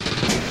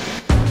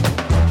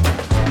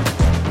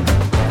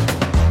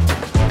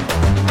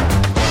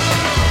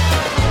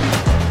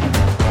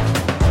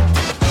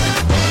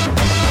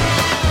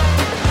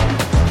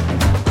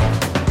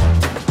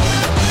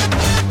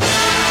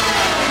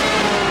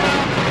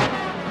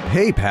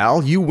Hey,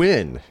 pal, you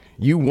win.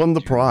 You won the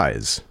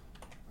prize.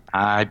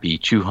 I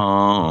beat you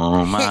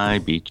home. I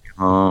beat you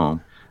home.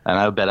 And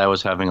I bet I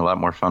was having a lot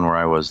more fun where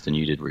I was than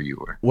you did where you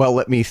were. Well,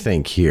 let me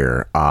think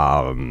here.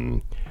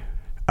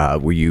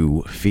 Were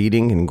you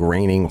feeding and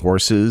graining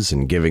horses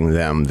and giving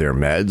them their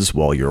meds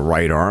while your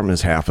right arm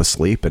is half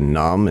asleep and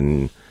numb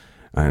and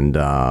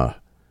No,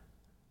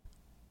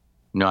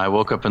 I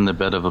woke up in the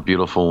bed of a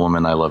beautiful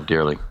woman I love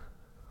dearly.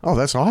 Oh,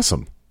 that's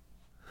awesome.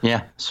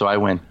 Yeah, so I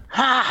win.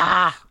 Ha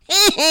ha!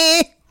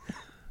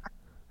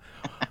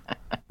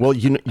 Well,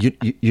 you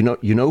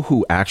know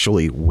who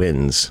actually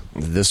wins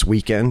this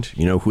weekend?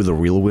 You know who the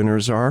real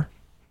winners are?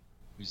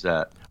 Who's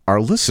that? Our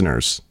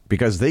listeners,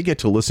 because they get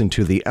to listen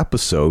to the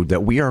episode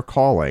that we are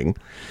calling,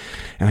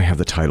 and I have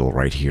the title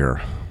right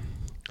here,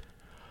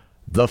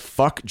 The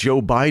Fuck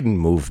Joe Biden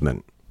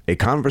Movement, a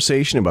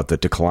conversation about the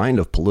decline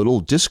of political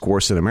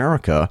discourse in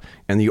America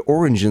and the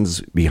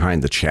origins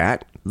behind the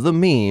chat, the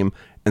meme,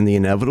 and the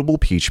inevitable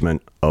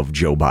impeachment of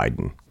Joe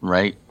Biden.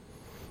 Right.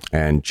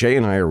 And Jay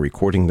and I are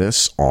recording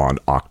this on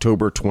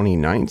October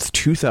 29th,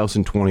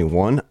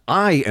 2021.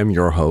 I am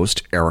your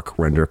host, Eric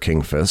Render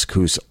Kingfisk,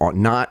 who's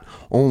not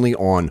only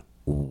on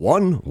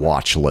one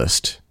watch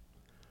list,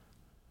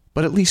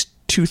 but at least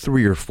 2,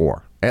 3, or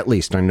 4. At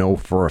least I know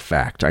for a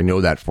fact. I know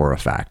that for a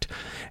fact.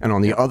 And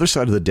on the other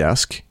side of the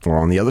desk, or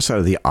on the other side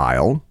of the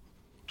aisle,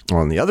 or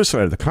on the other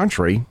side of the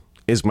country,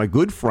 is my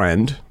good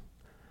friend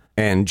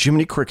and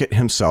Jiminy Cricket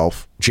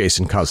himself,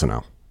 Jason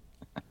Cousineau.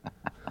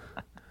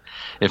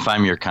 If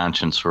I'm your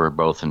conscience, we're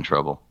both in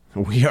trouble.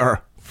 We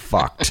are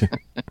fucked.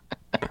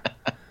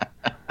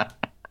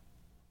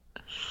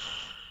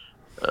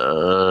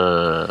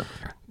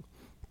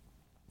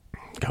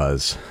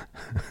 Because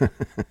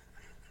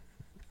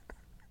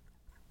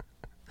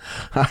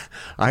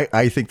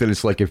I think that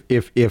it's like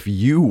if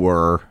you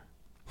were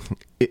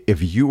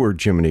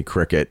Jiminy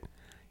Cricket,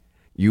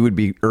 you would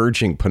be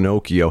urging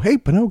Pinocchio, hey,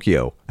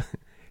 Pinocchio,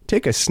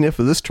 take a sniff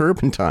of this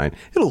turpentine.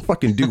 It'll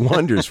fucking do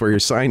wonders for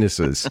your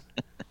sinuses.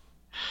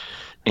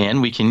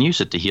 And we can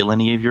use it to heal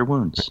any of your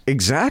wounds.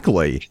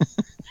 Exactly.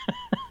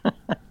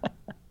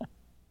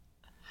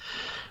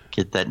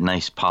 Get that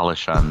nice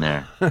polish on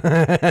there.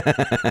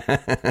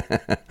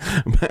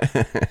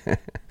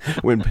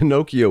 When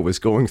Pinocchio was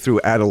going through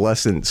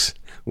adolescence,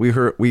 we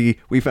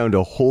found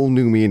a whole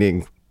new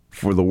meaning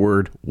for the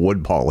word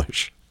wood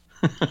polish.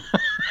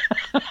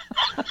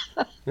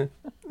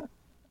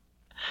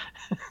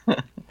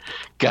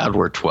 God,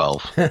 we're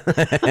 12.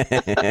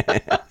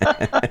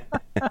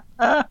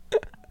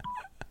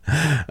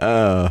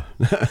 Oh,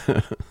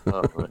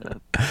 man.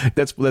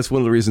 That's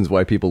one of the reasons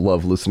why people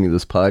love listening to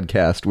this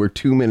podcast. We're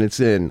 2 minutes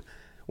in.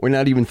 We're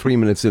not even 3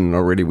 minutes in, and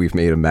already we've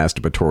made a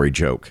masturbatory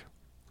joke.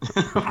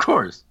 Of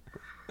course.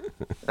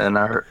 And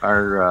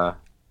our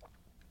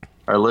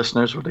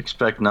listeners would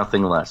expect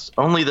nothing less.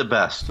 Only the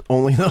best.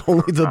 Only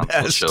the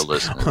best. Show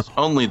listeners.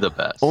 Only the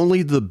best.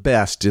 Only the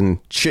best in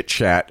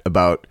chit-chat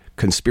about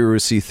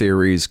conspiracy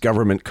theories,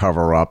 government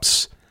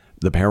cover-ups,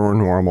 the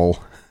paranormal,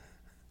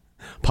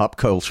 pop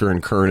culture,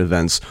 and current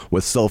events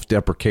with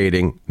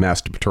self-deprecating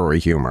masturbatory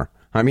humor.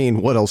 I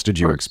mean, what else did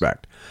you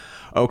expect?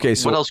 Okay,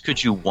 so what else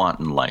could you want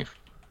in life?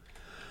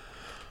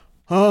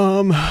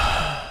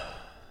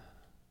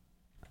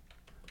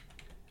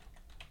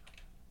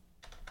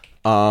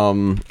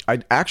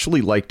 I'd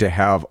actually like to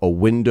have a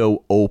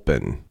window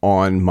open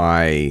on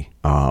my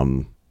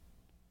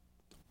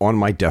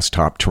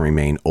desktop to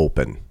remain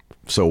open.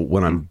 So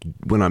when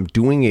I'm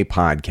doing a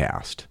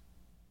podcast,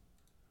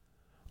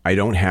 I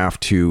don't have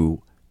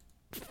to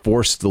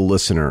force the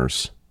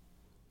listeners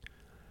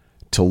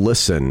to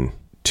listen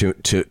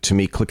to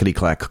me clickety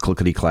clack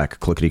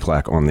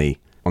on the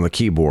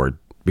keyboard,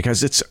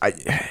 because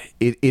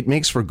it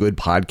makes for good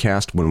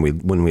podcast when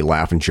we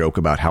laugh and joke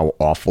about how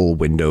awful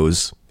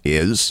Windows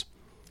is.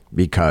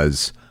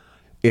 Because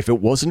if it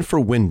wasn't for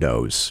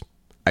Windows,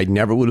 I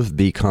never would have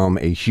become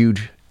a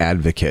huge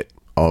advocate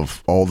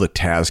of all the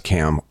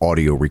Tascam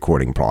audio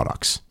recording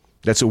products.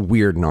 That's a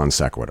weird non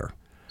sequitur.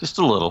 Just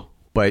a little.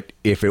 But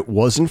if it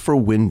wasn't for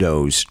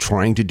Windows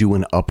trying to do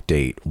an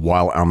update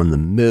while I'm in the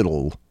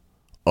middle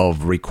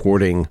of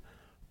recording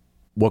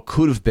what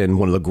could have been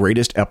one of the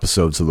greatest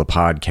episodes of the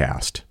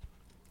podcast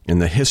in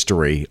the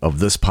history of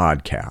this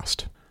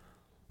podcast,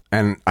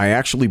 and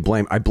I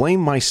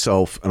blame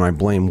myself and I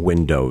blame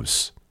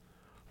Windows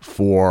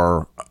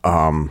for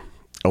a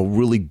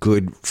really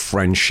good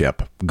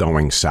friendship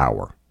going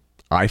sour.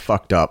 I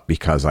fucked up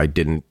because I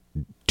didn't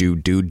do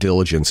due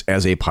diligence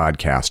as a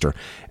podcaster,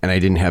 and I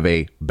didn't have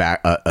a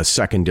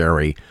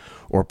secondary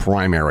or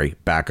primary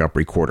backup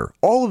recorder.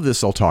 All of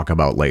this I'll talk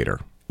about later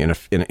in a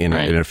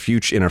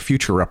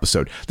future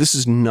episode. This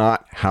is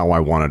not how I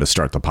wanted to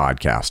start the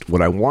podcast.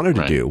 What I wanted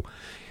to do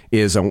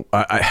is I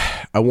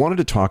wanted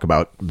to talk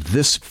about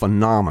this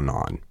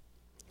phenomenon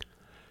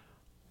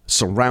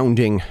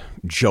surrounding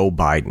Joe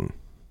Biden.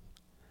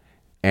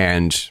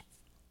 And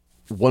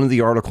one of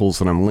the articles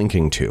that I'm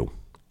linking to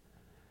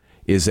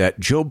is that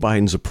Joe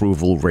Biden's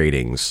approval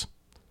ratings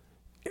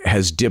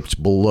has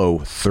dipped below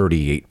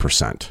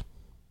 38%.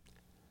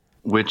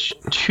 which,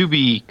 to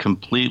be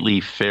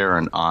completely fair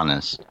and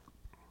honest,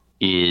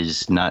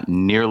 is not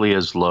nearly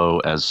as low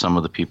as some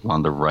of the people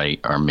on the right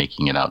are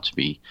making it out to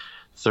be.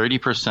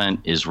 30%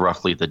 is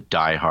roughly the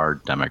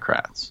diehard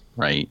Democrats,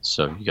 right?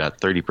 So you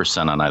got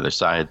 30% on either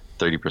side.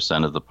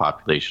 30% of the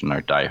population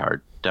are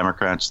diehard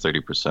Democrats.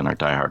 30% are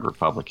diehard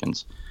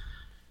Republicans.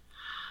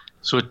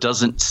 So it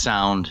doesn't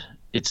sound.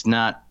 It's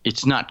not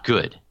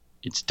good.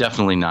 It's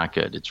definitely not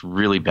good. It's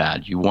really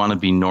bad. You want to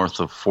be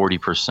north of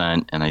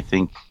 40%, and I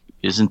think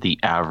isn't the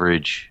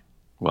average?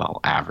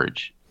 Well,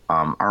 average.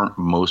 Aren't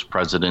most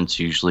presidents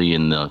usually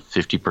in the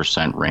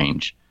 50%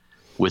 range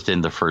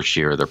within the first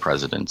year of their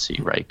presidency,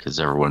 right? Because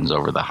everyone's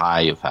over the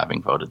high of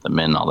having voted them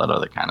in, all that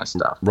other kind of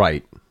stuff.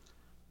 Right.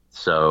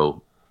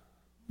 So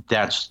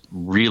that's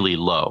really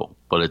low,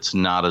 but it's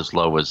not as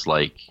low as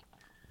like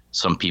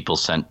some people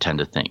tend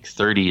to think.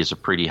 30 is a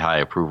pretty high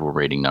approval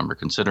rating number,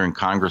 considering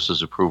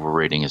Congress's approval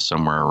rating is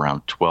somewhere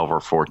around 12 or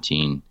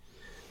 14,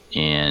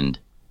 and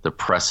the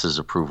press's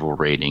approval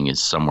rating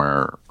is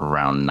somewhere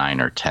around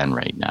 9 or 10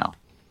 right now.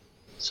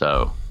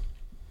 So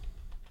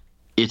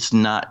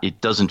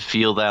it doesn't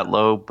feel that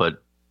low,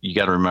 but you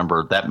got to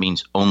remember that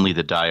means only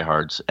the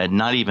diehards, and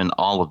not even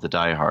all of the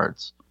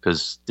diehards,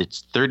 because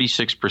it's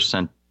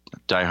 36%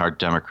 diehard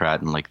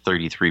Democrat and like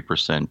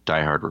 33%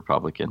 diehard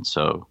Republican.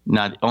 So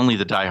not only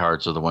the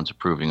diehards are the ones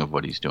approving of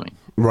what he's doing.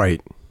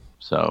 Right.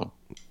 So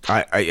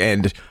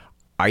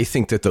I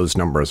think that those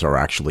numbers are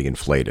actually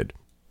inflated.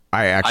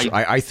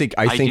 I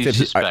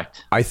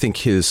think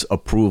his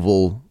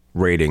approval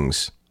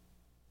ratings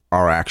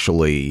are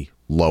actually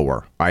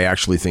lower. I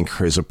actually think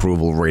his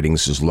approval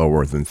ratings is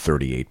lower than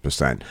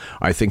 38%.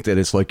 I think that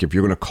it's like if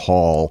you're going to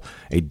call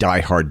a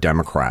diehard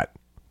Democrat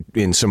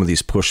in some of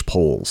these push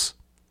polls,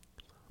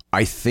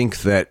 I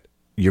think that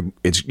you're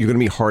going to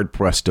be hard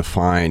pressed to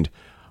find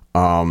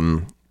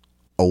a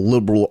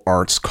liberal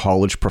arts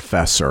college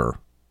professor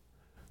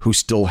who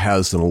still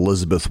has an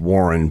Elizabeth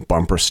Warren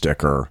bumper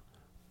sticker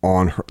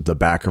on the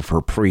back of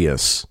her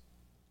Prius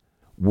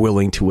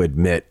willing to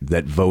admit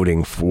that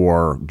voting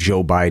for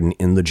Joe Biden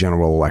in the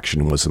general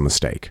election was a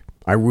mistake.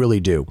 I really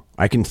do.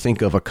 I can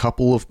think of a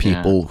couple of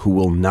people who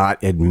will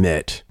not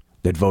admit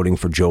that voting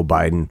for Joe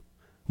Biden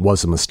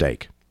was a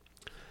mistake.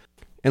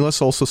 And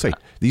let's also say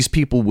these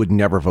people would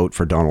never vote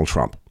for Donald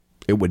Trump.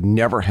 It would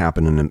never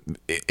happen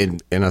in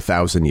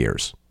 1,000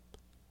 years.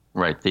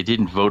 Right. They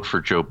didn't vote for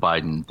Joe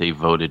Biden. They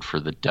voted for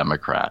the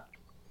Democrat.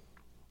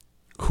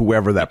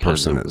 Whoever that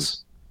person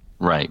is.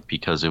 Right.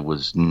 Because it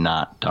was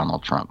not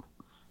Donald Trump.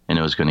 And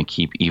it was going to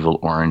keep evil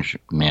orange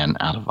man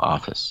out of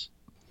office.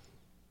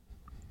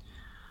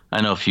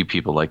 I know a few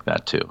people like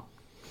that too.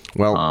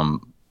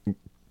 Well,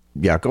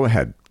 yeah, go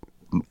ahead.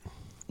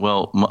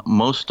 Well,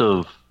 most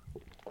of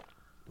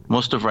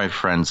my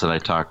friends that I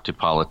talk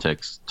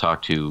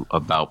to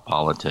about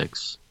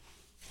politics,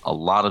 a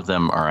lot of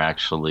them are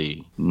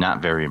actually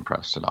not very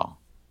impressed at all.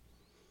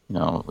 You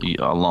know,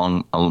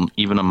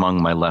 even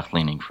among my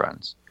left-leaning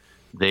friends,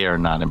 they are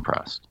not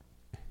impressed.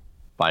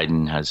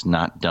 Biden has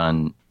not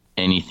done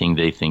anything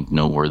they think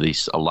noteworthy.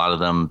 A lot of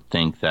them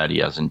think that he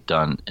hasn't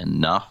done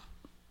enough.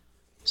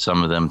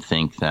 Some of them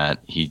think that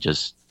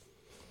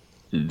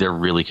they're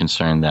really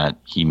concerned that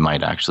he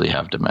might actually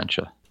have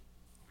dementia.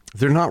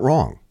 They're not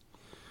wrong.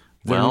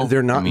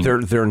 They're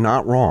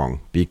not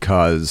wrong,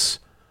 because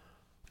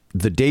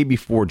the day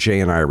before Jay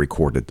and I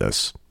recorded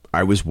this,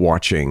 I was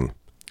watching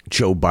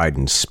Joe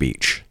Biden's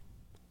speech.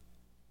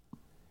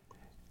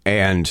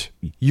 And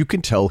you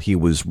can tell he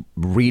was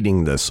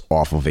reading this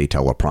off of a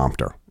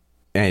teleprompter.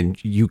 And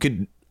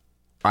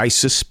I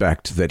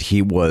suspect that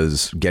he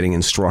was getting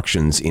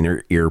instructions in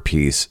her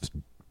earpiece.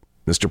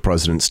 Mr.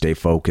 President, stay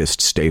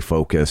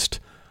focused,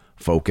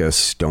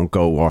 focus, don't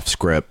go off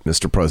script.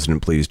 Mr.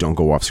 President, please don't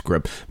go off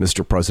script.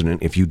 Mr.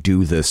 President, if you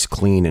do this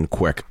clean and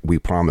quick, we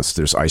promise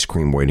there's ice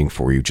cream waiting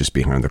for you just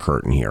behind the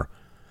curtain here.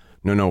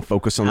 No,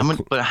 focus on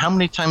But how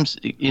many times,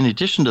 in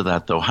addition to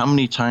that, though, how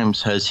many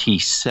times has he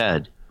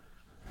said,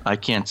 I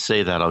can't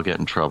say that, I'll get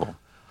in trouble?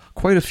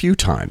 Quite a few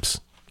times.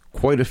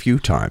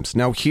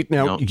 Now,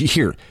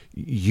 here,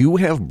 you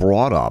have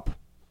brought up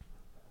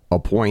a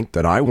point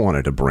that I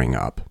wanted to bring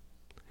up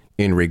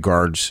in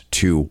regards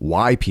to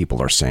why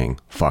people are saying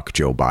fuck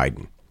Joe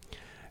Biden.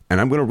 And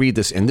I'm going to read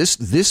this. And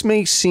this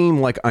may seem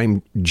like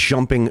I'm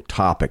jumping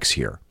topics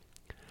here,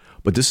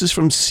 but this is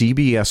from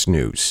CBS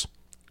News.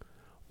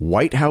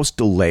 White House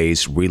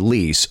delays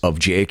release of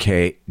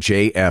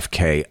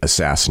JFK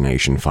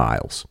assassination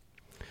files.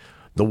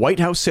 The White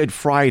House said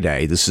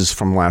Friday, this is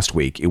from last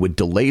week, it would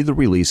delay the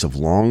release of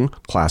long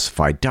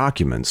classified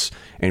documents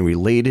and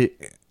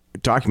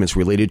documents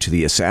related to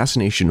the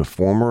assassination of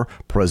former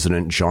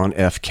President John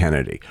F.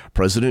 Kennedy.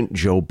 President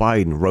Joe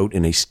Biden wrote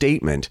in a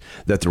statement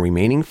that the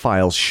remaining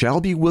files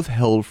shall be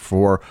withheld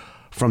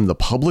from the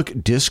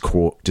public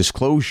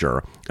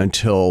disclosure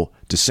until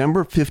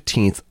December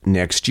 15th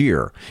next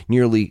year,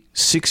 nearly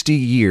 60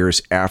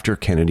 years after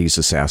Kennedy's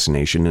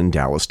assassination in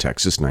Dallas,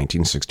 Texas,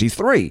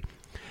 1963.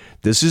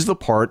 This is the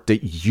part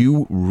that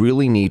you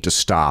really need to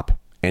stop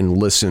and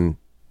listen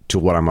to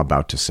what I'm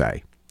about to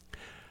say.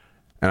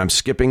 and I'm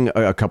skipping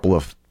a couple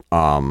of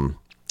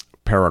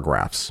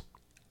paragraphs.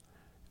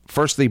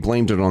 First, they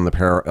blamed it on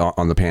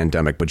the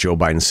pandemic, but Joe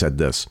Biden said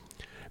this.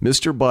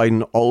 Mr.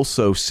 Biden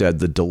also said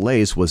the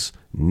delays was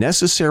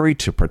necessary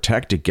to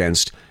protect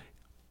against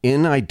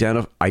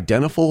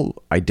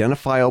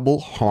identifiable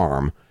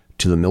harm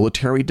to the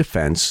military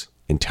defense,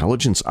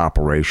 intelligence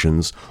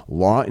operations,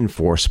 law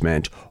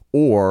enforcement,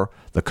 or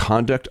the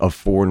conduct of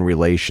foreign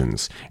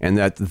relations, and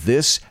that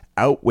this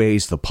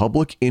outweighs the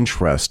public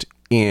interest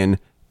in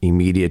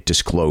immediate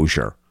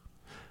disclosure.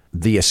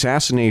 The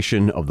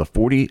assassination of the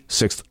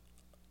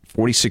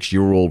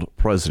 46-year-old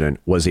president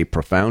was a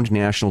profound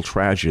national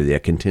tragedy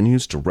that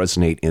continues to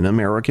resonate in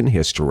American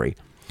history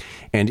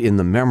and in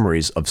the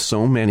memories of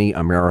so many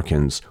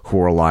Americans who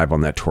were alive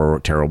on that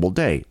terrible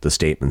day, the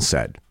statement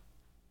said.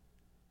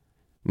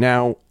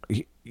 Now,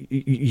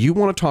 you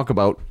want to talk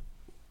about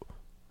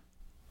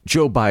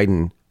Joe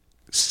Biden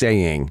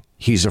saying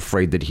he's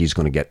afraid that he's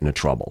going to get into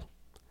trouble.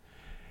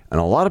 And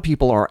a lot of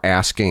people are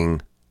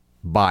asking,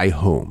 by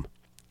whom?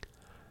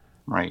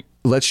 Right.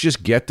 Let's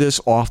just get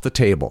this off the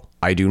table.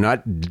 I do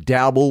not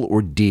dabble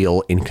or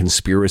deal in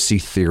conspiracy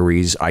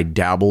theories. I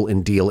dabble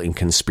and deal in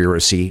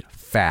conspiracy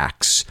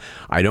facts.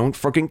 I don't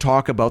freaking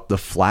talk about the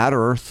flat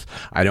earth.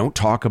 I don't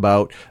talk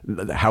about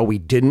how we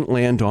didn't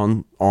land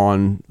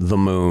on the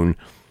moon.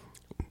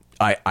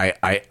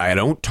 I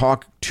don't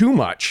talk too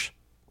much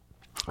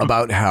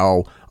about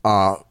how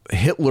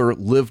Hitler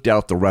lived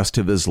out the rest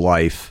of his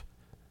life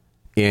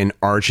in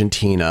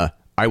Argentina.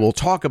 I will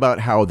talk about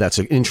how that's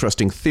an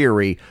interesting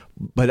theory,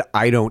 but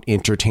I don't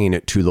entertain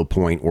it to the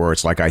point where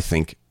it's like I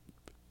think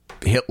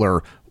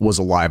Hitler was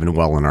alive and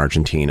well in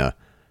Argentina.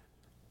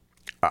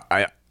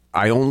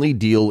 I only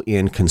deal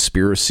in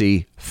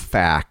conspiracy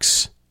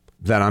facts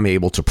that I'm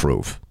able to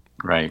prove.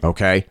 Right.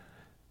 Okay?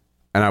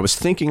 And I was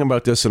thinking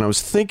about this, and I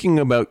was thinking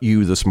about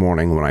you this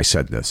morning when I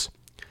said this.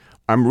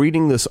 I'm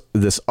reading this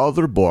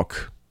other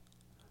book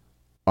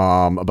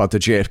about the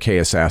JFK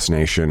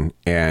assassination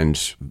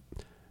and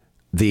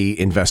the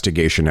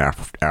investigation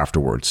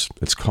afterwards.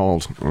 It's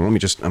called. I'm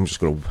just going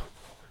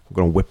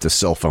to whip the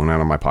cell phone out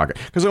of my pocket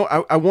because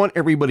I want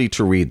everybody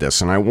to read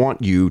this, and I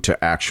want you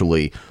to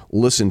actually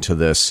listen to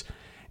this,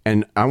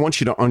 and I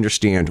want you to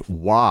understand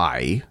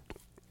why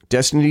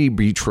Destiny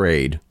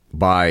Betrayed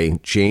by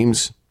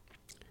James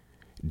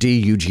D.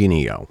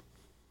 Eugenio.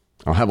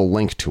 I'll have a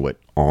link to it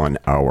on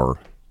our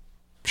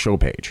show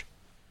page.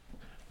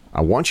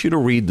 I want you to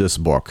read this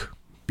book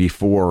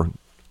before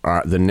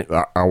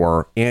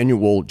our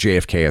annual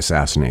JFK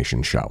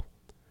assassination show.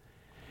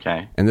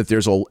 Okay. And that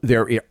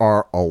there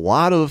are a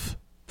lot of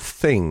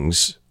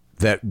things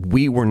that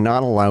we were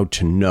not allowed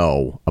to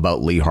know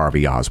about Lee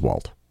Harvey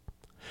Oswald.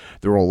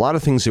 There are a lot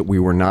of things that we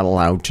were not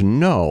allowed to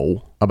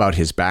know about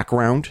his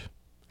background.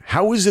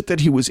 How is it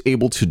that he was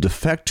able to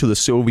defect to the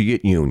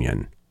Soviet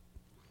Union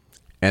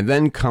and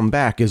then come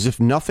back as if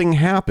nothing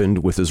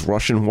happened with his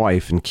Russian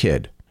wife and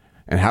kid?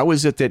 And how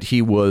is it that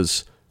he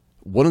was,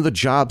 one of the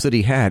jobs that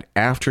he had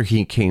after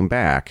he came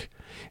back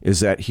is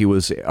that he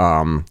was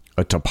a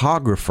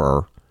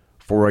topographer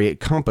for a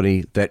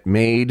company that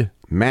made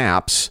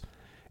maps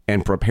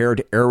and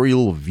prepared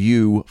aerial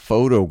view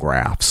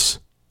photographs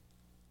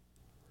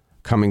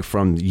coming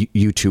from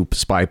U-2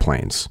 spy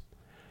planes.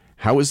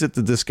 How is it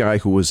that this guy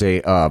who was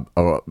a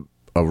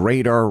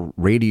radar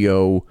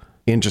radio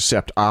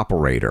intercept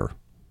operator,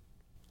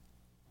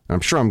 I'm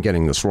sure I'm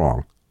getting this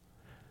wrong,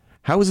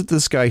 how is it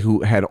this guy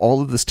who had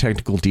all of this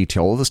technical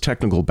detail, all this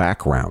technical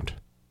background,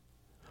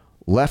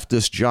 left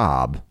this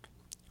job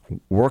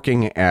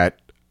working at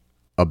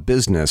a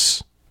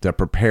business that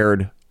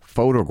prepared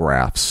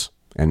photographs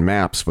and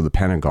maps for the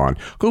Pentagon,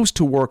 goes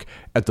to work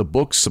at the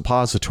book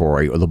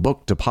suppository or the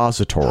book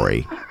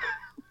depository?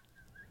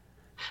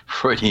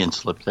 Freudian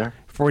slip there.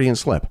 Freudian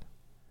slip.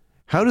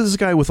 How does this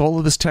guy with all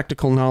of this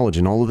technical knowledge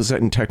and all of this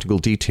technical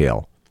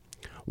detail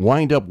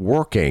wind up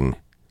working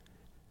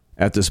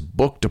at this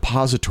book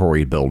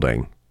depository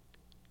building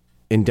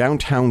in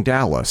downtown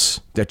Dallas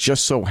that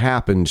just so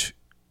happened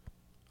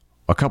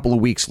a couple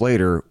of weeks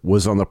later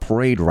was on the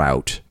parade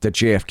route that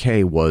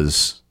JFK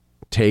was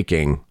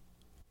taking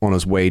on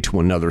his way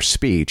to another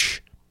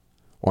speech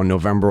on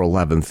November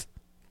 11th,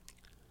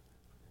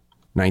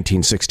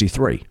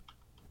 1963?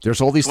 There's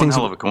all these things.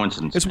 One hell of a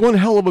coincidence. It's one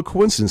hell of a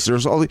coincidence.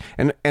 There's all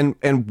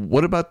and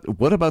what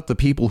about the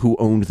people who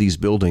owned these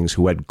buildings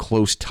who had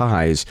close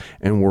ties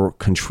and were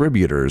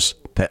contributors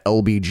to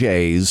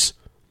LBJ's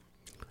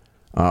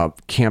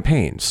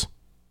campaigns,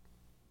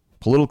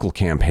 political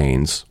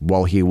campaigns,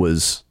 while he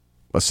was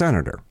a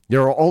senator?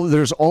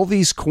 There's all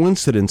these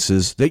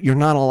coincidences that you're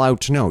not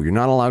allowed to know. You're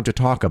not allowed to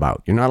talk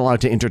about. You're not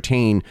allowed to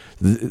entertain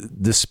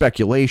the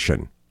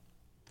speculation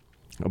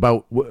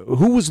about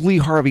who was Lee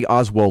Harvey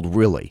Oswald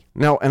really.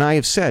 Now, and I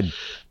have said,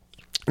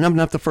 and I'm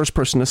not the first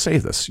person to say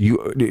this. Do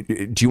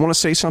you want to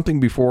say something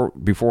before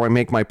I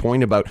make my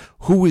point about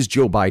who is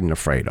Joe Biden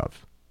afraid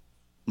of?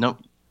 Nope.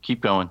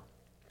 Keep going.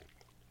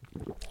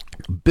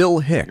 Bill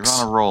Hicks.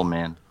 You're on a roll,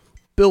 man.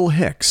 Bill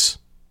Hicks,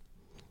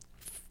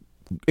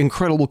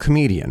 incredible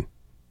comedian,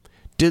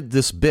 did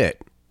this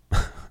bit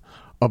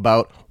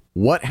about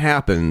what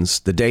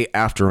happens the day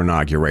after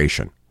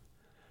inauguration.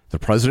 The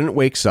president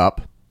wakes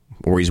up,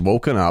 or he's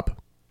woken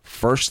up,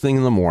 first thing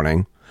in the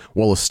morning,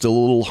 while is still a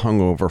little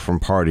hungover from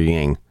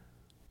partying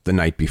the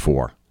night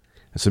before.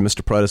 I said,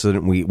 Mr.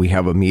 President, we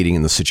have a meeting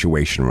in the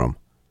Situation Room.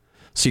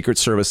 Secret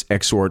Service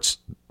exhorts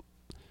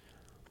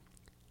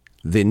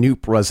the new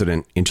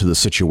president into the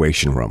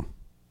Situation Room.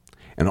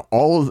 And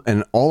all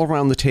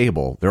around the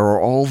table, there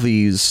are all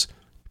these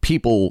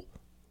people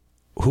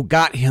who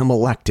got him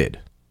elected.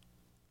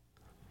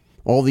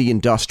 All the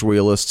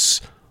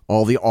industrialists,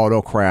 all the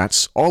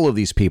autocrats, all of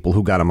these people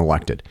who got him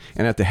elected.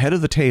 And at the head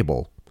of the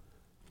table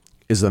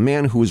is the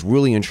man who is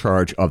really in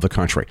charge of the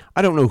country.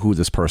 I don't know who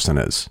this person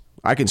is.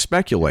 I can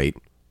speculate,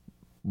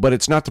 but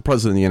it's not the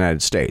president of the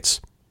United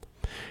States.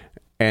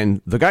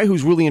 And the guy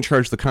who's really in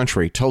charge of the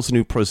country tells the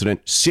new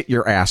president, sit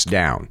your ass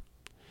down.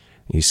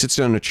 He sits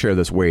down in a chair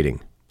that's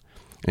waiting.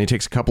 And he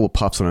takes a couple of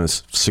puffs on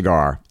his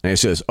cigar. And he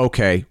says,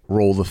 okay,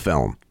 roll the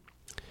film.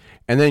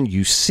 And then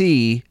you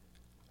see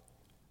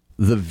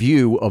the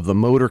view of the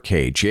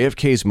motorcade,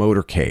 JFK's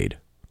motorcade,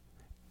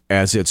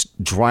 as it's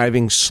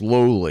driving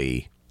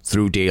slowly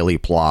through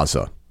Dealey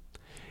Plaza.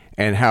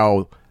 And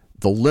how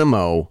the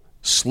limo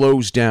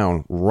slows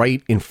down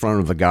right in front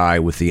of the guy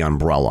with the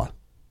umbrella.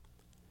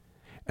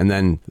 And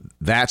then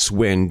that's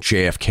when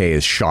JFK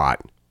is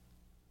shot.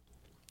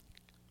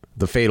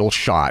 The fatal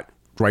shot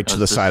right to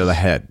the side of the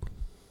head.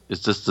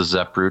 Is this the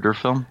Zapruder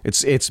film?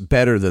 It's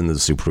better than the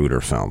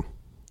Zapruder film.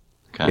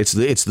 Okay. It's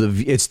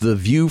the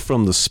view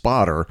from the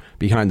spotter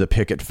behind the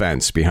picket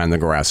fence behind the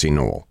grassy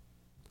knoll.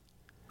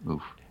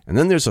 Oof. And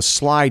then there's a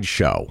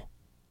slideshow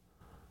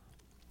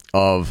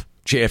of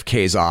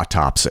JFK's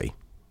autopsy.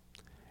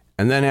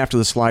 And then after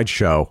the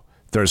slideshow,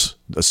 there's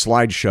a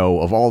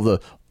slideshow of all the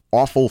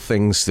awful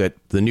things that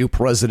the new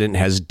president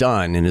has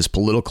done in his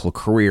political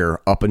career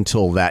up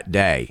until that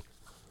day.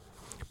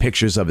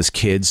 Pictures of his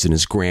kids and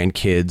his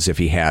grandkids, if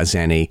he has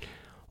any.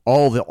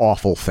 All the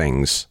awful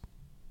things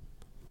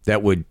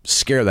that would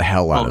scare the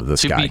hell out of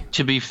this guy.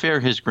 To be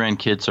fair, his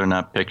grandkids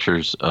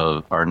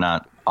are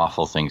not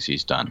awful things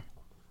he's done.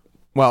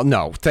 Well,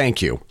 no,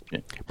 thank you.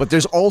 Yeah. But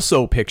there's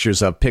also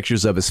pictures of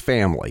his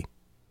family.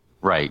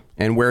 Right.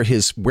 And where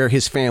his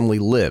family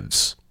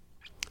lives.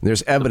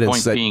 There's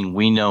evidence the point being,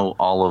 we know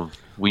all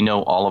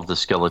of the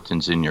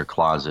skeletons in your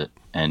closet,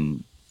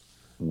 and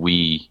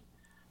we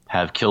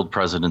have killed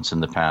presidents in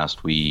the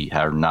past. We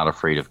are not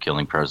afraid of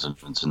killing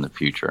presidents in the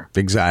future.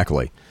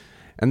 Exactly.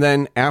 And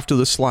then after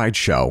the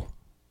slideshow,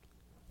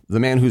 the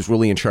man who's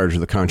really in charge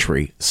of the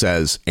country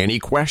says, "Any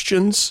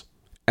questions?"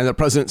 And the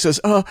president says,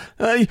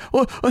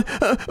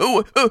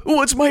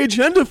 "What's my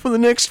agenda for the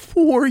next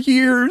 4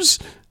 years?"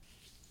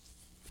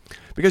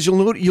 Because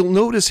you'll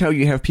notice how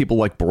you have people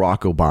like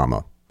Barack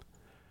Obama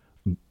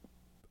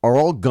are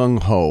all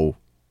gung-ho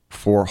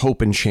for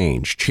hope and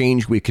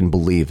change we can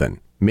believe in,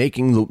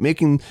 making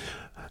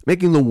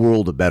the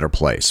world a better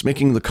place,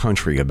 making the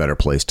country a better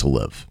place to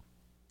live.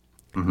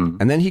 Mm-hmm.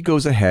 And then he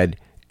goes ahead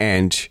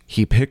and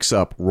he picks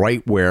up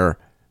right where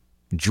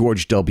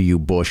George W.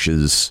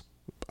 Bush's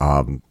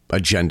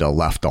agenda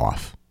left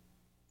off,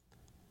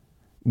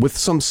 with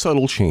some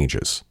subtle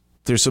changes.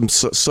 There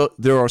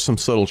are some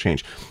subtle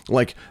change,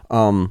 like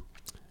Obamacare.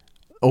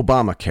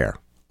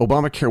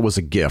 Obamacare was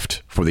a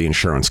gift for the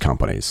insurance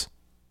companies,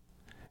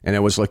 and it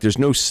was like there's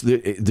no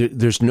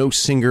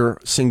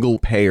single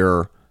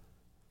payer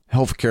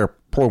healthcare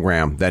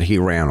program that he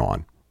ran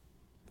on.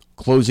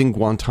 Closing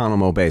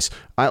Guantanamo Bay.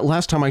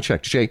 Last time I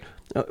checked, Jay,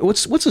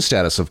 what's the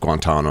status of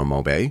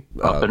Guantanamo Bay?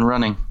 Up and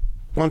running.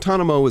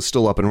 Guantanamo is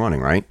still up and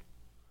running, right?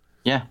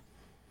 Yeah,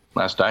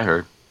 last I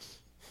heard.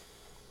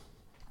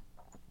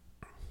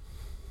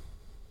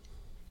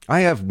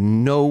 I have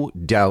no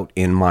doubt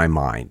in my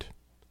mind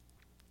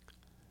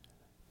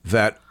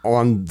that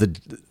on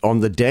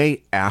the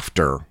day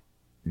after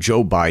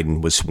Joe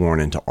Biden was sworn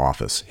into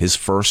office, his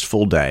first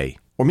full day,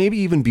 or maybe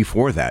even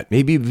before that,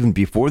 maybe even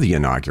before the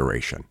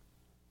inauguration,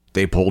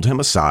 they pulled him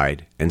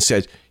aside and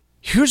said,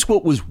 here's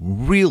what was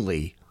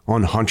really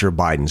on Hunter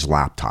Biden's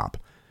laptop.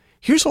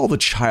 Here's all the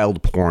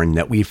child porn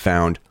that we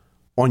found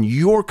on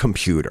your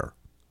computer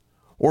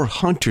or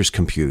Hunter's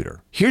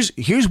computer. Here's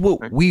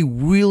what we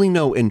really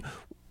know, and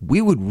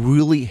we would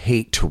really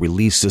hate to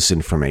release this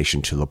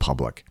information to the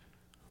public.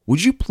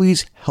 Would you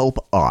please help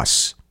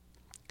us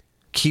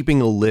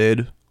keeping a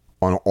lid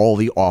on all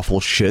the awful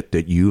shit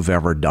that you've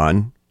ever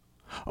done?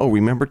 Oh,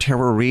 remember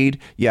Tara Reid?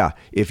 Yeah,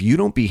 if you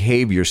don't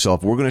behave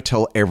yourself, we're going to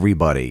tell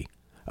everybody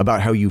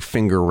about how you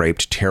finger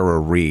raped Tara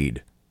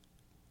Reid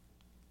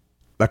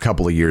a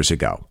couple of years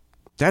ago.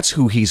 That's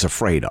who he's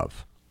afraid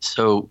of.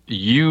 So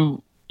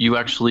you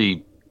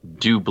actually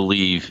do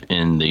believe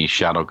in the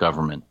shadow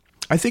government?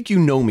 I think you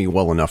know me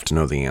well enough to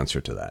know the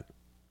answer to that.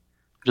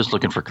 Just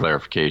looking for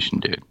clarification,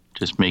 dude.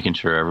 Just making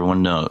sure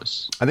everyone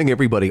knows. I think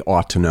everybody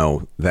ought to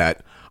know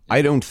that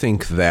I don't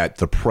think that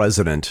the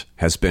president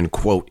has been,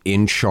 quote,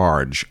 in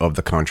charge of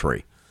the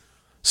country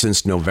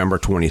since November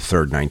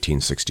 23rd,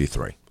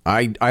 1963.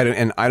 I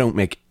don't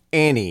make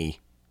any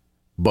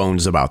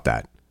bones about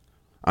that.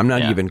 I'm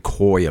not even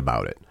coy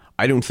about it.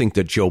 I don't think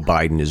that Joe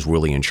Biden is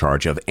really in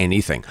charge of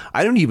anything.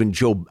 I don't even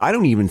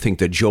think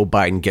that Joe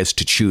Biden gets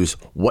to choose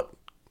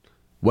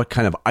what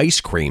kind of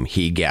ice cream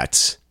he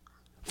gets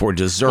for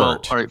dessert.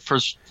 Well, all right.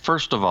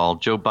 First of all,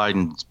 Joe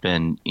Biden's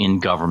been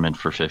in government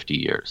for 50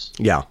 years.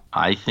 Yeah.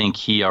 I think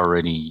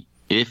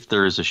if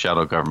there is a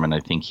shadow government, I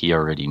think he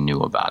already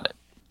knew about it.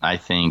 I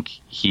think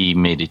he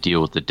made a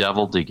deal with the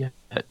devil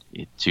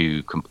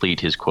to complete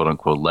his quote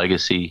unquote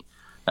legacy.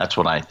 That's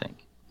what I think.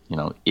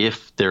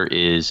 If there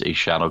is a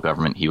shadow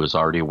government, he was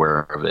already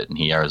aware of it and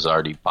he has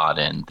already bought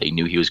in. They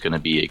knew he was going to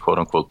be a quote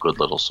unquote good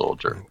little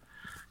soldier.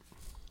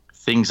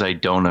 Things I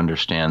don't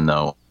understand,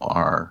 though,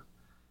 are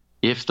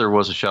if there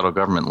was a shadow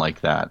government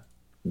like that,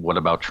 what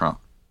about Trump?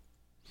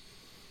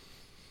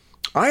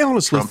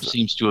 Trump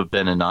seems to have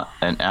been an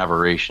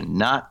aberration,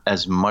 not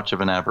as much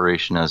of an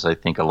aberration as I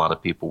think a lot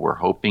of people were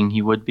hoping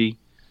he would be,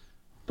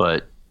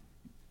 but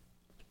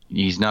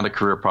he's not a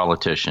career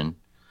politician.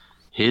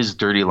 His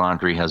dirty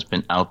laundry has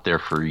been out there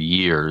for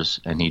years,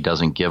 and he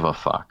doesn't give a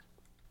fuck.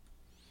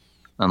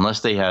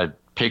 Unless they had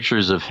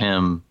pictures of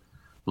him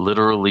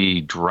literally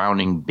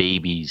drowning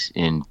babies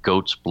in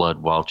goat's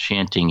blood while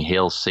chanting,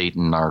 "Hail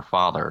Satan, our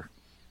Father."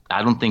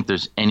 I don't think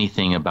there's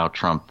anything about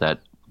Trump that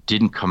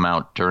didn't come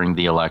out during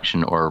the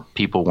election or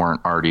people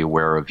weren't already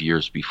aware of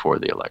years before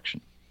the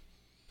election.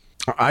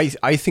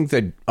 I think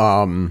that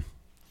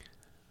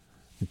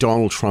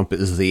Donald Trump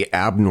is the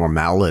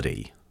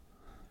abnormality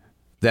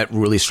that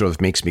really sort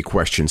of makes me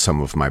question some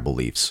of my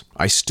beliefs.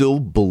 I still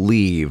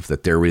believe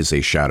that there is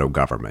a shadow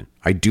government.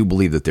 I do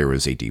believe that there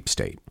is a deep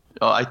state.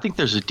 Oh, I think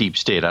there's a deep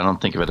state. I don't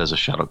think of it as a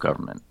shadow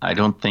government. I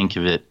don't think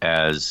of it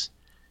as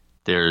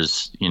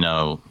there's,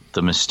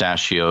 the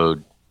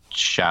mustachioed,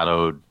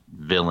 shadowed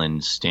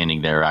villains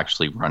standing there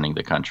actually running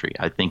the country.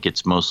 I think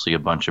it's mostly a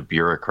bunch of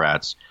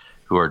bureaucrats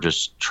who are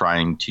just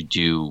trying to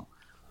do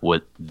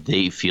what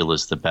they feel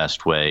is the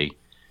best way.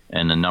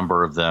 And a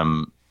number of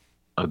them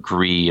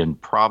agree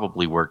and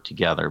probably work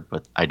together,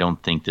 but I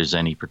don't think there's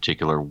any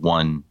particular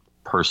one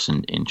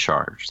person in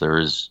charge.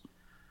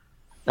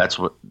 That's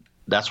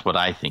what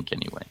I think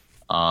anyway.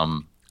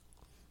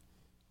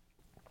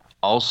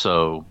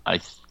 Also,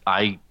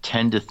 I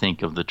tend to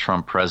think of the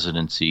Trump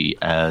presidency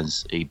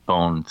as a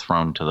bone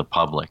thrown to the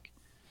public,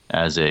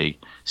 as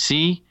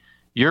see,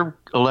 your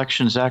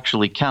elections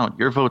actually count.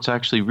 Your votes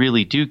actually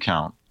really do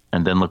count.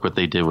 And then look what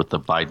they did with the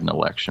Biden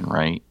election,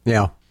 right?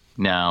 Yeah.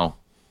 Now,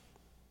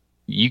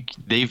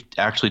 they've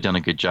actually done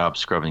a good job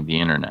scrubbing the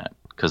internet,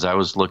 because I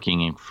was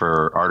looking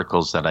for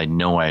articles that I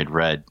know I had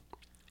read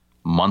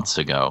months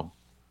ago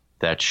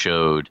that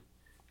showed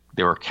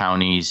there were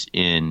counties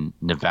in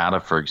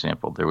Nevada, for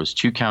example. There was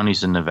 2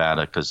 counties in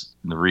Nevada, because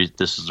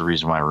this is the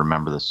reason why I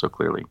remember this so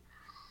clearly.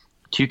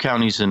 2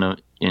 counties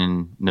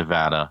in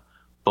Nevada,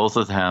 both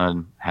of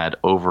them had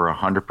over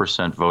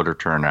 100% voter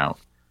turnout.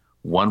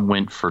 One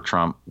went for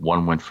Trump,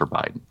 one went for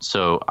Biden.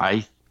 So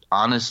I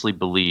honestly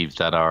believe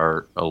that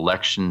our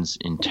elections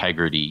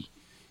integrity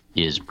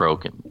is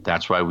broken.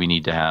 That's why we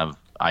need to have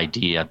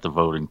ID at the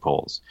voting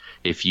polls.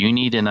 If you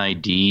need an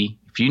ID,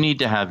 if you need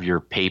to have your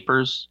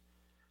papers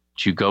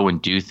to go and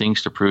do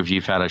things to prove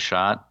you've had a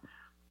shot,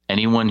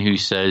 anyone who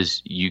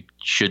says you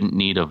shouldn't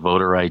need a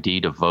voter ID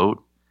to vote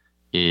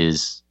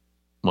is,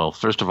 well,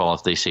 first of all,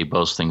 if they say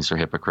both things are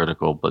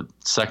hypocritical, but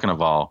second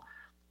of all,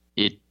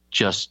 it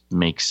just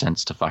makes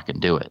sense to fucking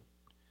do it.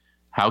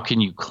 How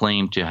can you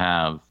claim to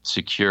have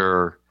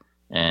secure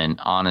and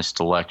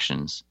honest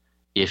elections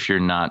if you're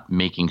not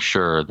making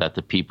sure that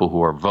the people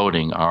who are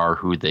voting are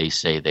who they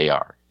say they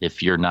are?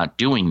 If you're not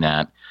doing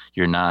that,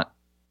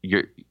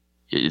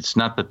 it's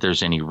not that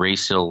there's any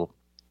racial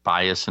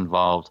bias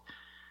involved.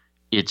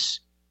 It's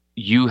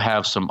you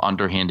have some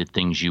underhanded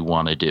things you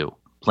want to do,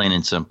 plain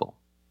and simple,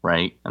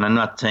 right? And I'm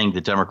not saying the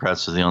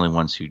Democrats are the only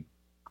ones who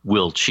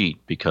will cheat,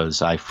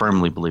 because I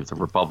firmly believe the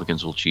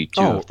Republicans will cheat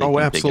too.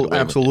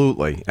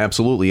 Absolutely.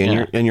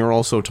 And you're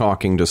also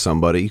talking to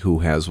somebody who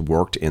has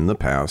worked in the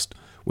past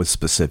with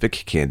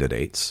specific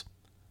candidates,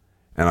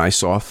 and I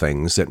saw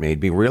things that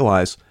made me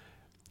realize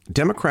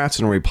Democrats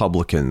and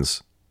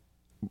Republicans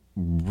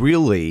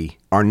really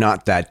are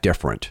not that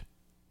different.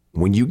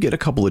 When you get a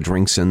couple of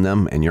drinks in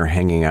them and you're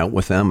hanging out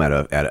with them at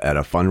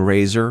a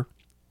fundraiser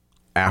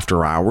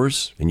after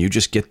hours, and you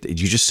just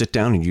sit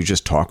down and you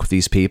just talk with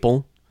these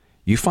people,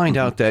 you find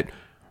out that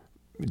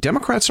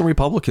Democrats and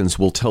Republicans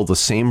will tell the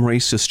same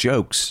racist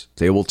jokes.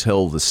 They will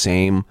tell the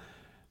same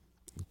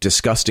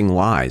disgusting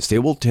lies. They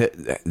will.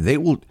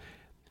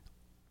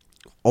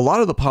 A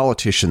lot of the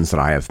politicians that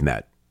I have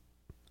met,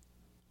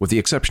 with the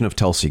exception of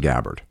Tulsi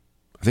Gabbard,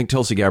 I think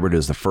Tulsi Gabbard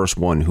is the first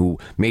one who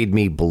made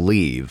me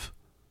believe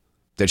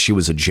that she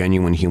was a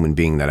genuine human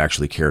being that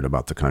actually cared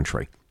about the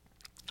country.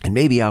 And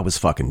maybe I was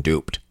fucking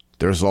duped.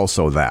 There's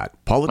also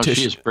that. Politicians.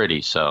 She is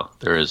pretty, so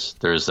there is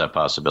that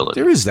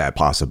possibility. There is that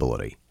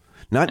possibility.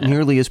 Not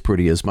nearly as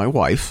pretty as my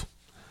wife.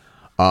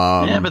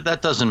 Yeah, but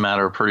that doesn't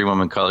matter. A pretty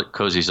woman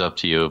cozies up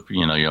to you.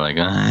 You're like,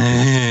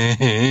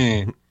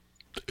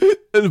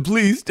 and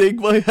please take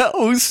my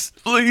house,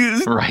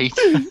 please. Right.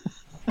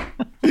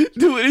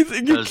 Do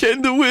anything you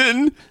can to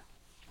win.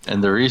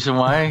 And the reason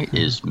why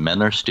is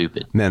men are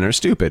stupid. Men are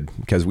stupid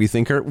because we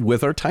think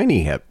with our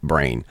tiny hip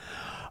brain.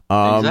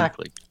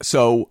 Exactly.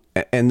 So,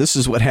 and this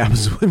is what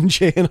happens when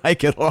Jay and I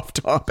get off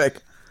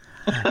topic.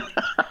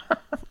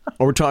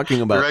 We're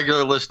talking about... The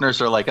regular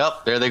listeners are like, oh,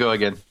 there they go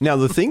again. Now,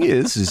 the thing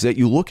is that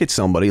you look at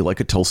somebody like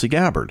a Tulsi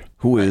Gabbard,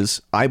 who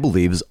is, I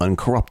believe, is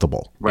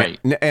uncorruptible. Right.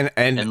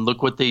 And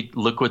look what they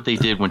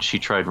did when she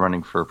tried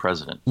running for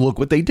president. Look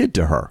what they did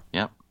to her.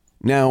 Yep.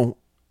 Now,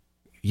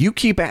 you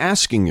keep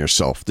asking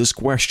yourself this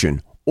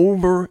question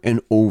over and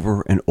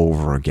over and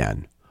over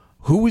again.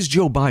 Who is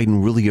Joe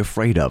Biden really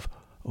afraid of?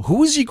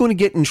 Who is he going to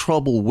get in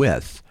trouble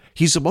with?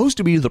 He's supposed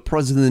to be the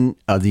president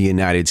of the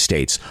United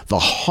States, the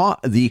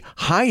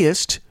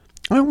highest.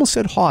 I almost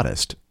said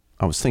hottest.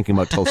 I was thinking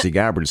about Tulsi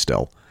Gabbard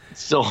still.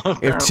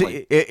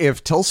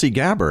 If Tulsi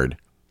Gabbard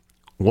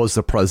was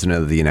the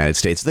president of the United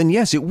States, then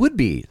yes, it would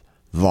be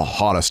the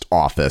hottest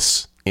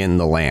office in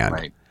the land.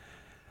 Right.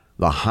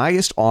 The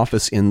highest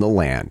office in the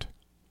land.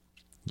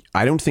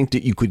 I don't think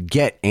that you could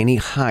get any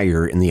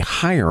higher in the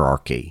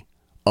hierarchy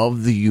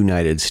of the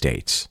United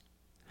States.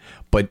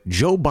 But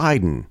Joe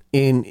Biden,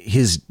 in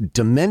his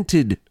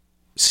demented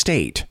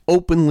state,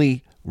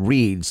 openly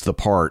reads the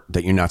part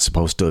that you're not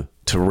supposed to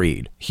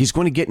read. He's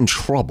going to get in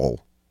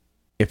trouble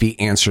if he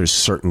answers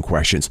certain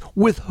questions.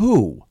 With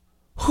who?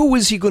 Who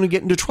is he going to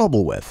get into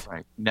trouble with?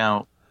 Right.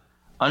 Now,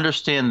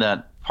 understand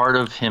that part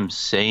of him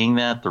saying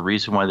that, the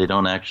reason why they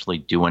don't actually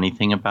do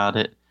anything about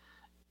it,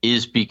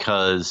 is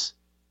because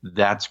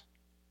that's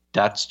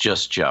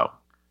just Joe,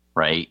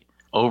 right?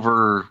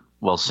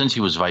 Since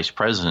he was vice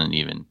president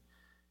even,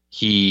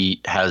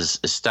 he has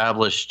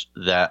established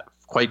that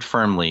quite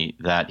firmly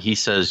that he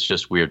says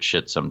just weird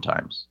shit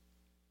sometimes.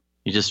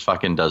 He just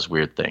fucking does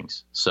weird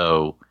things.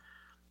 So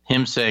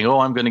him saying, oh,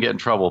 I'm going to get in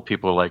trouble,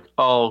 people are like,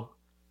 oh,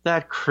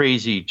 that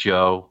crazy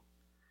Joe.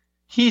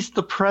 He's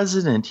the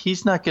president.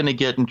 He's not going to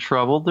get in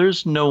trouble.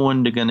 There's no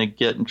one going to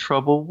get in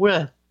trouble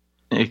with.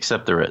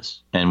 Except there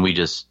is. And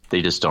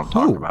they just don't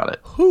talk about it.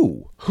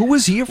 Who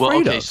is he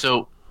afraid of?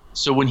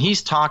 So when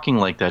he's talking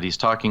like that, he's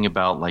talking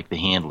about like the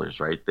handlers,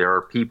 right? There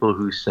are people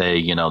who say,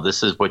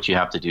 this is what you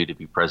have to do to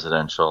be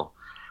presidential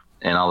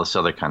and all this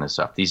other kind of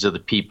stuff. These are the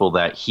people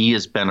that he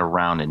has been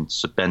around and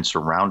been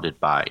surrounded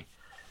by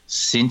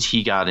since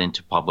he got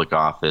into public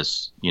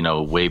office,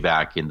 way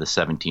back in the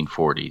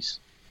 1740s,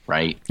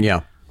 right?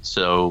 Yeah.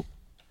 So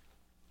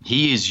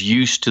he is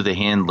used to the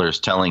handlers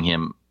telling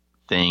him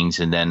things,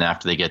 and then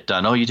after they get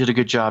done, oh, you did a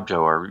good job,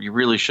 Joe, or you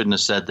really shouldn't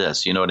have said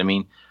this. You know what I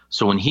mean?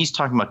 So when he's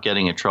talking about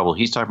getting in trouble,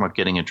 he's talking about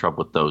getting in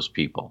trouble with those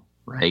people,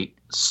 right?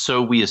 So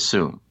we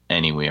assume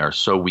anyway, or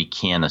so we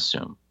can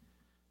assume,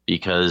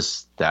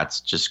 because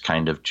that's just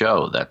kind of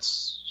Joe.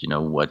 That's,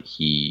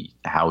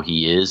 how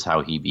he is,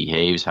 how he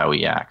behaves, how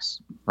he acts,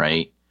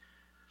 right?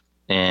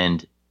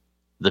 And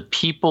the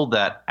people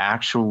that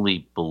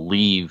actually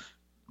believe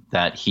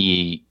that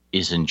he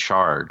is in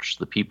charge,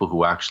 the people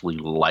who actually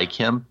like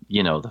him, the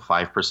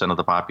 5% of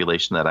the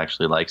population that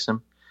actually likes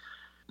him,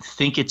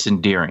 think it's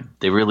endearing.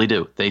 They really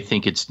do. They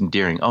think it's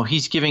endearing. Oh,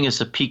 he's giving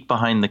us a peek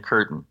behind the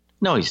curtain.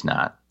 No, he's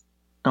not.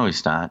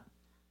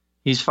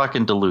 He's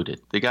fucking deluded.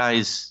 The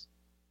guy's,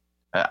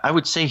 I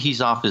would say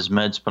he's off his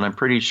meds, but I'm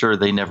pretty sure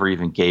they never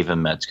even gave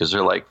him meds because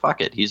they're like,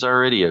 fuck it. He's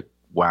already a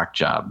whack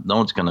job. No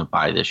one's going to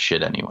buy this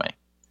shit anyway.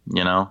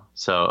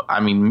 So, I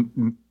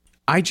mean,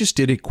 I just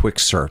did a quick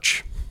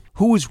search.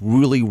 Who is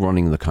really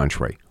running the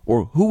country?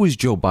 Or who is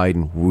Joe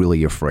Biden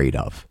really afraid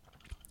of?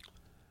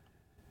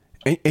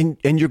 And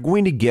you're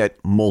going to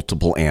get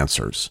multiple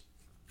answers.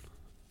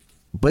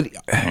 But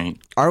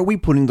are we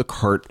putting the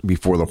cart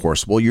before the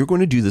horse? Well, you're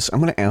going to do this. I'm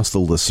going to ask the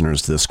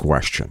listeners this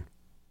question.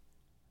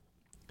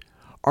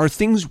 Are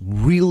things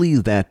really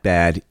that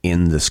bad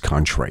in this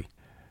country?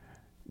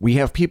 We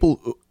have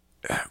people,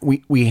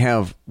 we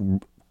have,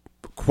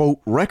 quote,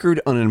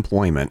 record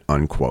unemployment,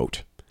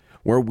 unquote,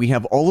 where we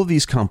have all of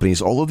these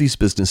companies, all of these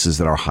businesses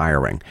that are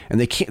hiring, and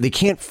they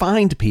can't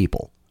find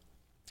people.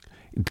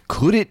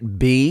 Could it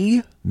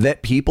be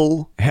that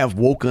people have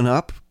woken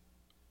up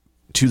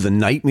to the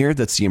nightmare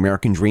that's the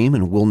American dream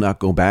and will not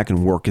go back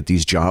and work at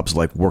these jobs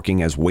like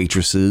working as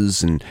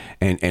waitresses and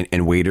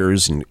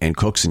waiters and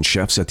cooks and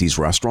chefs at these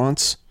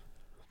restaurants?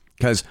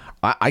 Because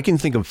I can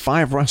think of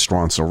 5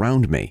 restaurants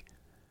around me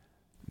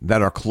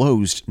that are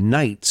closed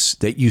nights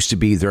that used to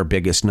be their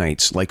biggest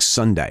nights, like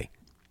Sunday.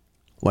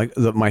 Like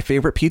my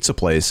favorite pizza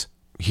place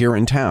here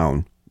in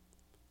town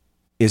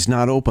is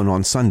not open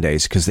on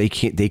Sundays because they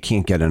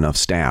can't get enough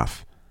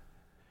staff.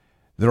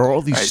 There are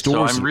all these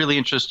stores. So I'm really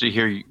interested to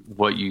hear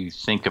what you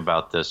think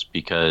about this,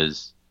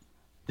 because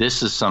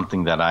this is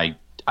something that I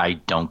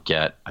don't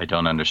get. I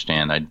don't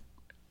understand.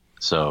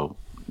 So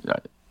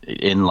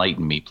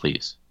enlighten me,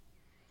 please.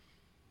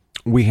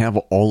 We have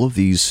all of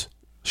these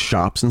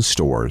shops and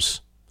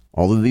stores,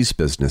 all of these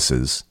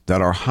businesses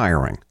that are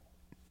hiring.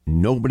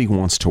 Nobody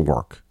wants to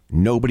work.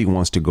 Nobody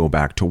wants to go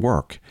back to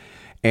work.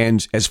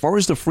 And as far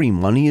as the free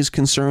money is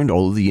concerned,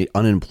 all of the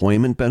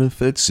unemployment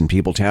benefits and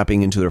people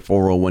tapping into their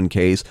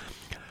 401ks,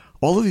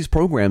 all of these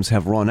programs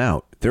have run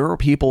out. There are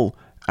people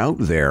out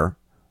there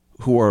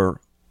who are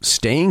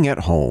staying at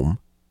home,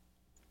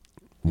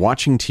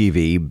 watching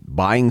TV,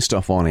 buying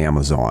stuff on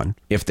Amazon,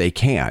 if they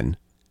can.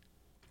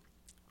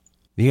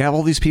 You have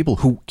all these people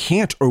who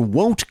can't or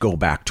won't go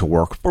back to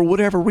work for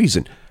whatever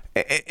reason.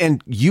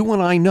 And you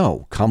and I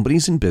know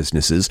companies and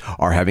businesses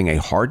are having a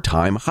hard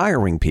time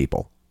hiring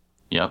people.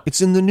 Yep.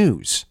 It's in the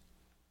news.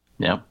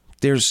 Yep.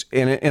 There's,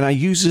 and I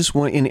use this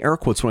one in air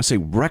quotes when I say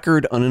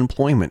record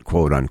unemployment,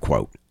 quote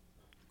unquote.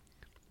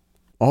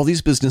 All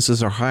these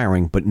businesses are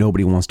hiring, but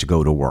nobody wants to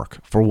go to work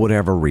for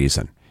whatever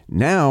reason.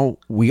 Now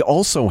we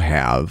also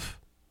have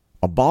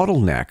a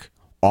bottleneck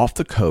off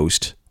the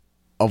coast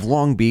of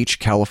Long Beach,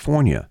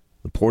 California,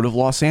 the port of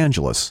Los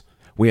Angeles.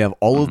 We have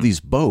all of these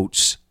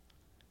boats,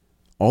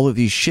 all of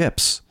these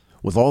ships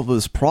with all of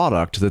this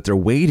product that they're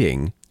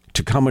waiting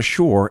to come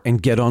ashore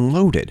and get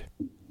unloaded.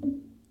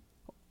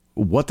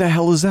 What the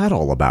hell is that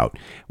all about?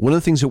 One of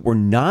the things that we're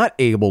not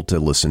able to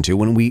listen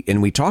to,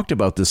 and we talked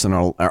about this in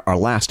our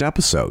last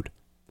episode,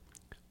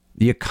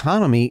 the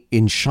economy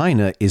in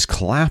China is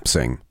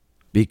collapsing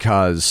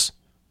because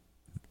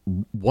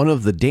one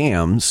of the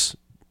dams,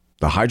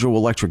 the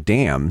hydroelectric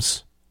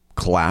dams,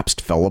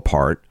 collapsed, fell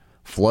apart,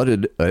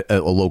 flooded a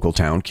local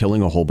town,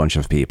 killing a whole bunch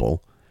of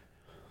people.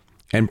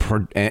 And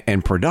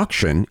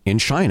production in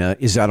China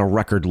is at a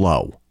record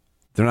low.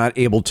 They're not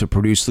able to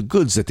produce the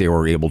goods that they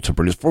were able to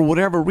produce for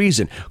whatever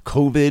reason.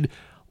 COVID,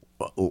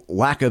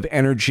 lack of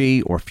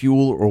energy or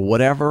fuel or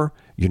whatever.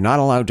 You're not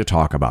allowed to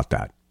talk about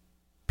that.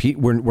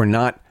 We're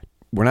not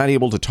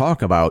able to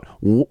talk about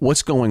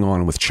what's going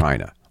on with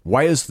China.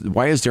 Why is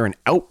there an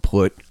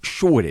output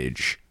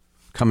shortage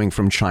coming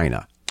from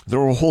China? There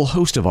are a whole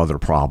host of other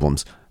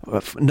problems.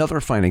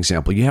 Another fine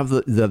example, you have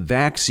the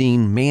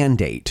vaccine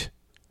mandate,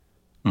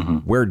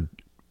 where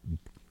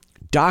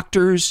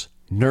doctors,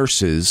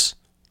 nurses,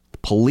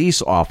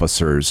 police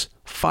officers,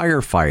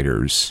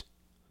 firefighters,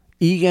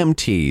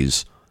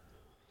 EMTs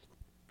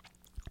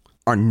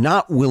are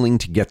not willing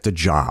to get the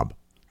job.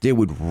 They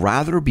would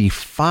rather be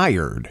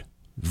fired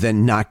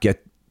than not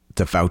get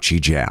the Fauci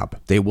jab.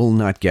 They will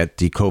not get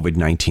the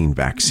COVID-19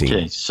 vaccine.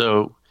 Okay,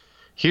 so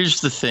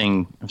here's the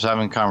thing. I was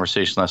having a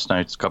conversation last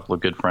night with a couple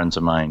of good friends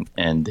of mine,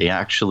 and they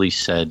actually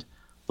said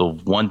the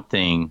one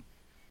thing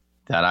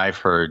that I've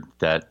heard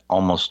that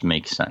almost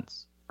makes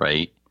sense,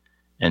 right?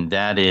 And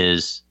that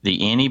is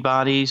the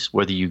antibodies,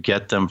 whether you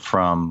get them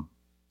from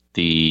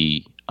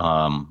the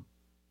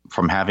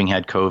from having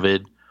had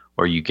COVID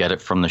or you get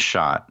it from the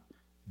shot,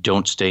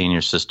 don't stay in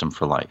your system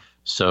for life.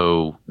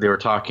 So they were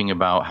talking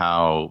about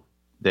how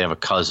they have a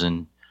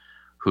cousin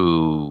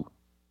who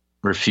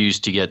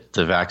refused to get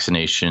the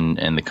vaccination,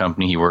 and the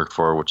company he worked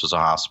for, which was a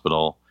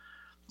hospital,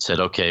 said,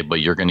 okay,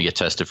 but you're going to get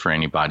tested for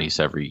antibodies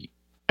every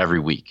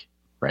week,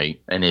 right?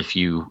 And if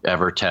you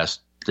ever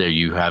test there,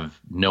 you have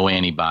no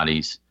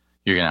antibodies,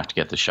 you're going to have to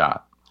get the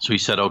shot. So he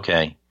said,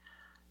 okay.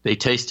 They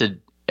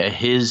tasted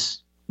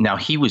now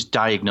he was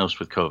diagnosed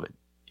with COVID.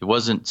 It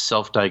wasn't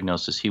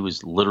self-diagnosis. He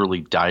was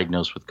literally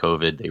diagnosed with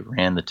COVID. They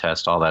ran the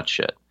test, all that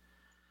shit.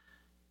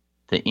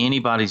 The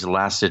antibodies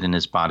lasted in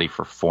his body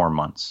for 4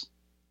 months,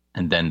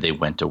 and then they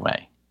went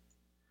away.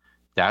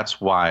 That's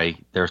why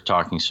they're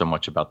talking so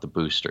much about the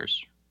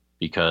boosters,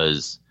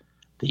 because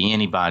the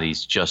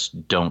antibodies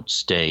just don't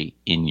stay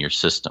in your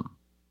system.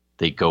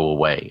 They go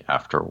away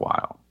after a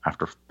while.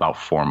 After about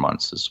 4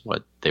 months is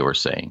what they were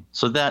saying.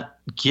 So that,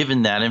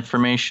 given that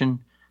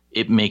information,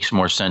 it makes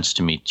more sense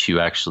to me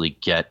to actually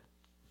get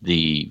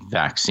the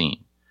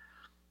vaccine.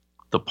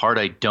 The part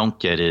I don't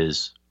get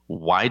is,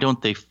 why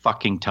don't they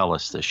fucking tell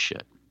us this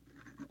shit?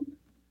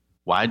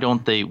 Why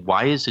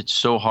is it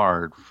so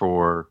hard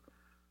for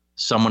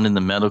someone in the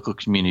medical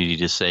community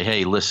to say,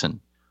 hey, listen,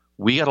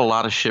 we got a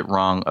lot of shit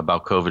wrong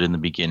about COVID in the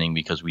beginning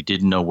because we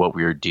didn't know what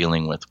we were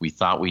dealing with. We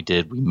thought we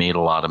did. We made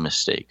a lot of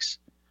mistakes.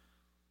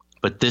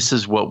 But this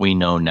is what we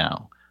know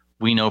now.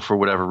 We know for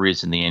whatever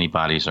reason the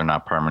antibodies are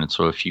not permanent.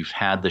 So if you've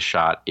had the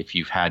shot, if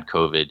you've had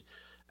COVID,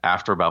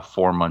 after about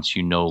 4 months,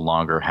 you no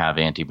longer have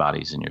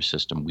antibodies in your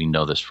system. We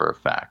know this for a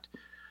fact.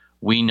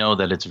 We know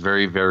that it's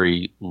very,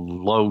 very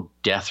low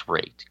death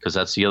rate, because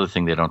that's the other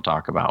thing they don't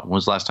talk about. When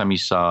was the last time you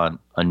saw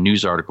a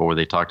news article where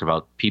they talked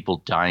about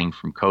people dying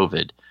from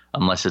COVID,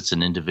 unless it's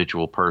an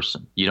individual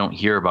person? You don't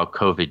hear about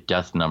COVID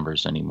death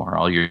numbers anymore.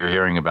 All you're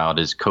hearing about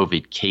is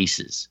COVID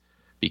cases,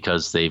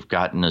 because they've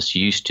gotten us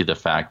used to the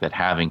fact that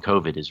having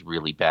COVID is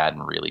really bad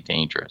and really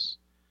dangerous,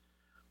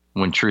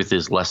 when truth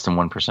is less than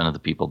 1% of the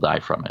people die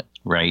from it,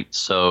 right?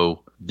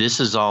 So this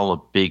is all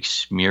a big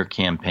smear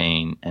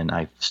campaign, and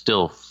I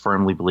still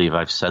firmly believe,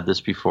 I've said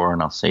this before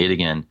and I'll say it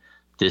again,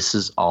 this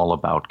is all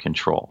about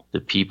control. The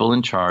people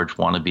in charge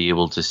want to be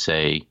able to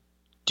say,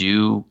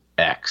 do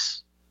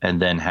X, and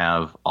then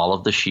have all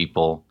of the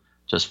sheeple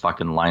just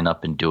fucking line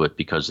up and do it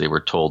because they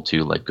were told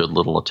to, like good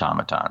little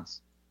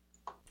automatons.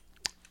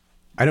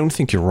 I don't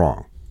think you're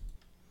wrong.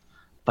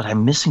 But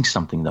I'm missing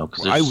something though,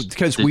 because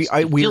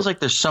it feels like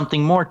there's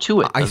something more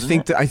to it. I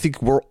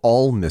think we're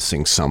all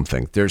missing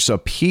something. There's a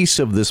piece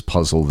of this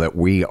puzzle that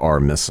we are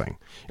missing,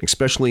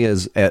 especially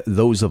as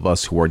those of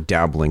us who are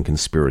dabbling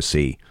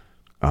conspiracy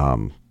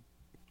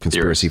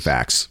conspiracy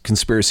facts,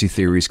 conspiracy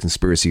theories,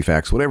 conspiracy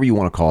facts, whatever you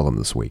want to call them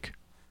this week.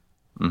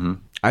 Mm-hmm.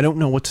 I don't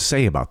know what to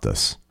say about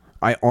this.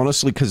 I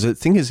honestly, because the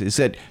thing is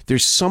that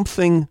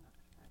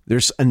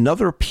there's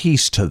another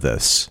piece to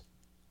this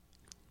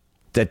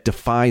that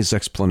defies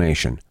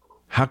explanation.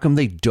 How come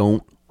they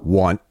don't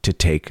want to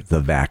take the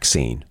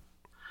vaccine?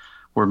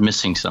 We're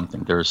missing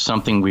something. There's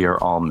something we are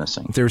all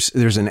missing.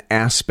 There's an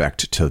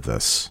aspect to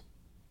this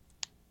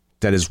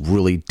that is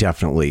really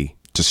definitely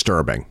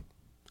disturbing.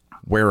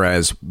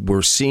 Whereas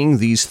we're seeing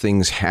these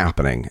things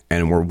happening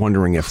and we're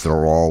wondering if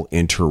they're all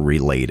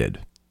interrelated.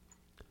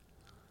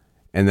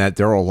 And that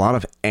there are a lot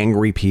of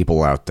angry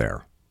people out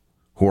there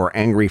who are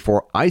angry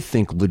for, I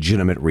think,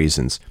 legitimate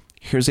reasons.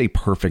 Here's a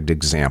perfect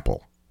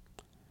example.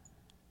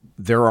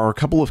 There are a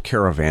couple of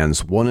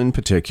caravans, one in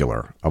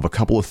particular, of a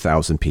couple of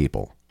thousand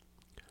people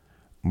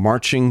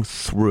marching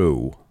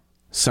through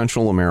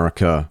Central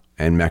America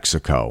and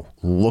Mexico,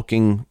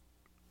 looking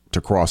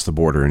to cross the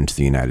border into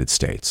the United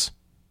States.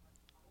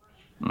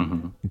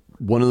 Mm-hmm.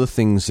 One of the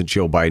things that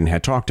Joe Biden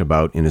had talked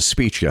about in his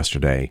speech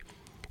yesterday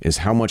is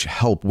how much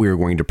help we're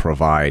going to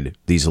provide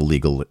these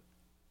illegal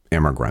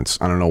immigrants.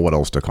 I don't know what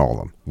else to call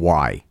them.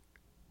 Why?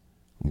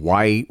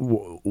 Why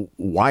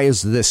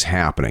is this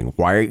happening?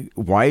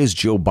 Why is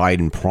Joe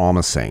Biden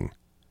promising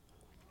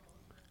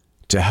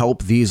to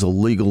help these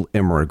illegal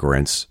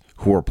immigrants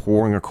who are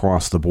pouring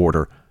across the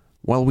border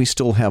while we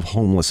still have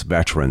homeless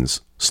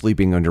veterans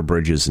sleeping under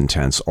bridges and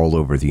tents all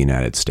over the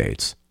United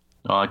States?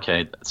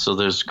 Okay, so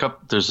there's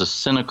a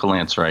cynical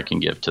answer I can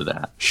give to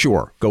that.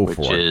 Sure, go for it.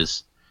 Which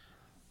is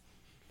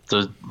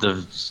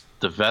the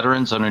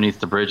veterans underneath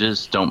the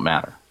bridges don't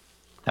matter.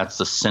 That's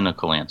the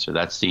cynical answer.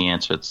 That's the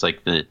answer. It's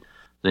like the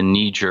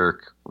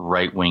knee-jerk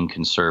right-wing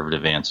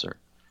conservative answer.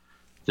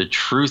 The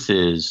truth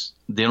is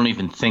they don't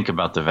even think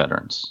about the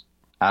veterans.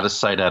 Out of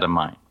sight, out of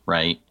mind,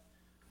 right?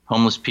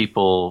 Homeless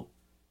people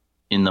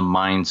in the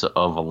minds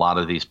of a lot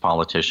of these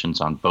politicians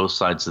on both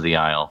sides of the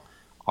aisle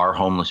are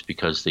homeless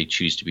because they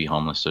choose to be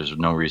homeless. There's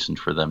no reason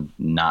for them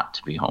not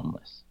to be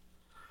homeless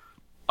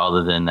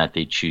other than that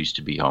they choose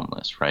to be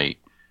homeless, right?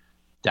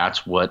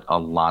 That's what a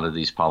lot of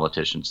these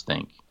politicians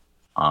think.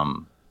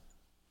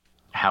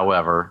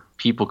 However,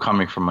 people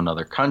coming from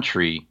another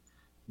country,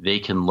 they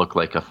can look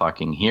like a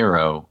fucking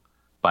hero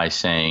by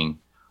saying,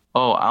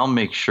 oh, I'll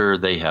make sure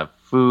they have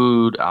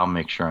food. I'll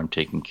make sure I'm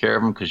taking care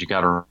of them. Because you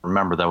got to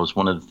remember, that was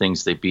one of the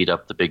things they beat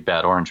up the big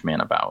bad orange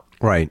man about.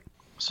 Right.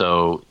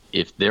 So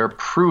if they're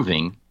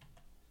proving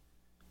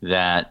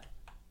that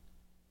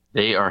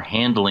they are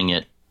handling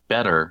it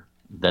better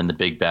than the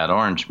big bad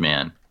orange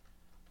man,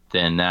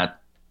 then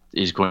that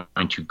is going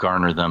to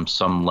garner them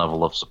some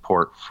level of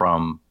support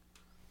from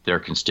their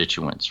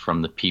constituents,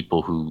 from the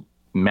people who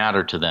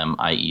matter to them,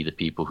 i.e. the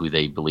people who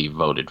they believe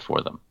voted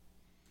for them.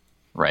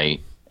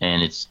 Right.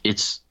 And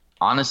it's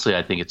honestly,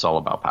 I think it's all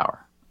about power.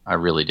 I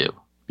really do.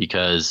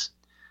 Because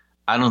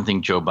I don't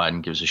think Joe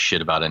Biden gives a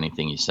shit about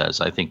anything he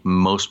says. I think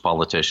most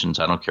politicians,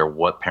 I don't care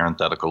what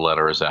parenthetical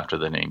letter is after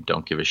the name,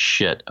 don't give a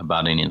shit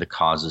about any of the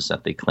causes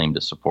that they claim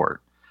to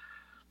support.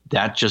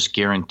 That just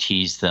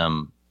guarantees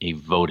them a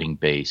voting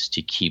base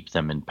to keep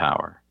them in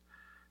power.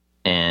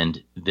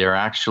 And they're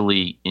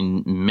actually,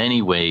 in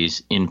many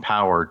ways, in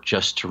power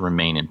just to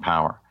remain in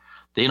power.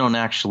 They don't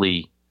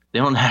actually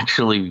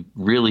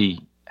really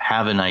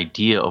have an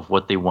idea of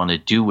what they want to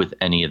do with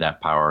any of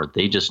that power.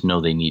 They just know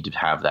they need to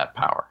have that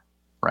power,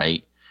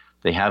 right?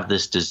 They have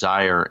this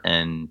desire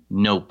and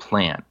no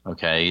plan.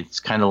 Okay, it's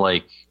kind of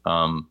like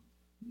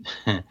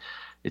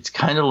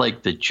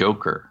the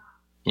Joker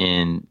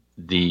in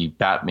the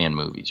Batman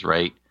movies,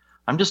 right?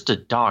 I'm just a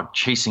dog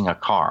chasing a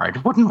car. I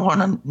wouldn't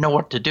want to know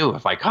what to do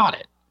if I caught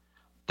it.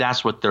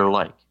 That's what they're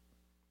like.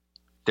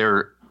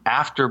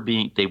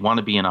 They want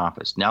to be in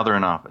office. Now they're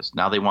in office.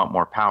 Now they want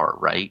more power,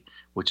 right?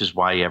 Which is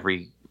why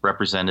every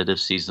representative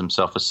sees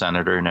themselves a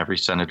senator and every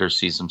senator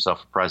sees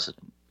himself a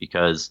president,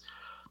 because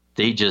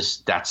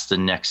that's the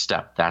next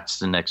step. That's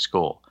the next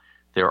goal.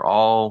 They're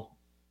all,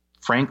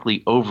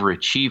 frankly,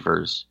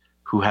 overachievers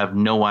who have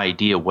no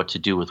idea what to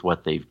do with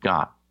what they've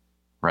got,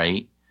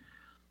 right?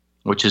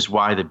 Which is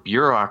why the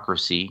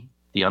bureaucracy,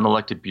 the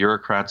unelected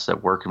bureaucrats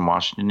that work in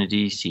Washington,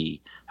 D.C.,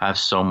 have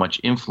so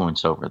much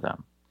influence over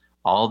them.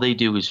 All they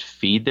do is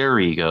feed their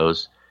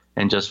egos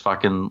and just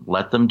fucking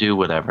let them do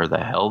whatever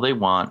the hell they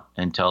want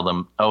and tell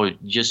them, oh, you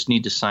just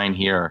need to sign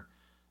here,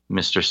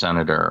 Mr.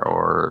 Senator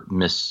or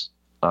Miss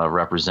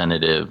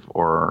Representative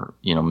or,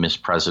 Miss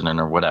President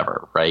or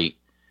whatever, right?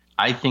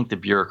 I think the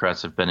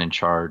bureaucrats have been in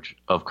charge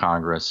of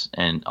Congress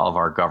and of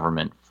our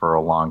government for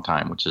a long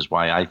time, which is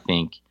why I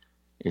think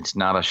it's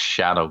not a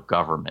shadow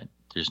government.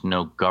 There's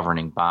no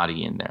governing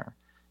body in there.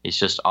 It's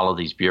just all of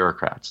these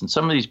bureaucrats. And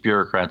some of these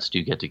bureaucrats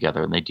do get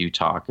together and they do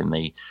talk and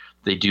they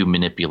do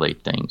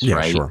manipulate things, yeah,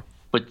 right? Sure.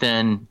 But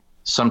then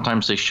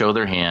sometimes they show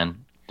their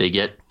hand. They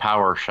get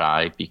power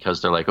shy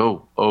because they're like,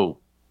 oh,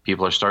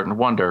 people are starting to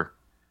wonder.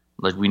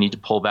 Like, we need to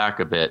pull back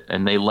a bit.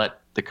 And they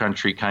let the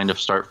country kind of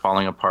start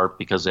falling apart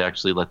because they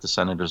actually let the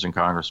senators and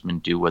congressmen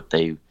do what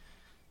they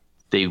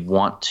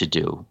want to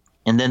do.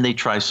 And then they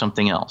try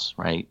something else,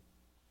 right?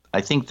 I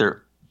think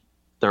they're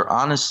they're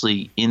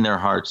honestly, in their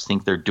hearts,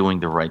 think they're doing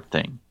the right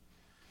thing.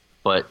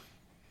 But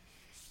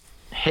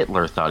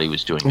Hitler thought he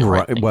was doing the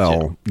right thing,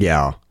 well, too.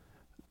 yeah.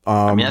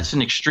 I mean, that's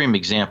an extreme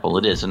example.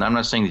 It is. And I'm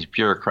not saying these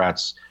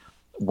bureaucrats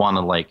want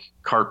to, like,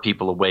 cart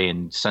people away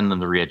and send them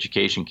to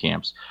re-education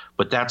camps.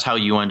 But that's how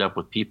you end up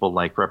with people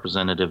like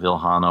Representative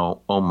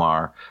Ilhan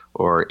Omar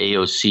or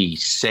AOC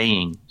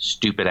saying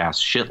stupid-ass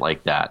shit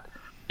like that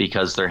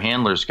because their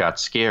handlers got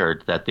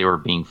scared that they were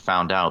being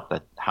found out,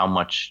 that how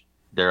much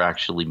they're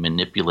actually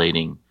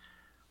manipulating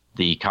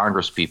the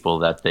Congress people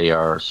that they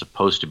are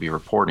supposed to be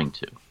reporting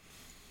to.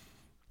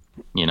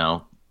 You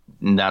know,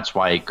 and that's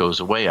why it goes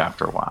away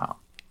after a while.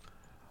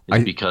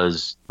 It's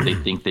because they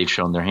think they've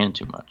shown their hand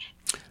too much.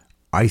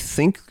 I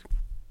think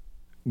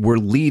we're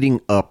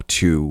leading up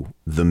to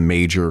the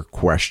major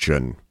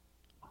question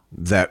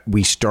that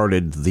we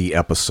started the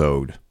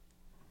episode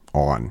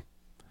on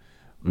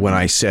when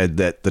I said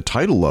that the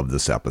title of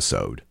this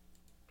episode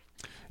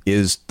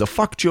is the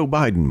Fuck Joe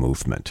Biden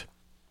movement.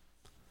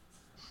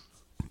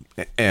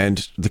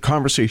 And the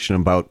conversation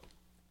about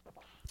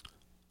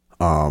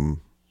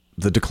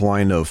the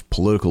decline of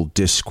political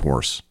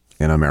discourse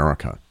in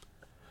America.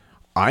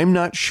 I'm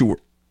not sure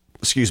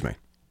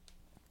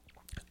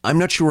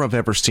I've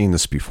ever seen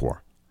this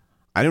before.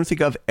 I don't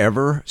think I've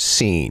ever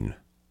seen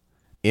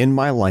in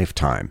my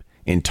lifetime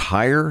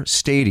entire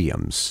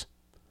stadiums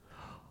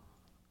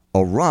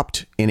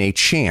erupt in a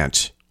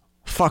chant,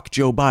 fuck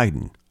Joe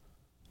Biden.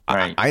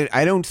 Right.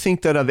 I don't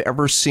think that I've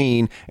ever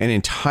seen an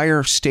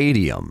entire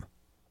stadium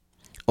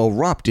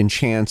erupt in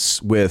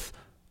chants with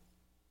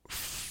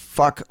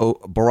fuck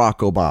Barack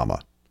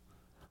Obama.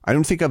 I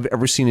don't think I've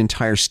ever seen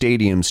entire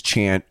stadiums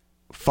chant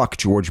fuck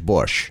George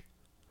Bush.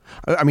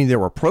 I mean, there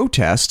were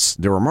protests,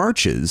 there were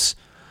marches,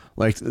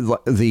 like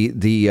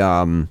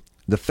the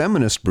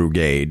feminist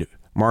brigade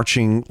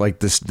marching like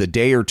this the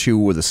day or two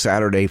or the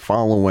Saturday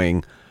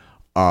following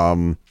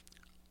Donald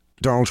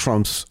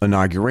Trump's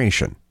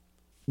inauguration.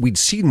 We'd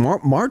seen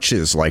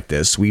marches like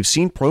this. We've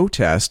seen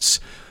protests.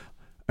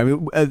 I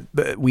mean,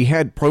 we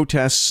had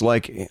protests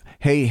like,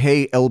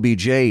 hey,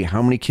 LBJ,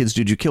 how many kids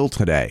did you kill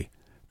today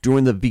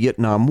during the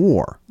Vietnam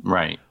War?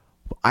 Right.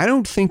 I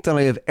don't think that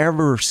I have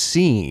ever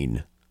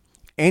seen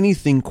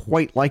anything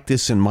quite like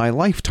this in my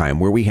lifetime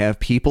where we have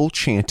people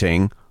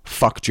chanting,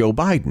 fuck Joe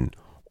Biden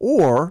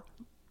or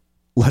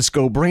let's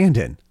go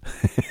Brandon,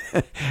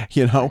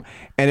 you know,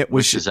 and it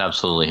was, which is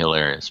absolutely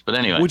hilarious. But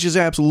anyway, which is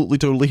absolutely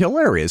totally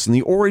hilarious. And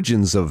the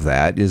origins of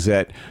that is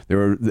that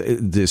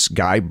this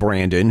guy,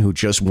 Brandon, who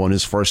just won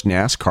his first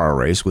NASCAR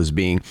race, was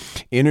being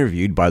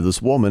interviewed by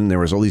this woman. There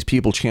was all these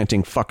people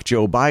chanting fuck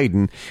Joe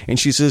Biden. And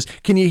she says,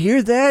 can you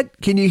hear that?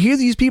 Can you hear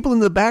these people in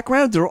the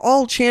background? They're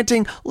all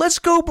chanting, let's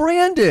go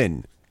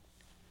Brandon.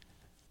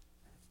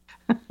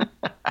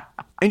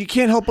 And you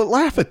can't help but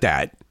laugh at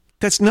that.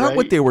 That's not right.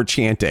 what they were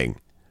chanting.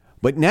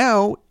 But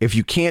now, if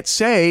you can't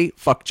say,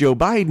 fuck Joe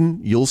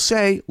Biden, you'll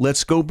say,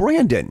 let's go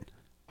Brandon.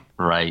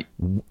 Right.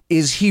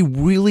 Is he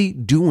really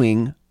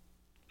doing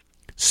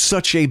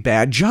such a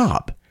bad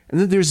job? And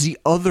then there's the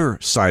other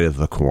side of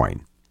the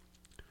coin.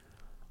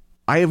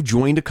 I have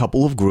joined a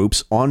couple of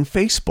groups on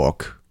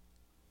Facebook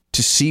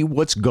to see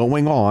what's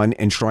going on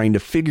and trying to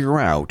figure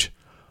out,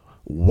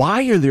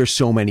 why are there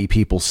so many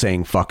people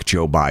saying fuck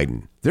Joe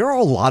Biden? There are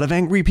a lot of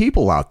angry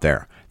people out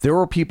there. There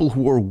are people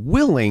who are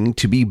willing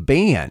to be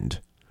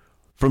banned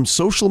from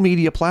social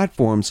media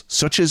platforms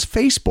such as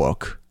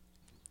Facebook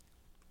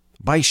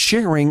by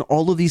sharing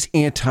all of these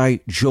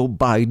anti-Joe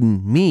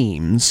Biden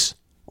memes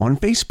on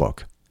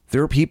Facebook.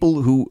 There are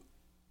people who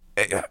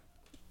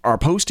are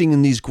posting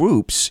in these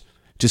groups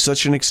to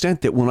such an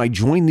extent that when I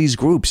join these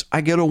groups,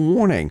 I get a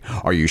warning.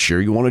 Are you sure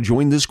you want to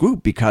join this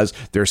group? Because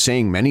they're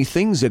saying many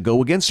things that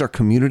go against our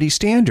community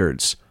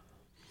standards.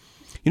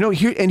 You know,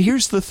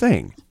 here's the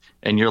thing.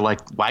 And you're like,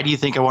 why do you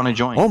think I want to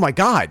join? Oh, my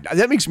God.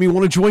 That makes me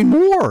want to join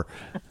more.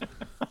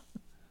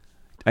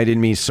 I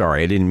didn't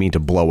mean to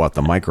blow out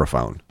the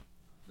microphone.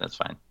 That's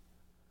fine.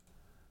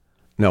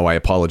 No, I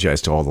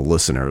apologize to all the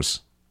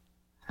listeners.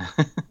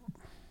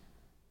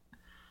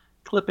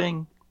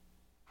 Clipping.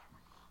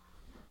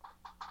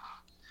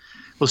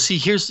 Well, see,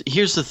 here's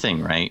the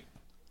thing, right?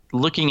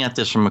 Looking at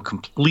this from a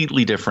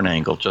completely different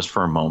angle, just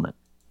for a moment,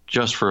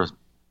 just for a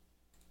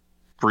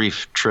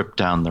brief trip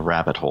down the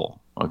rabbit hole,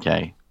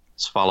 okay?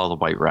 Let's follow the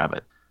white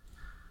rabbit.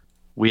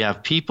 We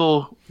have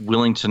people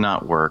willing to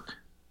not work,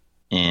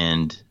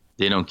 and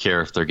they don't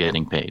care if they're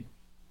getting paid.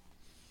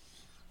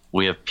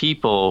 We have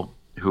people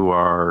who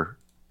are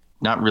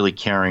not really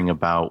caring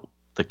about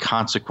the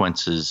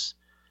consequences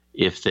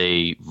if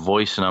they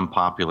voice an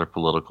unpopular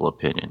political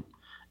opinion.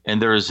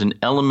 And there is an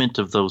element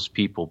of those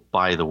people,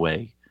 by the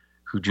way,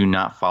 who do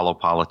not follow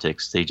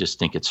politics. They just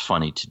think it's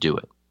funny to do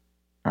it.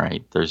 All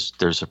right. There's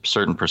a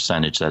certain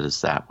percentage that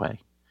is that way.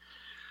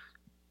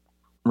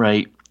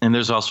 Right. And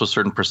there's also a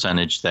certain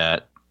percentage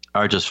that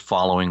are just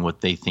following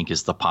what they think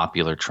is the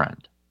popular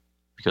trend,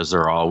 because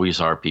there always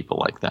are people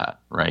like that.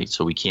 Right.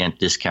 So we can't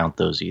discount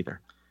those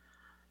either.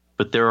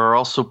 But there are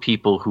also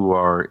people who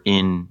are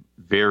in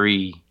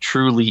very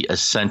truly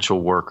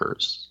essential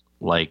workers,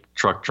 like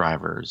truck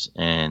drivers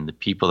and the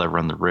people that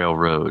run the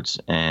railroads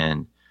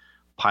and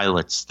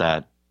pilots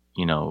that,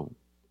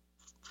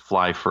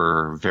 fly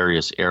for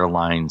various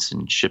airlines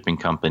and shipping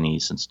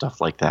companies and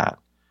stuff like that,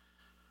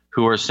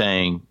 who are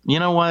saying, you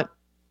know what?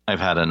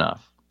 I've had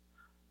enough.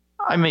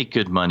 I make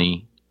good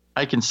money.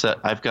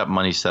 I've got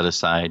money set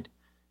aside.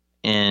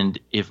 And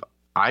if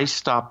I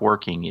stop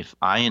working, if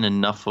I and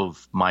enough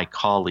of my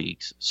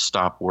colleagues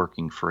stop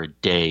working for a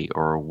day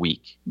or a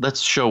week, let's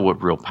show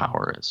what real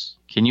power is.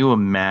 Can you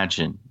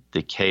imagine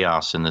the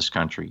chaos in this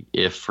country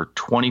if for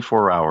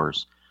 24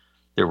 hours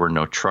there were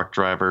no truck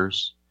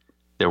drivers,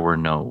 there were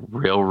no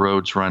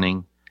railroads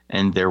running,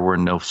 and there were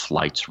no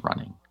flights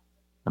running?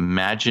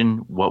 Imagine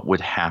what would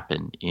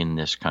happen in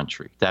this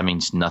country. That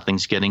means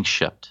nothing's getting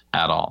shipped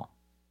at all.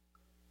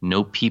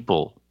 No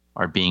people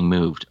are being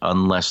moved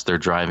unless they're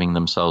driving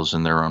themselves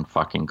in their own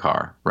fucking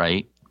car,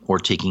 right? Or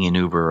taking an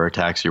Uber or a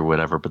taxi or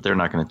whatever, but they're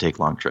not going to take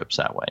long trips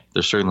that way.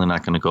 They're certainly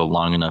not going to go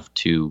long enough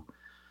to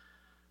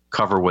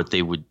cover what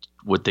they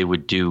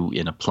would do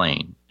in a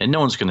plane. And no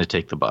one's going to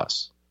take the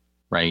bus,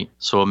 right?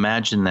 So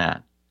imagine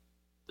that.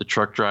 The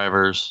truck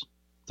drivers,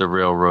 the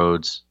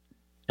railroads,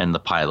 and the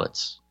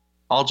pilots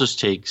all just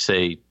take,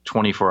 say,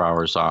 24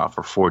 hours off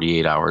or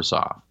 48 hours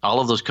off. All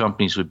of those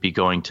companies would be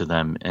going to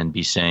them and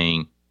be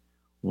saying,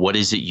 what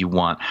is it you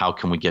want? How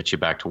can we get you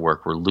back to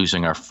work? We're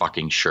losing our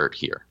fucking shirt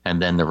here.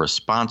 And then the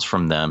response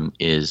from them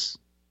is,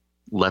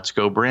 let's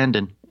go,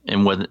 Brandon.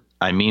 And what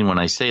I mean when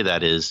I say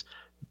that is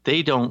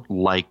they don't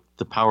like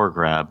the power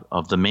grab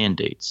of the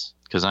mandates,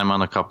 because I'm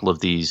on a couple of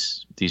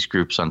these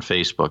groups on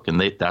Facebook, and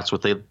that's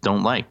what they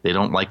don't like. They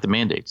don't like the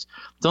mandates.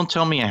 Don't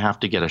tell me I have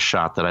to get a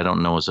shot that I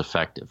don't know is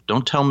effective.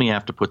 Don't tell me I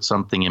have to put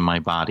something in my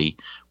body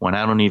when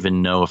I don't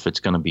even know if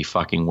it's going to be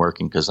fucking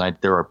working, because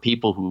there are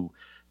people who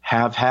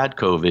have had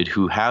COVID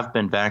who have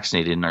been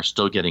vaccinated and are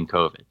still getting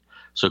COVID.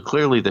 So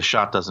clearly the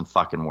shot doesn't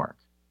fucking work.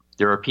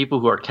 There are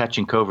people who are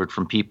catching COVID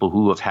from people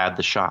who have had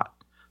the shot.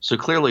 So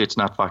clearly it's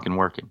not fucking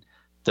working.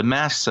 The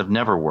masks have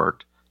never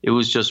worked. It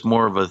was just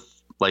more of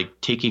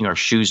like taking our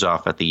shoes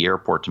off at the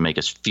airport to make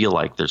us feel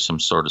like there's some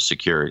sort of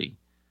security.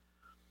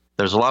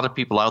 There's a lot of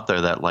people out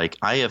there that like,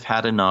 I have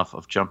had enough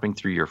of jumping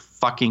through your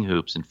fucking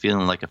hoops and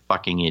feeling like a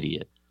fucking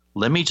idiot.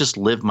 Let me just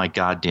live my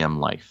goddamn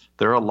life.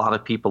 There are a lot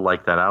of people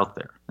like that out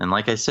there. And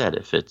like I said,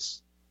 if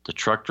it's the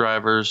truck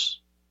drivers,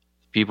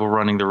 people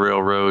running the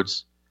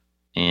railroads,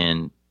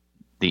 and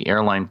the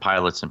airline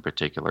pilots in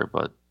particular,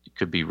 but it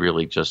could be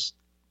really just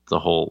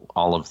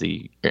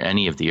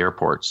any of the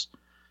airports.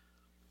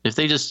 If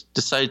they just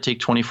decide to take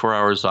 24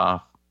 hours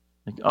off,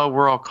 like, oh,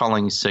 we're all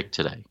calling sick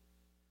today.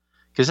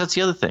 Because that's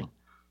the other thing.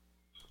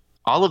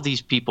 All of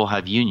these people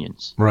have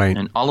unions. Right.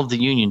 And all of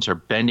the unions are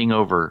bending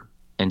over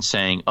and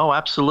saying, oh,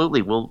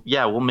 absolutely. We'll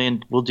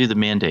do the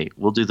mandate.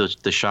 We'll do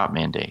the shot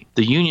mandate.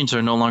 The unions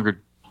are no longer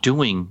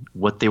doing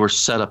what they were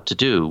set up to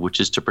do, which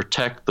is to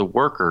protect the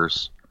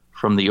workers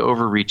from the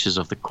overreaches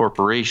of the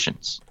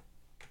corporations.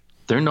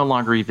 They're no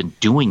longer even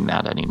doing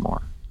that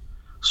anymore.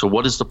 So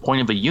what is the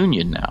point of a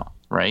union now,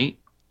 right?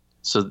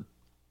 So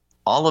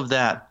all of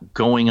that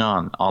going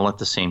on all at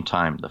the same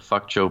time. The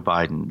fuck Joe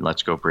Biden,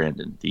 let's go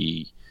Brandon.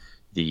 The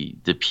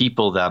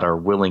people that are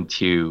willing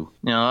to,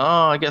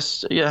 I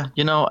guess,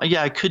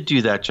 I could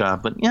do that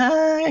job, but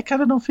I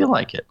kind of don't feel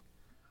like it.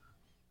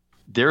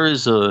 There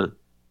is an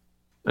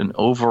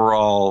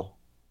overall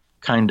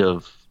kind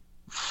of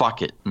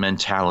fuck it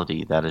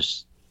mentality that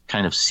has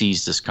kind of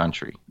seized this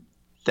country.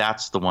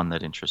 That's the one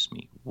that interests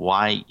me.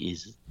 Why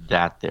is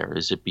that there?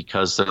 Is it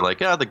because they're like,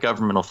 the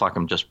government will fuck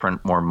them, just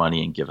print more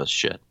money and give us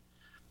shit?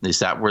 Is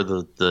that where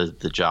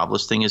the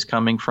jobless thing is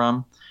coming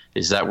from?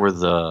 Is that where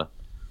the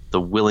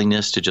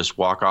willingness to just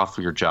walk off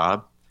of your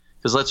job?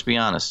 Because let's be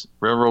honest,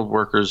 railroad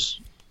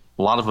workers,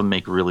 a lot of them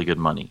make really good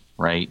money,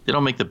 right? They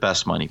don't make the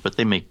best money, but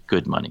they make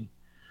good money.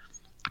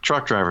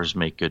 Truck drivers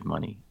make good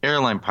money.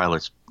 Airline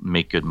pilots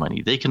make good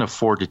money. They can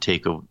afford to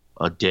take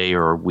a day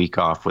or a week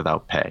off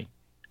without pay,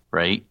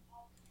 right?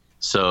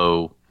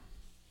 So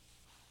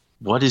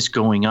what is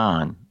going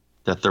on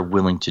that they're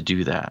willing to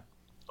do that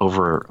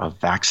over a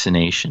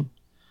vaccination?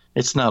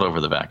 It's not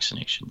over the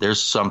vaccination. There's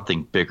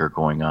something bigger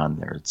going on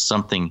there. It's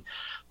something.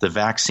 The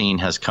vaccine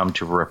has come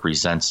to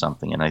represent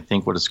something, and I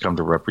think what it's come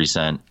to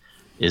represent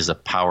is a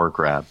power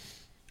grab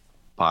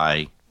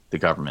by the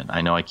government.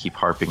 I know I keep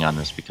harping on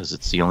this because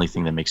it's the only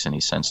thing that makes any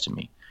sense to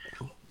me.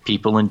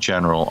 People in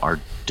general are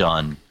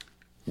done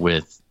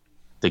with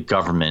the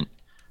government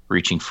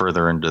reaching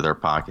further into their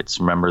pockets.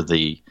 Remember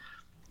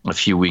a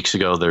few weeks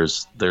ago,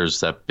 there's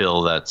that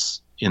bill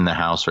that's in the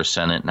House or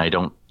Senate, and I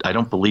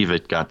don't believe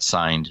it got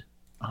signed.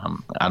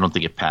 I don't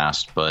think it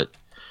passed, but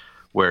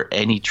where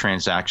any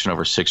transaction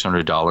over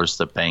 $600,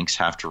 the banks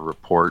have to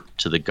report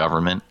to the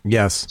government.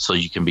 Yes. So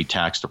you can be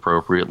taxed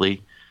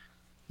appropriately.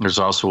 There's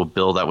also a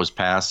bill that was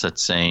passed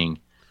that's saying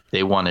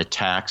they want to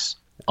tax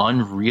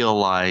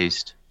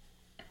unrealized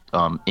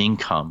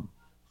income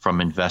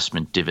from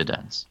investment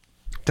dividends.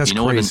 That's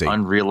crazy. What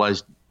an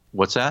unrealized,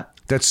 what's that?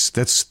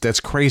 That's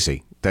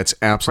crazy. That's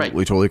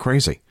absolutely Totally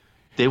crazy.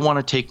 They want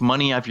to take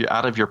money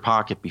out of your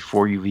pocket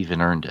before you've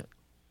even earned it.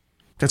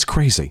 That's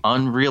crazy.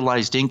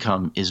 Unrealized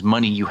income is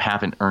money you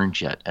haven't earned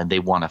yet, and they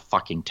want to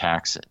fucking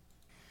tax it.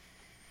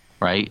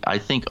 Right? I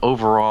think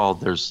overall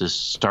there's this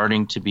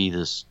starting to be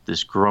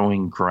this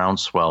growing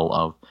groundswell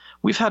of,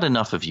 we've had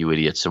enough of you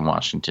idiots in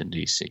Washington,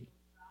 D.C.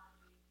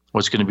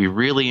 What's going to be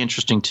really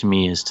interesting to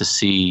me is to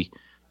see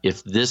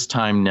if this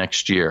time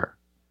next year,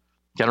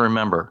 got to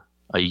remember,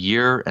 a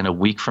year and a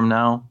week from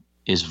now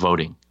is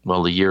voting.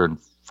 Well, a year and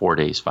 4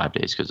 days, 5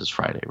 days, because it's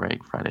Friday,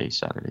 right? Friday,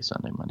 Saturday,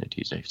 Sunday, Monday,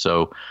 Tuesday.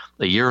 So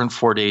a year and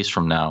 4 days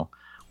from now,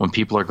 when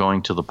people are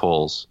going to the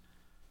polls,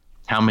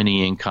 how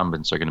many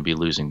incumbents are going to be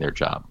losing their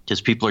job?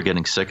 Because people are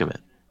getting sick of it.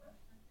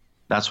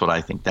 That's what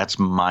I think. That's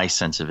my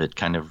sense of it,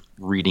 kind of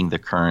reading the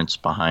currents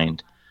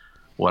behind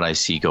what I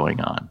see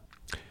going on.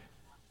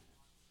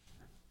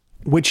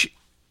 Which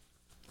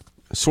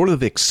sort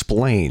of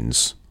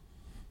explains,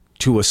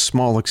 to a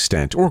small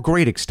extent or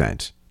great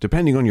extent,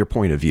 depending on your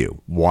point of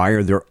view, why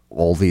are there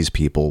all these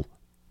people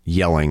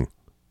yelling,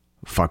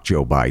 fuck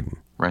Joe Biden?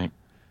 Right.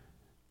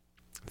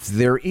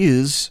 There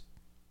is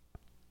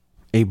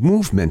a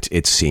movement,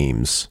 it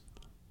seems,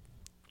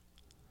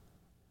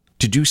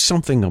 to do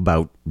something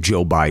about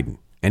Joe Biden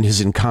and his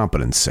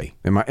incompetency.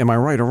 Am I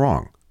right or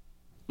wrong?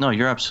 No,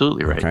 you're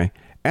absolutely right. Okay.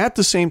 At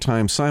the same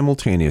time,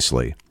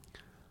 simultaneously,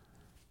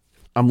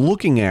 I'm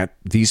looking at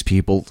these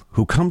people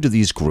who come to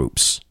these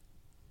groups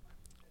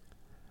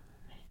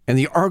and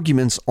the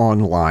arguments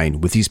online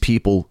with these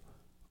people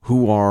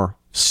who are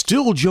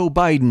still Joe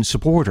Biden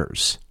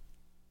supporters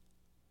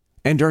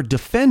and are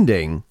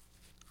defending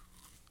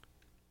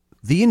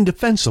the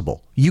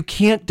indefensible. You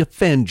can't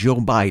defend Joe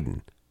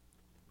Biden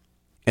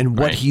and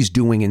what he's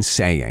doing and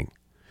saying.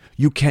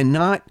 You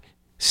cannot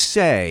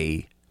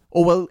say,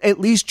 oh, well, at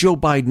least Joe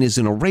Biden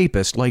isn't a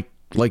rapist like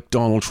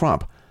Donald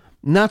Trump.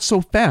 Not so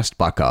fast,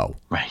 bucko.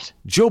 Right.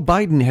 Joe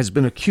Biden has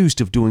been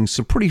accused of doing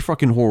some pretty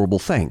fucking horrible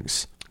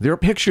things. There are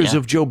pictures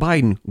of Joe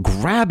Biden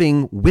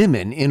grabbing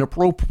women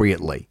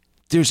inappropriately.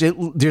 There's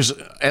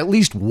at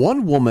least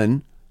one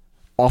woman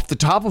off the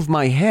top of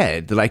my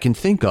head that I can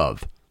think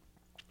of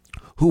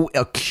who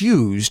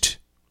accused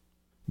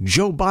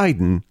Joe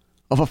Biden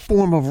of a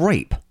form of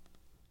rape.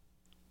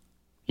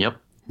 Yep.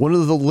 One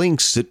of the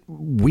links that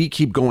we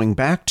keep going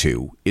back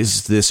to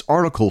is this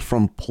article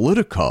from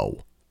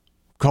Politico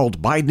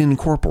called Biden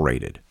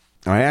Incorporated.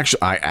 I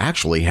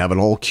actually have it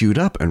all queued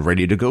up and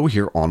ready to go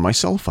here on my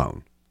cell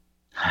phone.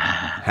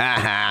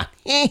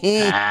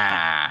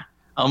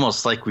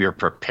 Almost like we were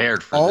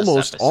prepared for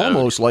this episode.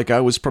 Almost like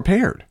I was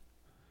prepared.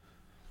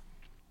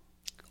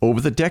 Over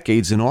the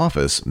decades in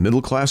office,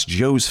 middle-class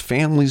Joe's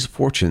family's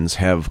fortunes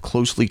have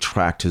closely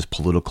tracked his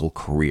political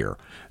career.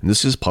 And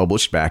this is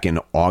published back in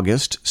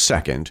August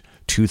 2nd,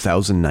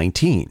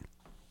 2019.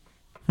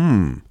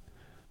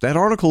 That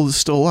article is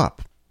still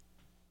up.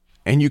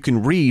 And you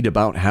can read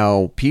about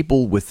how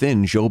people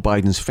within Joe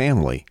Biden's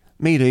family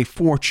made a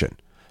fortune.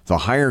 The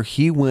higher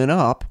he went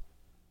up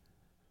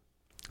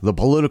the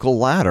political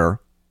ladder,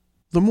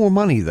 the more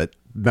money that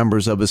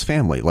members of his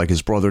family, like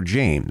his brother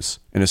James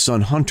and his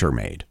son Hunter,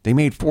 made. They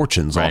made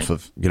fortunes off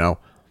of, a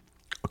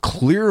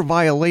clear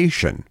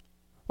violation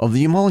of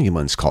the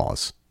emoluments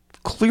clause.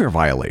 Clear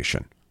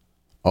violation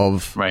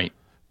of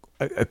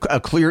a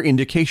clear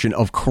indication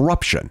of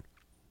corruption.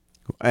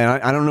 And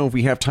I don't know if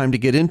we have time to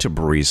get into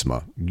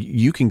Burisma.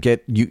 You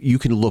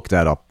can look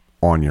that up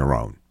on your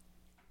own.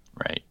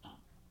 Right.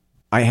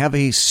 I have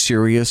a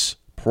serious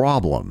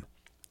problem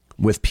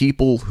with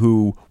people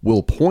who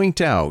will point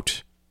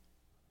out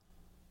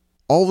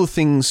all the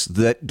things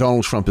that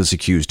Donald Trump is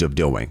accused of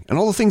doing and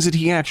all the things that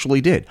he actually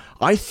did.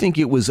 I think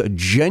it was a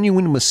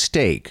genuine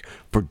mistake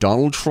for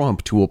Donald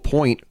Trump to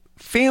appoint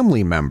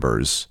family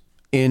members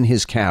in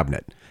his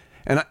cabinet.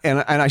 And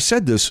I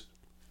said this,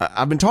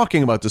 I've been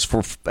talking about this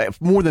for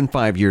more than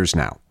 5 years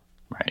now.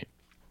 Right.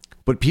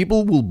 But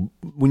people will,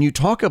 when you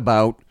talk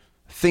about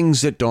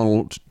things that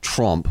Donald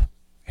Trump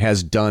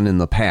has done in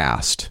the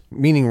past,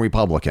 meaning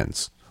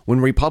Republicans, when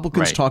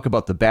Republicans talk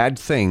about the bad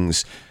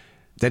things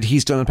that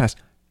he's done in the past,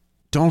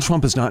 Donald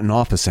Trump is not in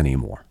office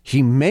anymore.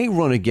 He may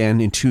run again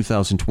in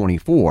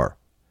 2024,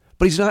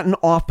 but he's not in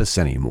office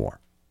anymore.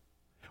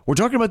 We're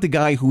talking about the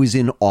guy who is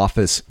in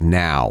office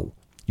now.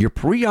 Your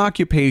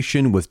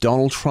preoccupation with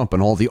Donald Trump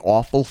and all the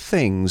awful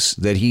things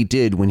that he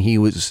did when he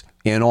was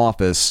in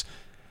office,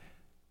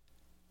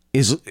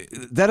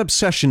 that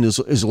obsession is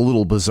a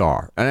little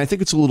bizarre. And I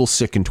think it's a little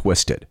sick and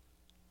twisted.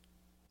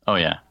 Oh,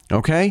 yeah.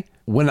 Okay?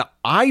 When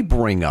I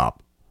bring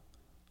up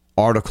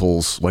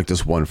articles like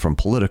this one from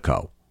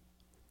Politico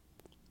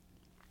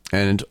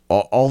and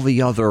all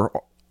the other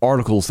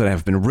articles that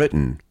have been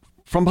written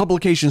from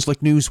publications like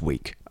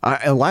Newsweek.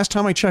 Last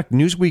time I checked,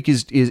 Newsweek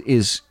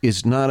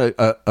is not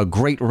a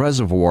great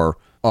reservoir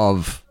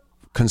of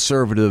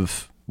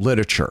conservative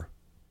literature.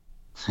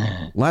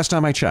 Last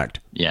time I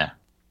checked. Yeah.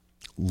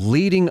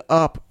 Leading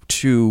up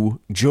to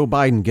Joe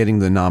Biden getting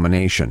the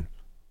nomination,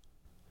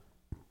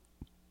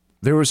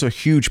 there was a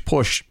huge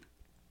push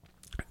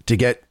to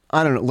get,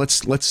 I don't know,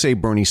 let's say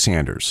Bernie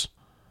Sanders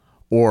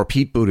or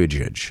Pete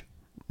Buttigieg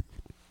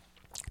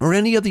or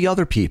any of the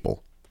other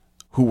people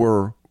who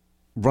were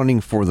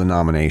running for the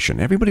nomination.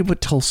 Everybody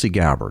but Tulsi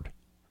Gabbard.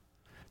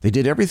 They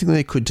did everything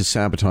they could to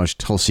sabotage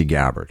Tulsi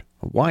Gabbard.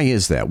 Why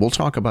is that? We'll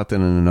talk about that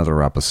in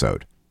another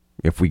episode,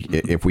 if we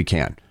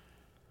can.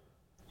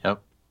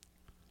 Yep.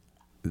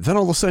 Then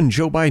all of a sudden,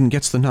 Joe Biden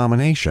gets the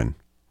nomination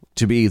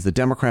to be the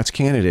Democrats'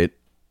 candidate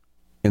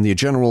in the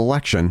general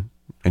election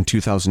in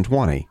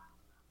 2020.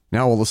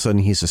 Now all of a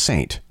sudden he's a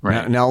saint.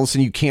 Right. Now all of a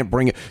sudden you can't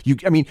bring it.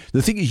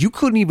 The thing is, you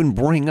couldn't even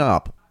bring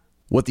up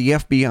what the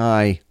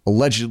FBI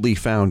allegedly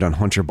found on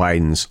Hunter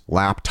Biden's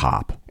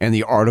laptop and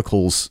the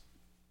articles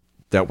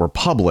that were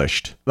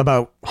published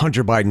about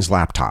Hunter Biden's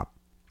laptop.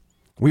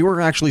 We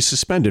were actually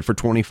suspended for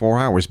 24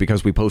 hours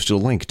because we posted a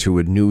link to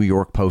a New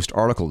York Post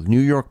article. New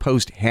York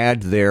Post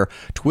had their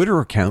Twitter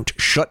account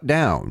shut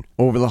down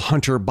over the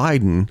Hunter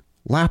Biden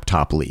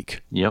laptop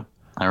leak. Yep,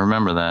 I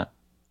remember that.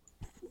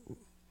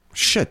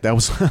 Shit, that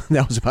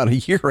was about a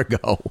year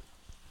ago.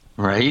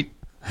 Right?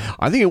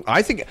 I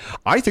think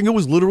it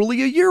was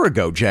literally a year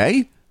ago,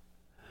 Jay.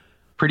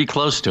 Pretty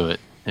close to it,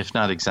 if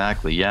not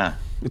exactly, yeah.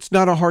 It's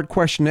not a hard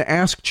question to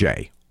ask,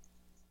 Jay.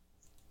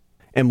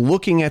 And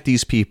looking at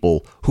these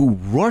people who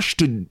rushed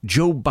to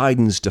Joe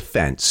Biden's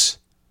defense,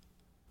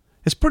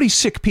 it's pretty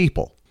sick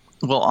people.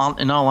 Well,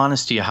 in all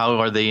honesty, how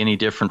are they any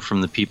different from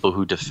the people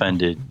who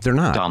defended They're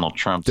not. Donald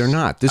Trump? They're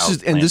not. This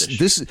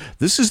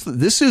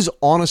is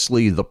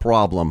honestly the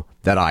problem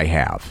that I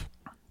have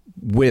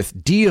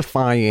with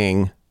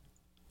deifying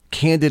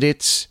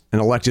candidates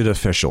and elected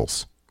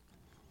officials.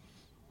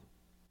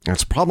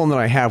 That's a problem that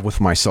I have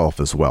with myself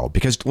as well,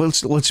 because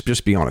let's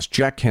just be honest.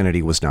 Jack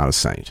Kennedy was not a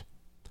saint.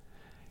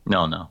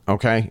 No.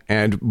 Okay.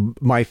 And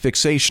my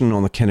fixation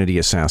on the Kennedy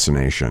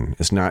assassination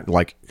is not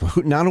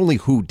only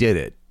who did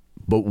it,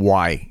 but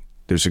why.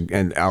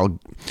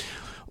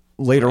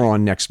 Later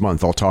on next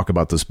month, I'll talk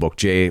about this book,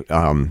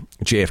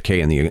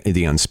 JFK and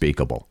the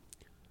Unspeakable.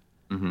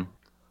 Mm-hmm.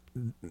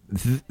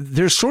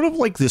 There's sort of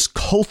like this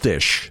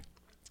cultish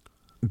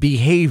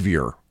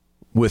behavior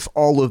with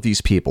all of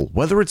these people,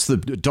 whether it's the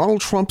Donald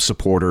Trump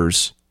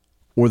supporters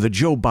or the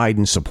Joe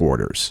Biden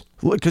supporters.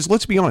 Because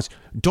let's be honest,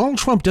 Donald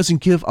Trump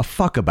doesn't give a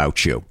fuck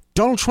about you.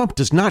 Donald Trump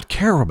does not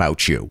care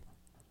about you.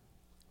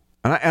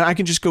 And I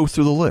can just go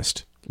through the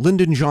list.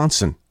 Lyndon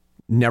Johnson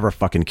never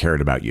fucking cared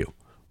about you.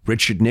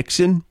 Richard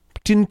Nixon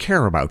didn't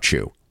care about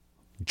you.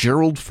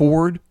 Gerald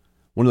Ford,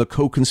 one of the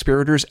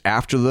co-conspirators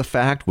after the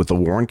fact with the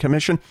Warren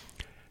Commission,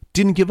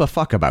 didn't give a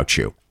fuck about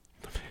you.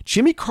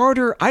 Jimmy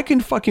Carter, I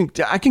can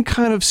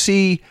kind of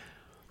see,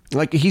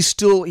 like, he's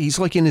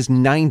like in his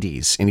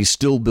 90s and he's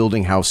still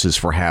building houses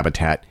for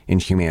Habitat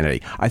and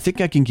Humanity. I think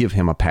I can give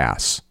him a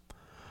pass.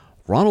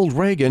 Ronald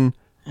Reagan,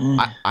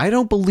 I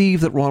don't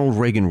believe that Ronald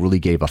Reagan really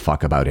gave a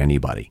fuck about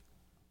anybody.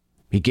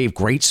 He gave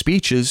great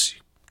speeches,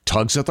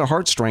 tugs at the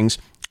heartstrings.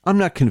 I'm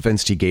not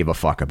convinced he gave a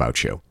fuck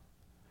about you.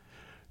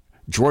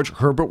 George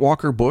Herbert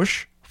Walker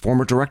Bush,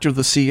 former director of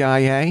the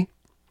CIA.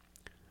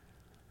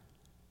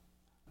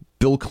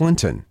 Bill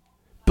Clinton.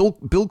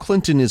 Bill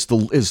Clinton is the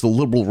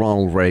liberal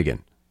Ronald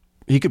Reagan.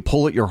 He could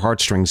pull at your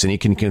heartstrings and he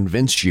can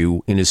convince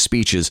you in his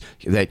speeches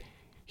that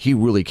he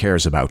really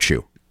cares about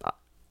you.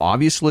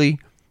 Obviously,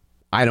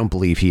 I don't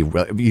believe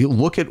you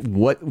look at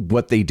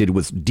what they did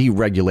with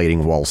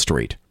deregulating Wall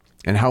Street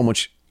and how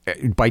much,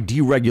 by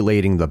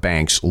deregulating the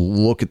banks,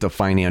 look at the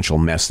financial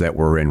mess that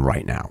we're in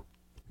right now.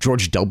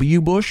 George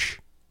W. Bush,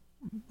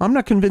 I'm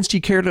not convinced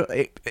he cared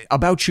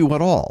about you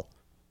at all.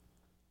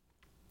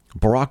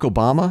 Barack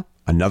Obama,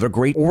 another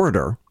great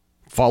orator,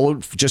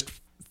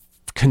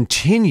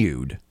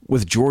 continued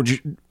with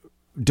George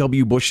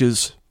W.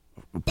 Bush's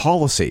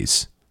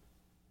policies.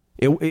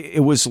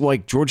 It was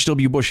like George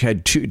W. Bush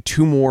had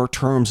two more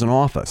terms in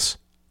office.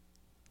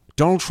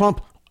 Donald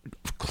Trump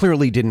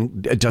clearly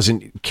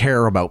doesn't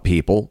care about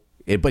people,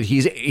 but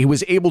he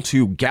was able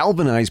to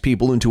galvanize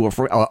people into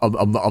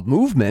a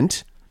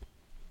movement.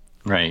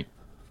 Right.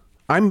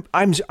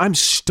 I'm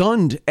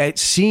stunned at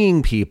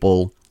seeing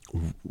people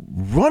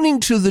running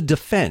to the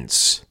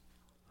defense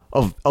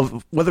of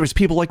whether it's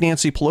people like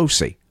Nancy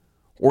Pelosi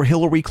or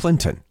Hillary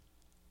Clinton,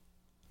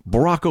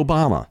 Barack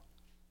Obama,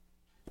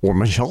 or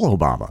Michelle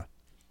Obama.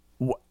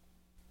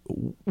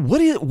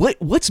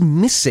 What's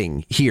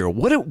missing here?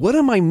 What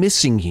am I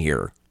missing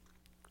here?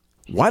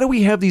 Why do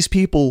we have these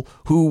people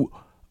who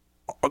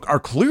are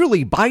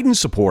clearly Biden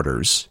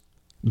supporters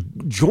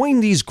join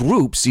these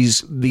groups,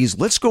 these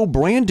Let's Go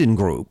Brandon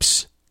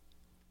groups,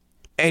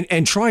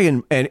 and try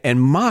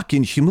and mock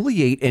and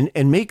humiliate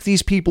and make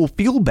these people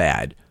feel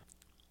bad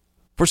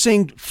for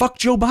saying fuck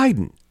Joe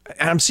Biden?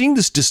 And I'm seeing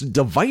this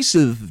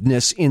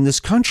divisiveness in this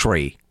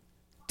country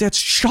that's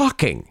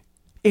shocking.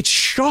 It's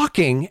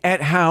shocking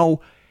at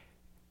how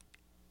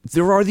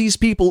there are these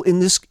people in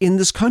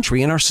this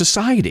country, in our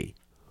society,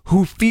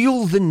 who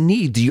feel the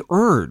need, the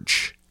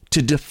urge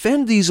to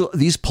defend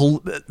these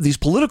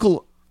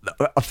political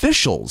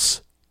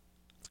officials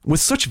with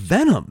such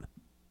venom.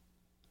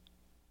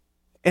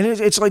 And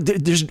it's like,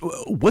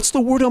 what's the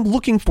word I'm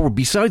looking for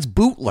besides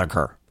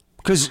bootlicker?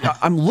 Because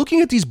I'm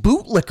looking at these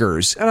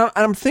bootlickers and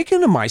I'm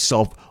thinking to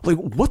myself, like,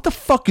 what the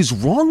fuck is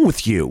wrong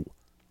with you?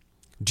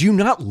 Do you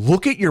not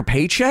look at your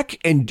paycheck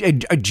and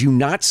do you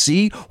not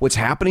see what's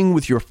happening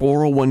with your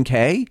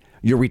 401k,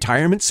 your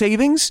retirement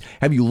savings?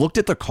 Have you looked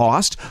at the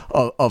cost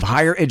of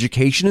higher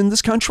education in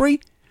this country?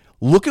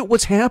 Look at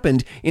what's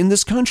happened in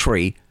this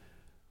country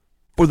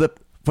for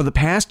the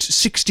past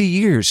 60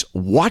 years.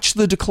 Watch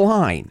the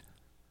decline.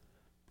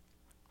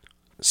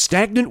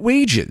 Stagnant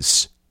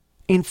wages,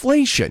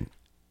 inflation.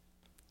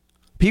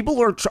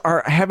 People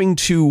are having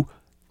to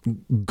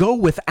go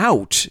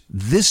without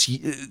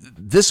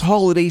this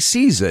holiday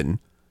season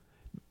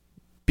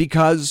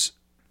because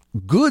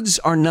goods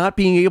are not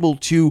being able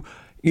to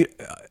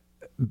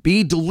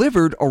be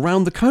delivered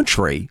around the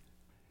country,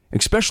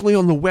 especially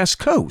on the West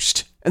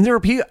Coast. And there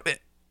are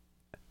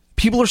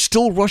people are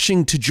still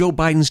rushing to Joe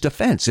Biden's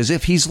defense as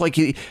if he's like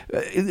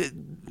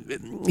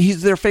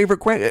he's their favorite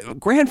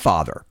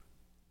grandfather.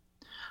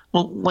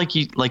 Well, like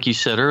you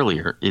said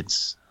earlier,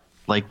 it's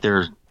like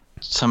they're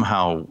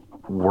somehow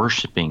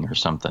worshiping or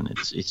something.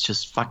 It's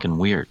just fucking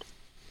weird.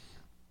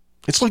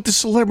 It's like the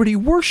celebrity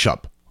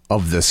worship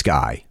of this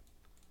guy.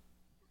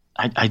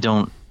 I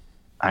don't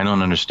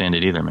understand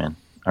it either, man.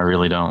 I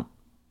really don't.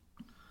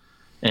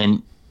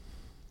 And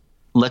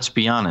let's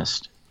be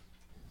honest.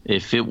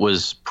 If it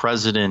was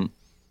President,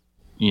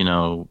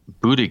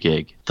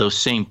 Buttigieg, those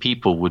same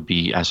people would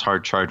be as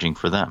hard charging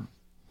for them.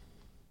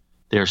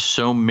 They're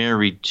so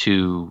married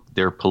to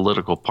their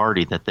political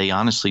party that they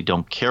honestly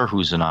don't care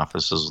who's in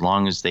office as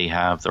long as they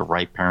have the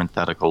right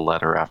parenthetical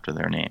letter after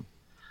their name,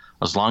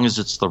 as long as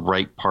it's the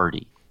right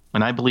party.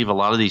 And I believe a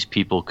lot of these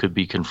people could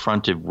be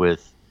confronted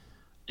with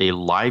a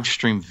live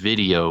stream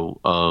video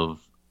of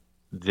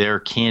their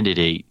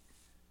candidate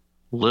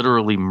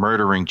literally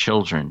murdering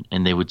children,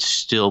 and they would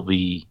still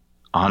be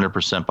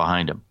 100%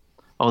 behind him.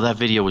 Oh, that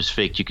video was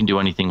fake. You can do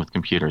anything with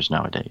computers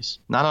nowadays.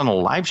 Not on a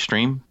live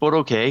stream, but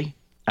okay.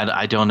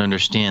 I don't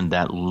understand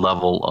that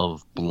level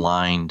of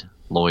blind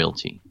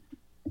loyalty.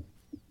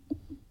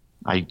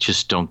 I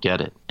just don't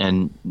get it.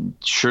 And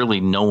surely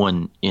no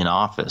one in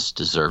office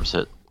deserves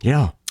it.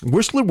 Yeah.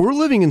 We're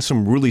living in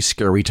some really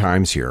scary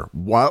times here.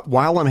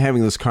 While I'm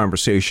having this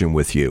conversation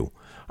with you,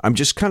 I'm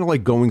just kind of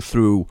like going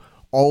through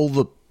all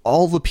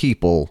the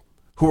people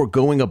who are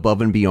going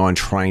above and beyond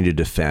trying to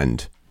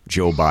defend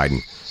Joe Biden.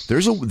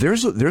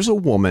 There's a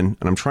woman,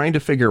 and I'm trying to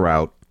figure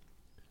out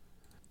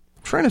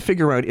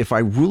if I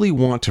really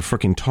want to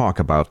frickin' talk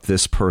about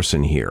this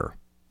person here.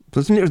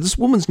 This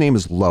woman's name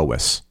is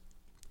Lois.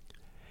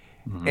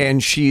 Mm-hmm.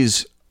 And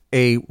she's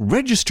a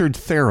registered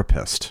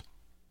therapist.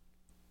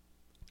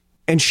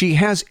 And she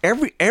has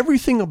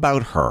everything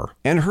about her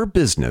and her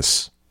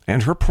business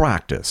and her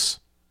practice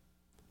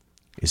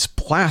is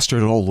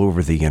plastered all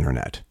over the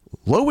internet.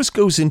 Lois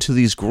goes into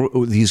these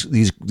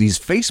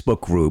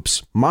Facebook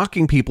groups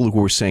mocking people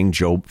who are saying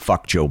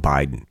fuck Joe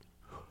Biden,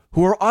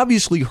 who are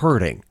obviously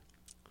hurting.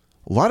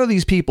 A lot of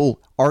these people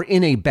are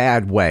in a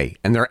bad way,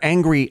 and they're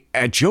angry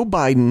at Joe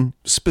Biden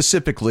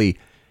specifically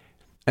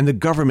and the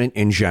government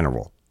in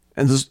general.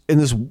 And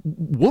this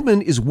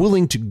woman is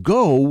willing to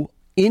go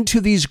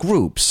into these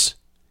groups,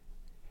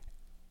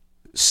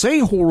 say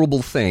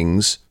horrible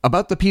things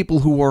about the people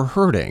who are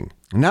hurting,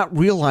 not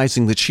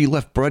realizing that she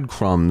left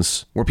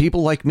breadcrumbs where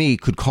people like me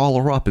could call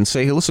her up and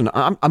say, hey, listen,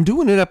 I'm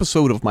doing an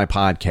episode of my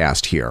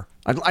podcast here.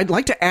 I'd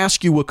like to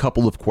ask you a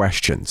couple of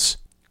questions.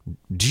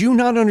 Do you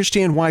not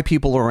understand why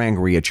people are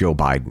angry at Joe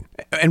Biden?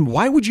 And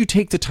why would you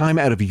take the time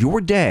out of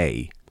your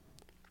day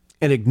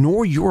and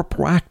ignore your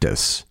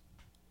practice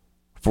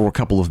for a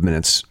couple of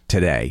minutes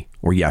today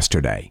or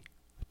yesterday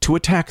to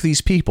attack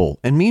these people?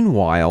 And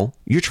meanwhile,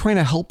 you're trying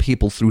to help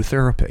people through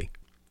therapy.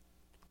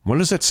 What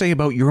does that say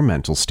about your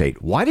mental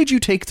state? Why did you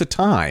take the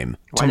time?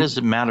 Why does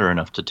it matter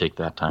enough to take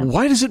that time?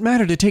 Why does it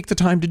matter to take the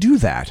time to do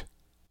that?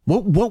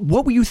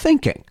 What were you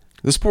thinking?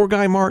 This poor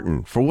guy,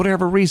 Martin, for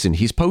whatever reason,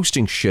 he's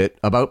posting shit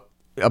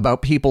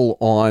about people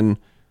on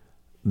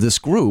this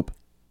group.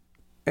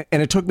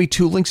 And it took me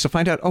 2 links to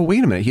find out, oh,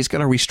 wait a minute, he's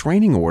got a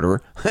restraining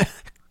order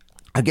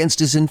against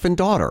his infant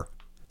daughter.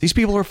 These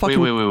people are fucking...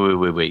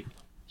 Wait.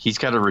 He's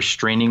got a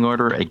restraining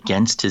order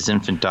against his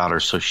infant daughter,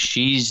 so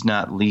she's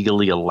not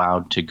legally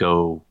allowed to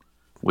go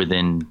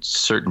within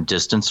certain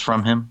distance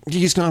from him?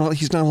 He's not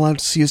allowed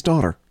to see his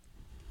daughter.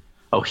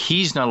 Oh,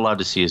 he's not allowed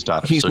to see his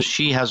daughter. So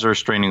she has a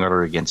restraining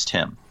order against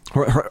him.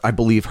 I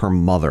believe her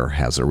mother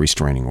has a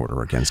restraining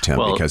order against him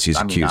because he's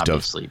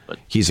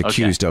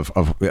accused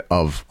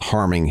of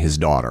harming his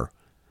daughter.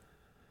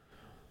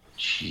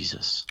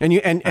 Jesus.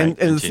 And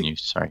continue.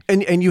 Sorry.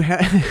 And you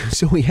have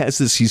so he has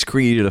this. He's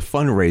created a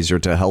fundraiser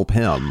to help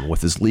him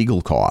with his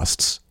legal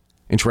costs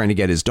and trying to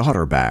get his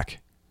daughter back.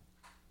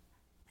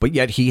 But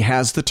yet he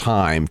has the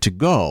time to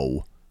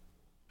go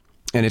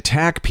and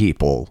attack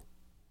people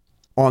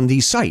on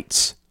these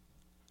sites.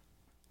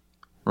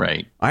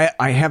 Right.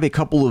 I have a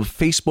couple of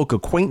Facebook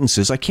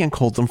acquaintances, I can't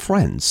call them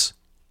friends,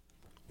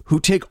 who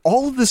take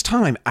all of this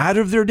time out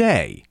of their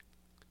day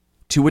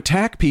to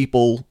attack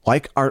people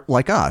like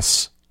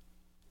us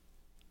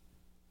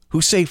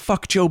who say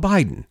fuck Joe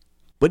Biden.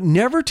 but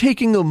never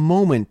taking a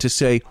moment to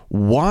say,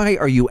 why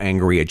are you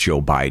angry at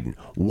Joe Biden?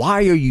 Why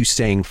are you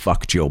saying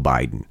fuck Joe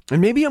Biden?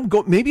 And maybe I'm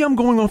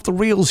going off the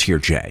rails here,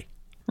 Jay.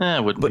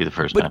 It wouldn't be the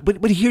first time.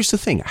 But here's the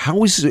thing.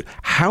 How is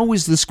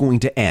this going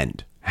to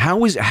end?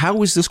 How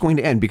is this going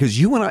to end? Because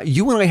you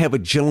and I have a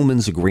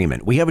gentleman's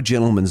agreement. We have a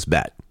gentleman's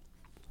bet.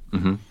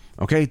 Mm-hmm.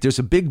 Okay, there's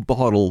a big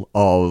bottle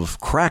of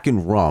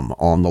Kraken rum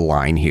on the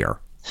line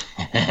here.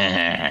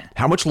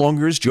 How much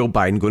longer is Joe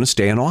Biden going to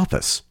stay in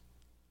office?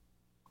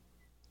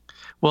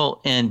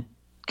 Well, and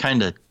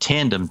kind of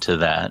tandem to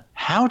that,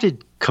 how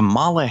did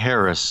Kamala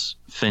Harris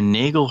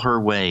finagle her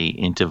way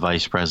into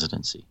vice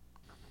presidency?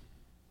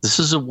 This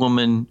is a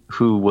woman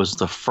who was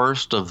the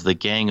first of the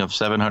gang of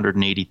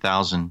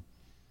 780,000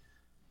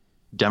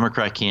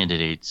 Democrat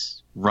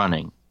candidates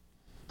running,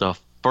 the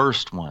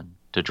first one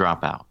to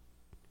drop out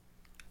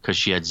because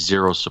she had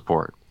zero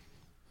support.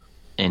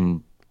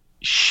 And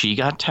she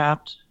got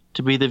tapped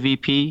to be the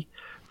VP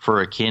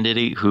for a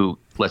candidate who,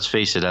 let's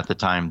face it, at the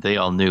time, they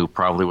all knew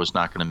probably was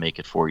not going to make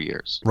it 4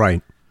 years.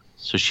 Right.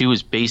 So she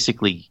was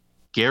basically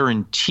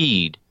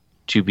guaranteed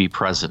to be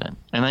president.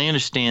 And I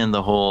understand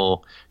the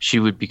whole, she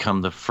would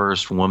become the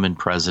first woman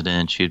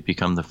president. She would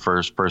become the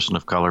first person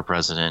of color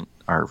president,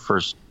 or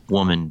first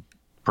woman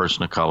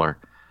person of color.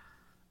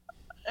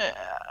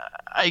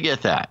 I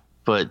get that.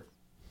 But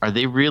are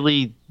they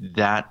really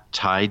that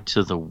tied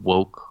to the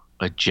woke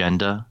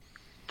agenda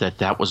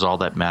that was all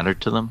that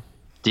mattered to them?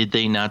 Did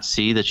they not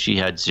see that she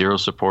had zero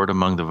support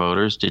among the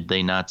voters? Did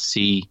they not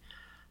see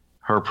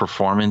her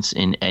performance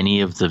in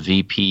any of the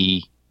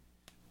VP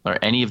or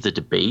any of the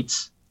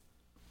debates,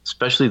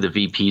 especially the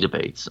VP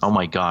debates? Oh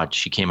my God,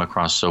 she came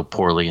across so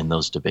poorly in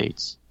those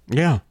debates.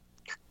 Yeah.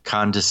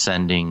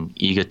 Condescending,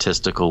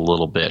 egotistical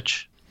little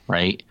bitch,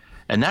 right?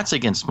 And that's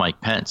against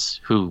Mike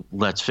Pence, who,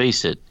 let's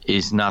face it,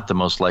 is not the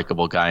most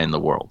likable guy in the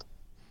world.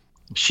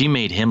 She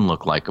made him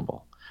look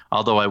likable.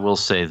 Although I will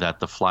say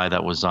that the fly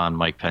that was on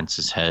Mike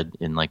Pence's head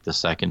in like the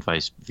second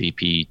vice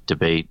VP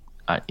debate,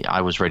 I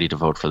was ready to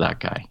vote for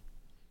that guy.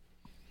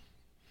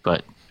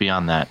 But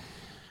beyond that,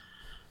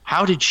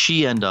 how did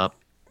she end up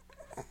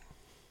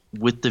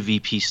with the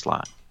VP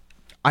slot?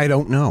 I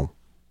don't know.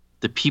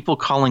 The people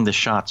calling the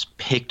shots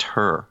picked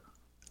her.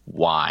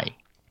 Why?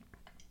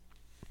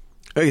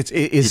 Is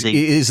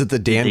it the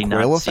Dan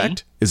Quayle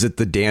effect? Is it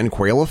the Dan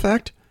Quayle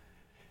effect?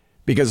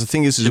 Because the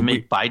thing is to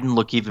make Biden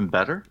look even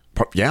better?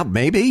 Yeah,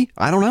 maybe.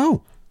 I don't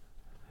know.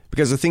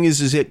 Because the thing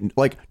is it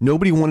like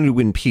nobody wanted to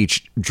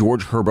impeach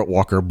George Herbert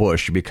Walker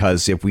Bush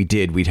because if we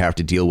did, we'd have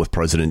to deal with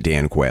President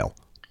Dan Quayle.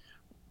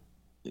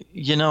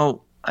 You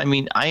know, I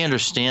mean, I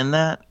understand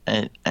that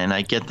and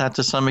I get that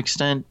to some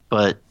extent,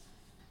 but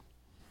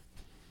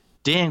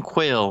Dan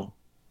Quayle,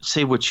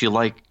 say what you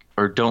like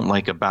or don't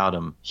like about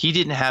him, he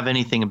didn't have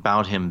anything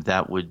about him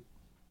that would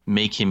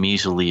make him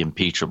easily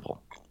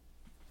impeachable.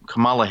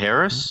 Kamala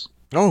Harris?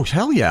 Oh,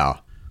 hell yeah.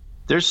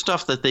 There's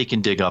stuff that they can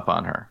dig up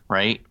on her,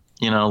 right?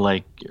 You know,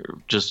 like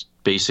just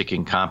basic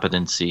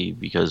incompetency,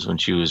 because when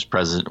she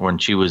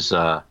was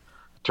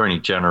Attorney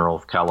General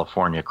of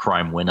California,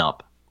 crime went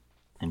up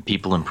and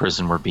people in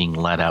prison were being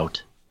let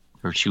out,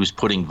 or she was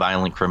putting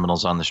violent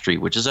criminals on the street,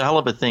 which is a hell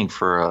of a thing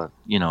for a,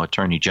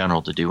 Attorney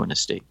General to do in a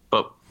state.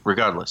 But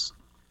regardless.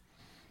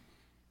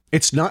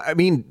 It's not, I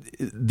mean,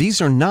 these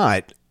are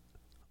not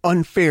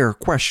unfair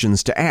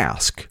questions to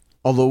ask.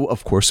 Although,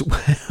 of course,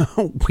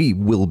 we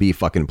will be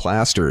fucking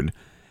plastered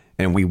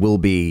and we will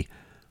be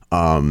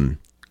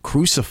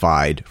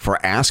crucified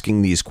for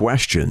asking these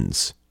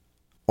questions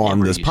on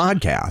this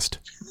podcast.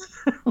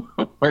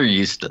 We're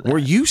used to that. We're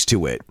used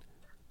to it.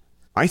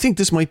 I think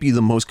this might be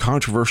the most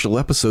controversial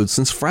episode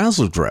since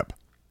Frazzle Drip.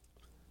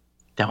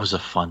 That was a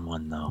fun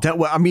one, though.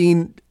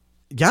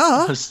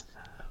 Yeah.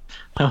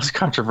 That was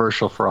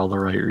controversial for all the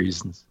right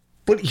reasons.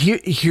 But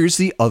here's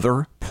the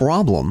other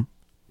problem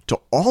to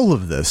all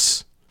of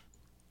this.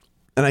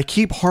 And I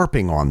keep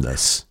harping on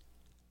this.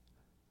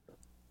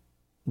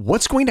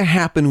 What's going to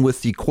happen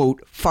with the,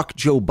 quote, fuck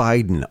Joe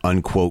Biden,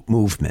 unquote,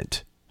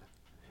 movement?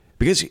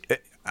 Because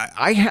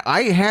I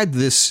had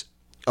this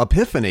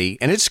epiphany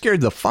and it scared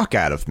the fuck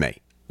out of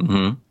me.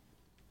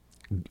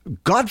 Mm-hmm.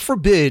 God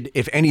forbid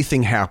if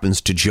anything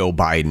happens to Joe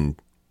Biden.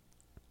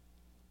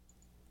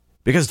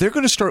 Because they're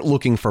going to start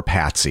looking for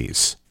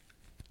patsies.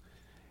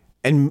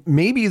 And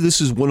maybe this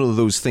is one of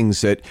those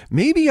things that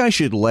maybe I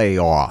should lay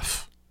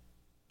off.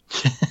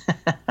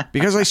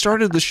 Because I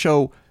started the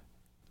show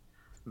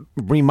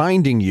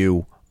reminding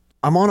you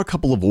I'm on a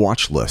couple of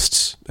watch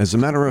lists. As a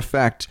matter of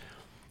fact,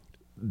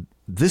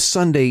 this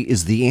Sunday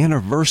is the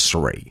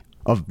anniversary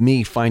of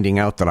me finding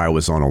out that I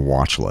was on a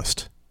watch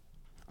list.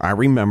 I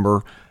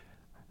remember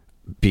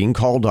being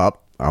called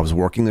up. I was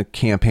working a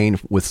campaign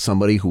with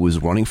somebody who was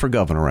running for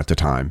governor at the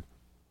time.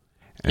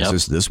 And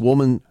says, this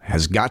woman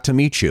has got to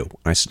meet you.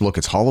 And I said, look,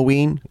 it's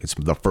Halloween. It's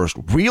the first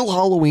real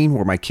Halloween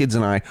where my kids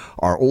and I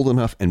are old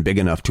enough and big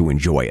enough to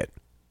enjoy it.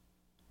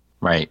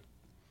 Right.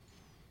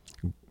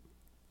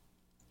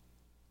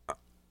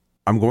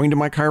 I'm going to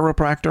my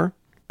chiropractor,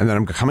 and then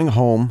I'm coming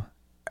home,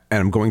 and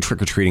I'm going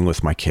trick-or-treating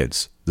with my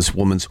kids. This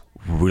woman's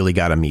really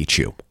got to meet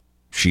you.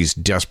 She's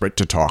desperate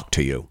to talk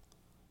to you.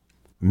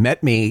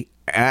 Met me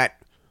at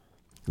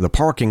the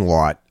parking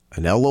lot,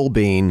 an LL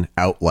Bean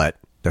outlet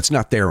that's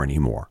not there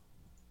anymore.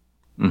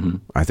 Mm-hmm.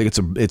 I think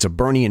it's a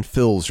Bernie and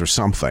Phil's or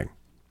something.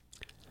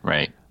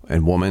 Right.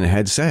 And woman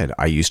had said,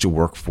 I used to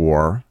work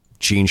for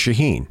Jean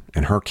Shaheen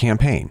and her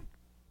campaign.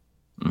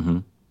 Mm-hmm.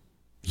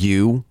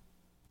 You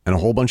and a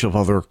whole bunch of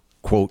other,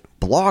 quote,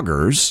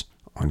 bloggers,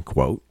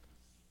 unquote,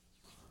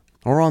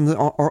 are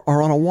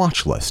on a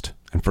watch list.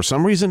 And for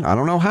some reason, I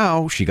don't know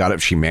how, she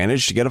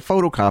managed to get a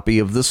photocopy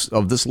of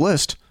this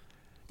list.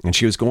 And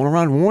she was going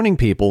around warning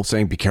people,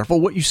 saying, be careful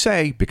what you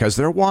say because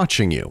they're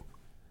watching you.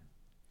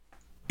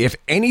 If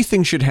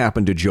anything should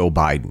happen to Joe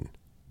Biden,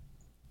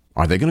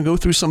 are they going to go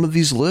through some of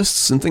these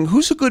lists and think,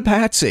 who's a good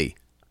patsy?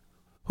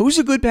 Who's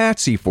a good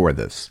patsy for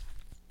this?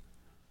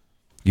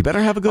 You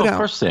better have a good Of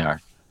course they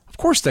are. Of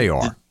course they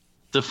are.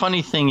 The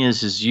funny thing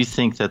is you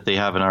think that they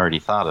haven't already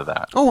thought of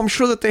that. Oh, I'm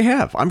sure that they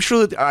have. I'm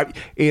sure that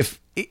if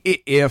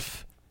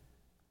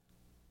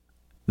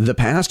the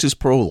past is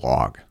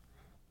prologue,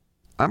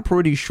 I'm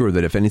pretty sure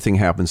that if anything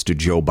happens to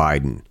Joe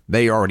Biden,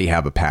 they already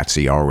have a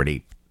patsy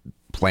already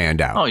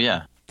planned out. Oh,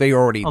 yeah. They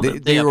already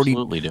they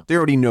absolutely do. They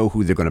already know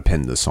who they're going to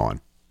pin this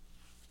on.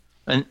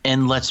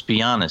 And let's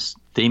be honest,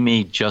 they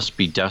may just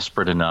be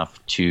desperate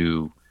enough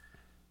to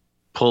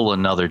pull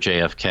another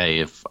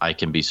JFK, if I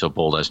can be so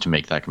bold as to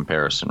make that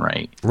comparison,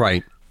 right?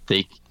 Right.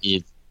 They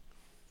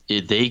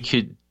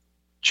could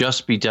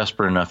just be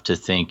desperate enough to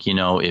think,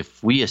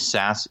 if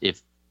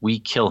we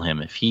kill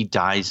him, if he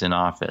dies in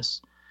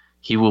office,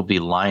 he will be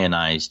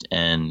lionized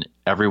and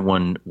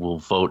everyone will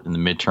vote in the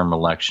midterm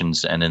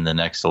elections and in the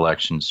next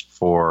elections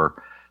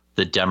for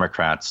the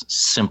Democrats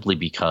simply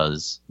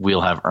because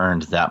we'll have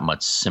earned that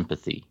much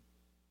sympathy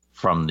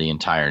from the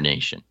entire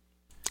nation.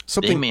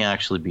 They may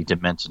actually be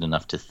demented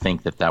enough to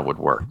think that would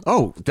work.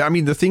 Oh, I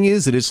mean, the thing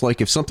is that it's like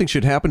if something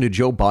should happen to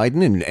Joe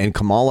Biden and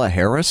Kamala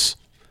Harris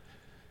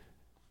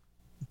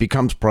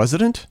becomes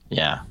president.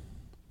 Yeah.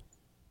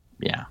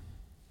 Yeah.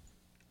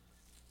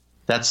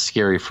 That's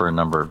scary for a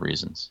number of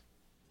reasons.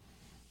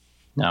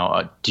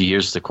 Now,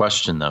 here's the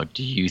question, though.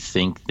 Do you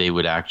think they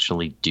would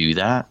actually do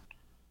that?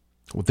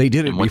 Well, they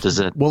did it. And what does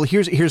it? Well,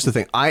 here's the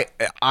thing.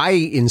 I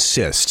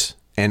insist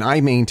and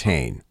I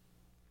maintain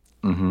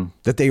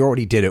that they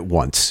already did it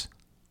once.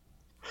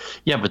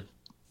 Yeah, but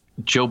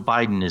Joe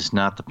Biden is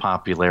not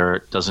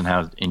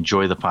doesn't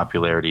enjoy the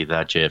popularity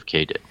that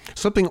JFK did.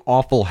 Something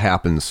awful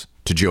happens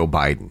to Joe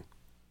Biden.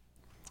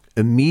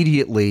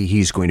 Immediately,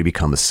 he's going to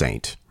become a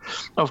saint.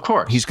 Of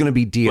course. He's going to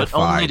be deified.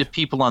 But only to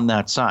people on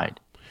that side.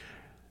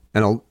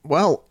 And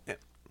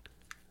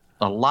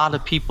a lot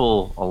of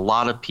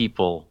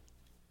people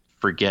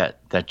forget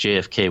that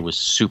JFK was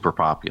super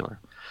popular.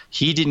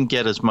 He didn't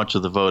get as much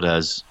of the vote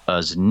as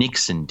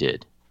Nixon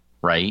did,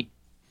 right?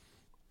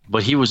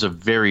 But he was a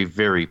very,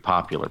 very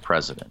popular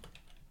president.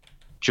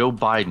 Joe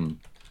Biden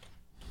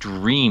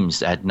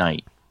dreams at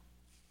night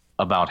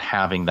about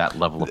having that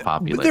level of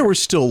popularity. But there were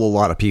still a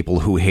lot of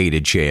people who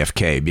hated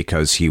JFK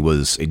because he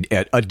was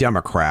a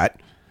Democrat,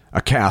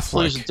 a Catholic.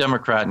 Well, he was a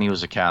Democrat and he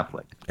was a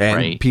Catholic. And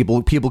right?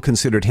 people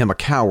considered him a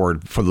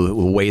coward for the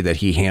way that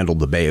he handled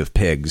the Bay of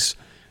Pigs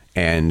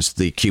and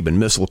the Cuban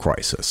Missile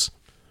Crisis.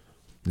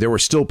 There were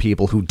still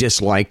people who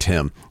disliked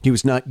him. He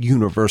was not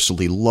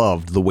universally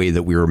loved the way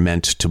that we were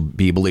meant to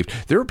be believed.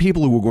 There are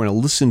people who are going to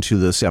listen to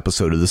this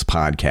episode of this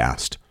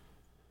podcast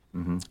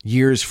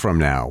years from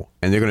now,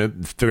 and they're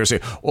going to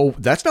say, "Oh,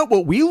 that's not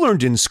what we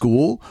learned in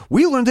school.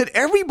 We learned that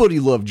everybody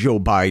loved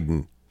Joe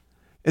Biden,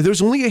 and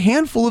there's only a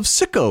handful of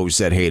sickos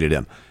that hated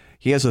him."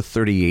 He has a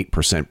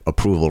 38%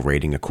 approval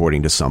rating,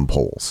 according to some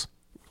polls.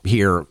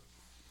 Here,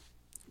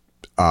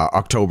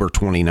 October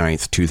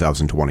 29th,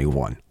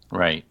 2021.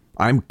 Right.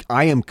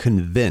 I am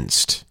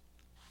convinced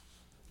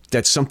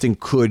that something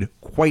could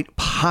quite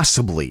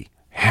possibly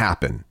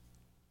happen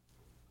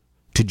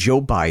to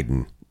Joe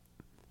Biden.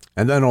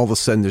 And then all of a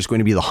sudden there's going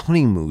to be the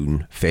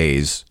honeymoon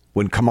phase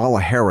when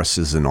Kamala Harris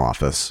is in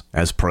office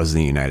as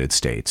president of the United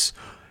States.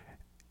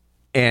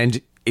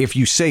 And if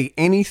you say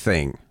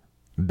anything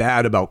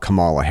bad about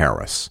Kamala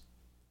Harris,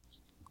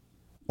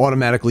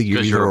 automatically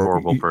you're a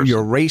horrible person.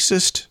 You're a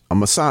racist, a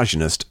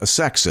misogynist, a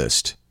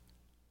sexist.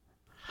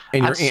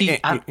 And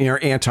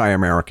you're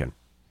anti-American.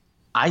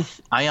 I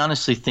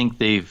honestly think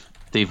they've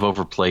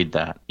overplayed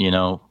that.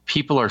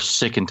 People are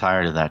sick and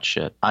tired of that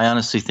shit. I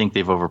honestly think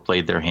they've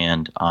overplayed their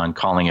hand on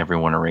calling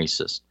everyone a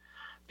racist,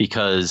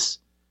 because,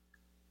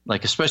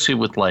 especially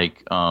with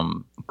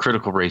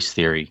critical race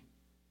theory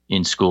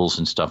in schools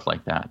and stuff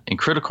like that. In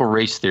critical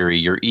race theory,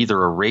 you're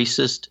either a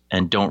racist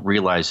and don't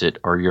realize it,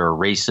 or you're a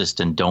racist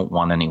and don't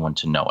want anyone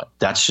to know it.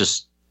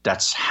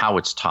 That's how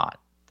it's taught.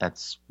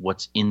 That's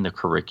what's in the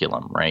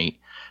curriculum, right?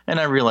 And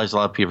I realize a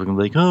lot of people can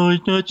be like, "Oh,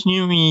 it's not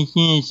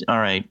new." All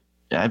right.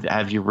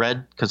 Have you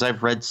read? Because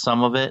I've read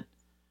some of it.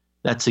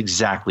 That's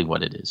exactly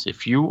what it is.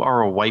 If you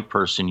are a white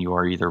person, you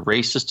are either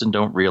racist and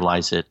don't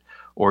realize it,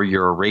 or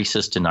you're a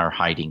racist and are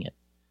hiding it.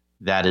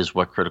 That is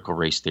what critical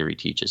race theory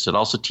teaches. It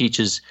also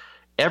teaches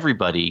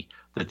everybody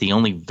that the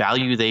only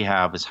value they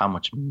have is how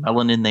much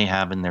melanin they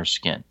have in their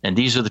skin. And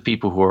these are the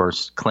people who are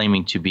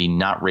claiming to be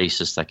not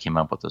racist that came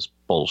up with this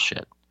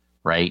bullshit,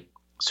 right?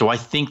 So I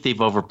think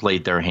they've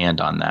overplayed their hand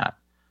on that.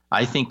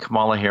 I think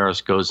Kamala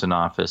Harris goes in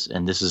office,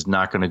 and this is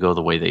not going to go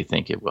the way they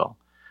think it will.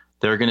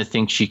 They're going to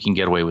think she can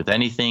get away with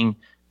anything.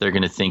 They're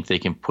going to think they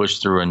can push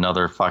through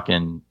another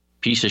fucking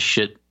piece of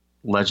shit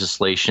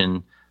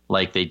legislation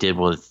like they did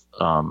with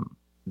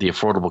the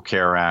Affordable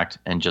Care Act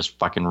and just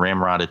fucking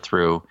ramrod it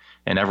through.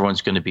 And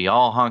everyone's going to be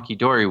all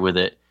honky-dory with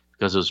it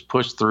because it was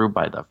pushed through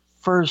by the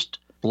first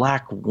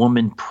black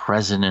woman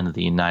president of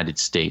the United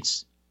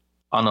States,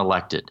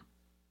 unelected,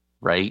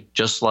 right?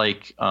 Just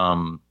like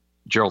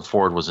Gerald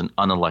Ford was an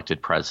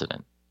unelected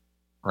president,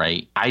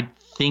 right? I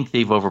think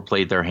they've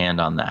overplayed their hand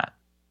on that.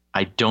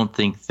 I don't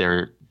think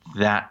they're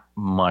that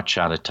much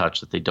out of touch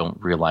that they don't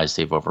realize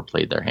they've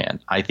overplayed their hand.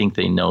 I think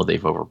they know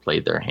they've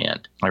overplayed their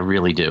hand. I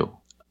really do.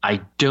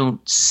 I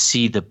don't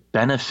see the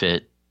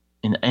benefit.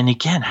 And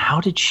again, how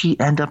did she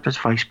end up as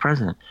vice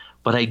president?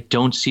 But I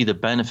don't see the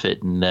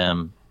benefit in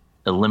them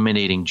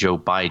eliminating Joe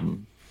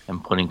Biden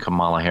and putting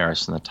Kamala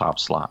Harris in the top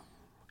slot.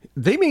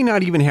 They may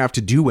not even have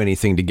to do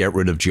anything to get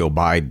rid of Joe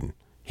Biden.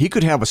 He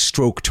could have a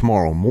stroke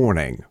tomorrow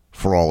morning,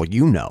 for all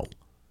you know.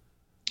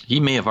 He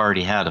may have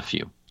already had a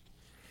few.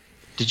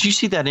 Did you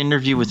see that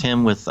interview with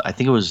him with, I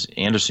think it was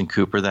Anderson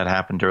Cooper that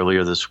happened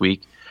earlier this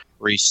week,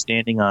 where he's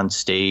standing on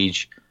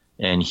stage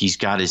and he's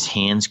got his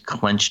hands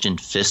clenched in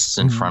fists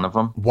in front of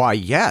him? Why,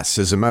 yes.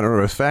 As a matter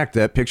of fact,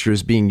 that picture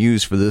is being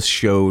used for this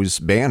show's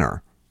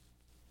banner.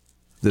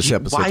 This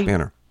episode's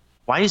banner.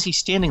 Why is he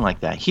standing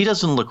like that? He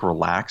doesn't look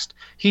relaxed.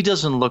 He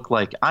doesn't look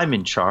like I'm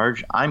in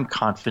charge. I'm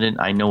confident.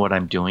 I know what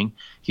I'm doing.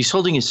 He's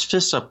holding his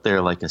fists up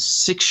there like a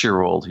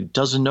 6-year-old who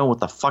doesn't know what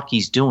the fuck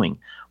he's doing.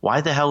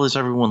 Why the hell is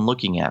everyone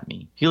looking at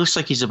me? He looks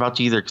like he's about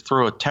to either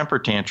throw a temper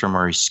tantrum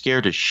or he's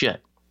scared as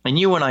shit. And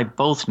you and I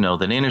both know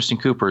that Anderson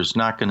Cooper is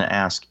not going to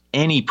ask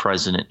any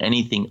president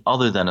anything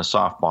other than a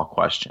softball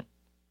question,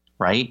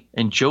 right?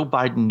 And Joe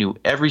Biden knew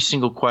every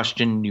single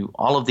question, knew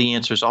all of the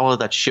answers. All of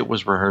that shit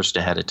was rehearsed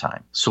ahead of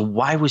time. So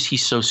why was he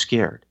so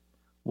scared?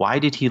 Why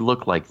did he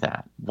look like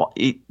that?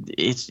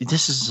 This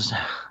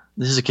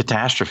is a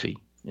catastrophe,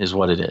 is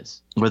what it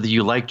is. Whether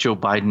you like Joe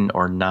Biden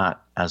or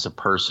not as a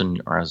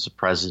person or as a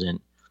president,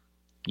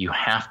 you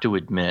have to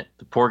admit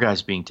the poor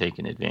guy's being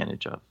taken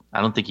advantage of. I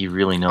don't think he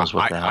really knows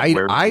what the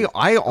hell.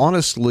 I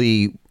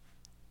honestly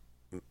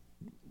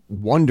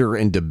wonder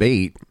and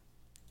debate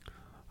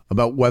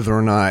about whether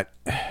or not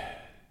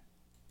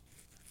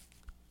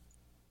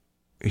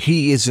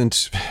he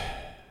isn't.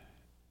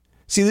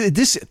 See,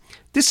 this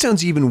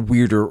sounds even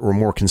weirder or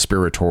more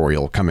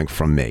conspiratorial coming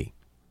from me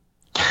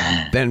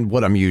than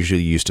what I'm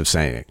usually used to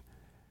saying.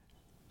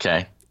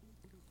 Okay.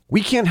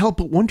 We can't help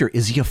but wonder,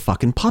 is he a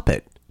fucking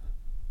puppet?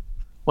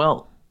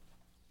 Well,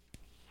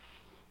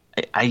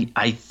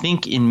 I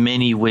think in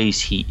many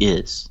ways he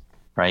is,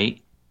 right?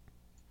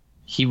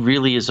 He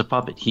really is a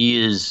puppet.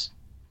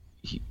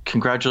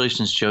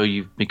 Congratulations, Joe.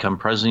 You've become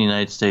president of the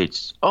United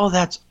States. Oh,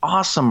 that's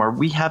awesome. Are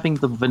we having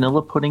the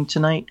vanilla pudding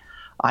tonight?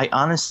 I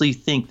honestly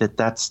think that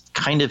that's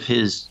kind of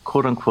his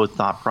quote unquote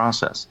thought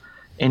process.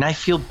 And I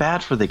feel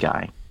bad for the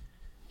guy.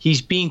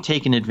 He's being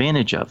taken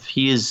advantage of.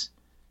 He is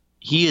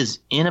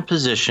in a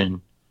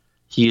position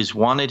he has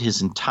wanted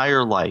his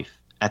entire life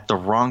at the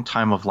wrong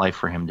time of life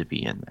for him to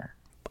be in there.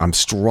 I'm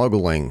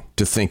struggling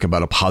to think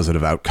about a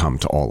positive outcome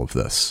to all of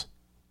this.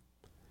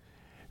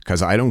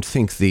 Because I don't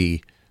think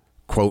the,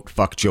 quote,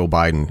 fuck Joe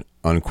Biden,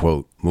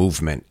 unquote,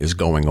 movement is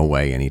going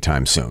away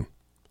anytime soon.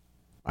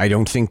 I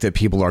don't think that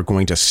people are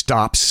going to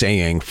stop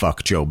saying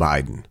fuck Joe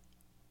Biden.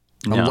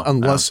 No,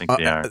 unless, I don't think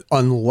they are.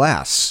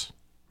 Unless,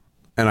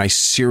 and I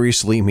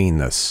seriously mean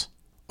this,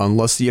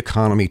 unless the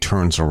economy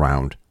turns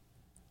around.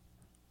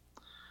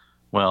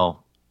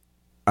 Well,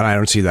 and I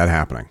don't see that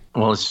happening.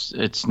 Well,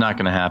 it's not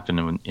going to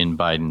happen in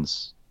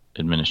Biden's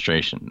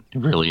administration. It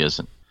really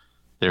isn't.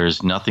 There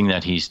is nothing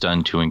that he's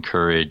done to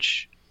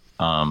encourage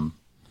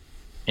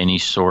any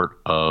sort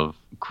of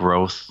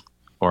growth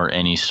or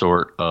any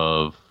sort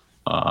of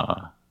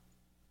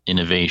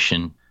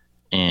innovation.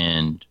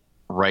 And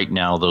right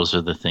now, those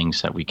are the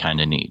things that we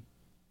kind of need,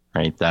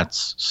 right?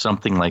 That's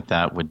something like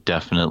that would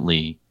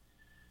definitely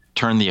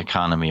turn the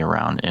economy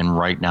around. And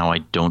right now, I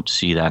don't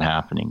see that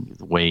happening.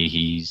 The way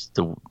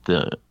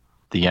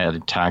the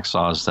added tax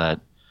laws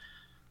that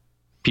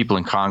people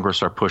in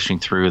Congress are pushing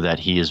through that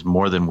he is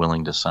more than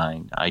willing to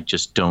sign. I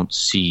just don't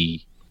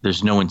see,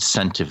 there's no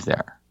incentive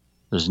there.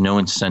 There's no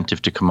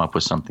incentive to come up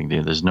with something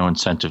there. There's no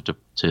incentive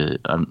to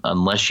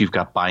unless you've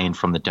got buy-in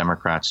from the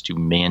Democrats to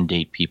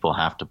mandate people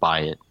have to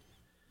buy it.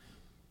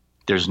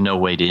 There's no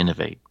way to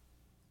innovate,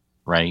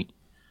 right?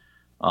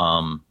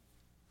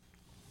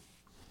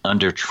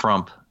 Under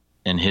Trump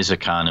and his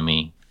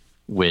economy,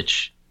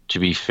 which, to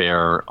be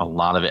fair, a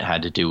lot of it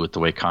had to do with the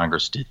way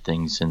Congress did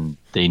things, and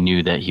they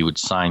knew that he would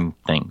sign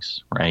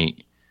things,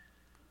 right?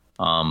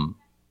 And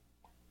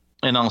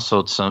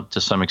also,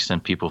 to some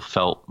extent, people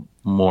felt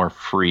more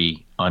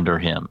free under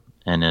him.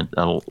 And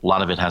a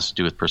lot of it has to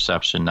do with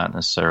perception, not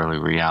necessarily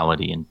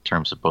reality in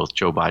terms of both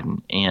Joe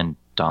Biden and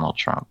Donald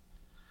Trump.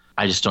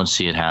 I just don't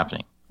see it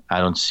happening. I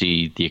don't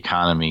see the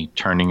economy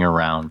turning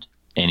around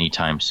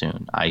anytime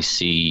soon. I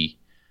see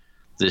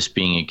this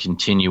being a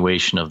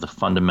continuation of the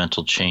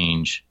fundamental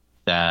change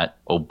that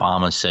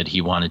Obama said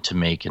he wanted to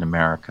make in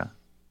America.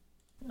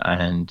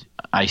 And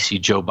I see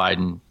Joe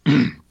Biden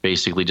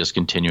basically just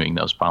continuing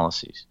those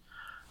policies.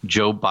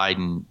 Joe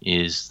Biden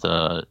is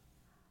the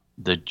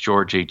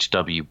George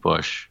H.W.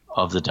 Bush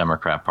of the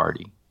Democrat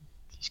Party.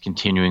 He's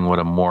continuing what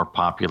a more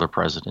popular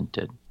president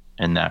did,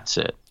 and that's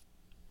it.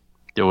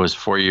 There was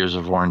 4 years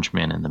of Orange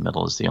Man in the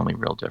middle is the only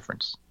real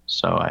difference.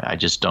 So I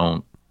just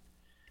don't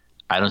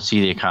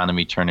see the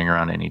economy turning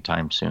around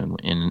anytime soon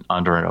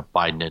under a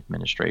Biden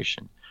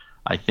administration.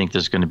 I think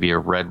there's going to be a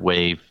red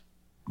wave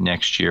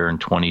next year in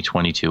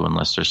 2022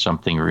 unless there's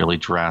something really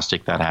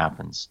drastic that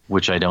happens,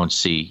 which I don't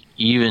see.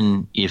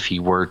 Even if he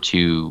were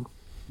to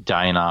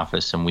die in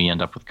office and we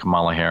end up with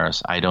Kamala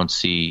Harris, I don't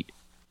see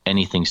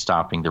anything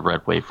stopping the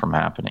red wave from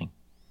happening.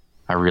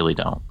 I really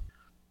don't.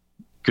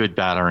 Good,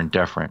 bad, or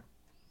indifferent.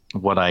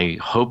 What I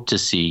hope to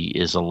see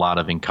is a lot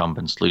of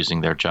incumbents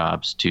losing their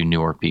jobs to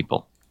newer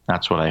people.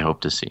 That's what I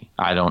hope to see.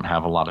 I don't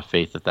have a lot of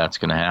faith that that's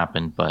going to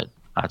happen, but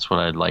that's what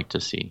I'd like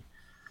to see.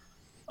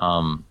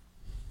 I'm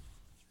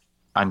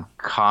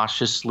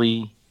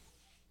cautiously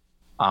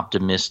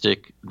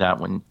optimistic that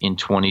when in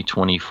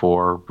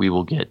 2024 we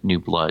will get new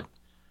blood.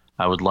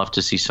 I would love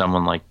to see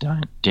someone like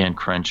Dan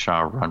Crenshaw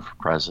run for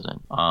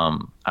president.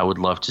 I would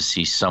love to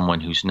see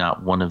someone who's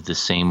not one of the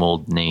same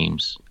old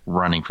names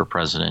running for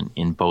president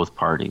in both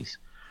parties.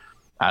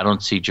 I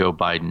don't see Joe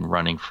Biden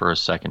running for a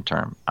second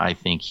term. I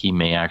think he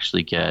may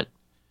actually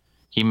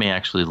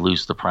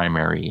lose the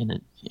primary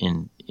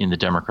in the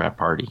Democrat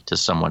Party to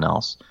someone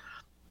else,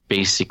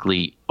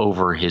 basically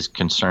over his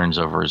concerns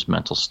over his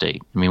mental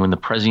state. I mean, when the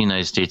president of the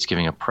United States is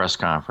giving a press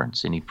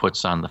conference and he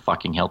puts on the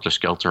fucking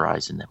helter-skelter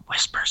eyes and then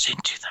whispers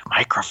into the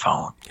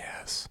microphone.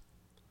 Yes.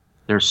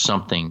 There's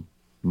something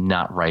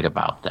not right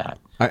about that.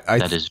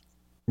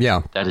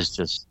 That is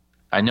just,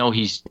 I know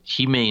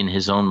he may in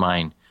his own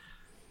mind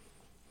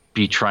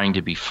be trying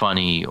to be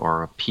funny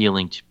or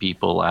appealing to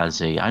people as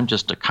I'm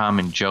just a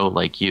common Joe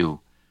like you,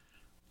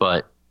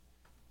 but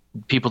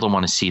people don't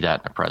want to see that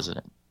in a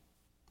president.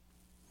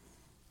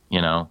 You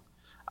know,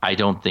 I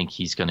don't think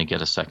he's going to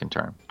get a second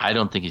term. I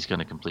don't think he's going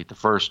to complete the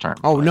first term.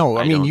 Oh no!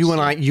 I mean, you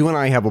and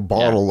I have a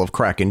bottle of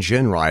Kraken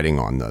gin riding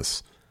on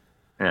this.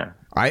 Yeah.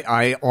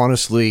 I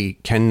honestly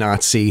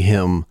cannot see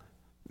him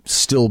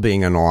still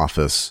being in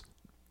office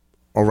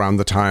around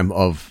the time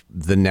of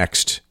the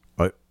next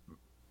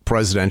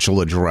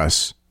presidential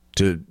address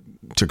to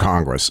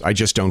Congress. I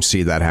just don't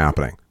see that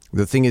happening.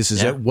 The thing is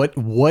that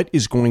what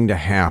is going to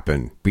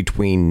happen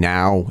between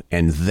now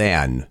and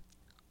then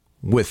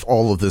with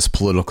all of this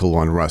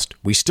political unrest?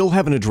 We still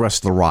haven't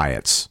addressed the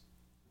riots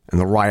and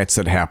the riots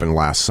that happened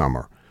last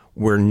summer.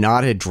 We're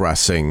not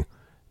addressing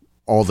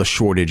all the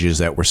shortages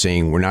that we're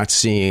seeing. We're not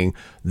seeing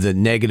the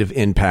negative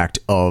impact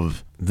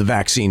of the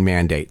vaccine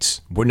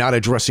mandates. We're not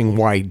addressing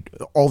why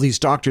all these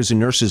doctors and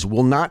nurses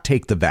will not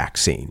take the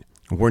vaccine.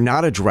 We're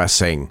not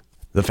addressing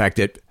the fact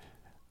that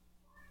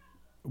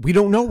we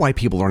don't know why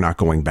people are not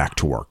going back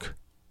to work.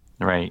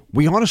 Right.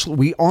 We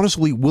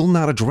honestly will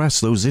not address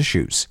those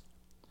issues.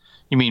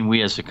 You mean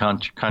we as a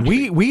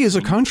country? We as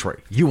a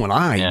country. You and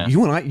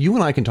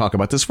I can talk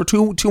about this for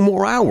two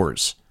more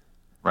hours.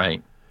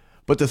 Right.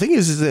 But the thing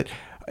is that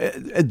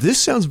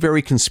this sounds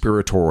very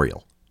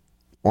conspiratorial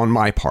on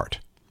my part.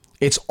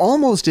 It's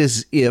almost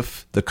as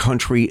if the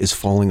country is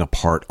falling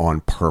apart on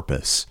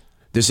purpose.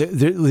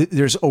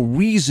 There's a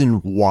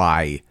reason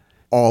why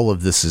all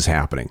of this is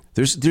happening.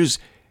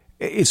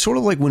 It's sort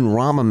of like when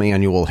Rahm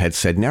Emanuel had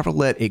said, never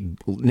let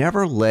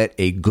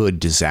a good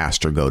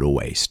disaster go to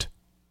waste.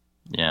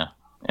 Yeah.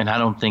 And I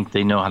don't think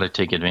they know how to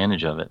take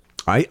advantage of it.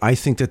 I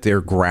think that they're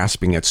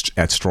grasping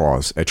at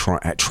straws, at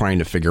trying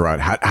to figure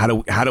out how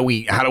do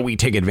we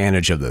take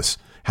advantage of this?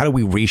 How do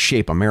we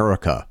reshape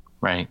America?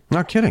 Right.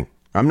 Not kidding.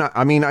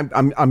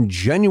 I'm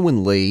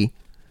genuinely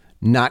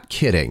not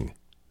kidding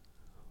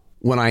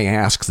when I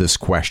ask this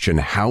question.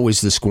 How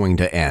is this going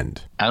to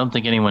end? I don't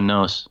think anyone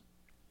knows.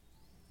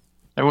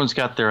 Everyone's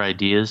got their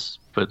ideas,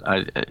 but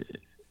I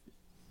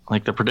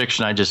like the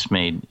prediction I just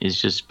made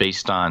is just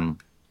based on.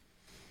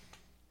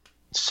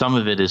 Some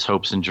of it is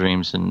hopes and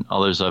dreams, and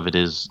others of it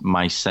is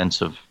my sense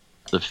of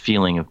the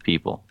feeling of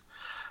people.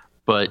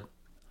 But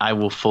I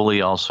will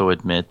fully also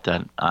admit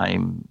that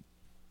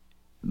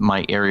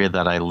my area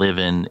that I live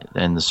in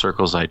and the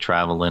circles I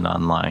travel in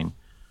online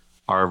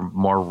are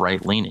more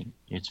right-leaning.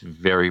 It's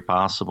very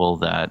possible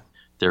that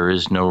there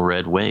is no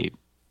red wave.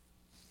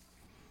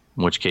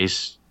 In which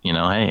case,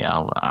 hey,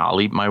 I'll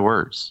eat my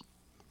words.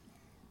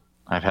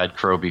 I've had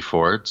crow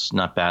before. It's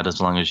not bad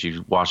as long as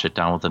you wash it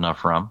down with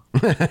enough rum.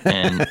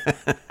 And,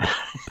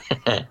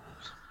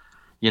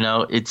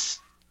 it's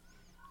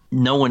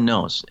no one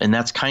knows. And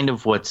that's kind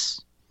of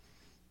what's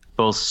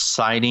both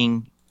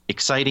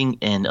exciting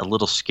and a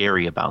little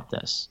scary about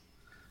this.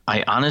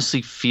 I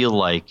honestly feel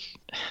like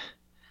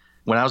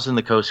When I was in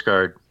the Coast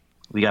Guard,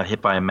 we got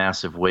hit by a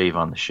massive wave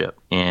on the ship,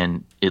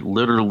 and it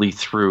literally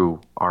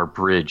threw our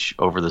bridge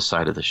over the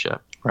side of the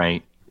ship,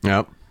 right?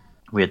 Yep.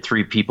 We had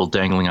 3 people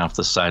dangling off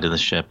the side of the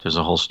ship. There's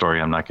a whole story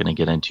I'm not going to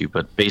get into,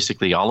 but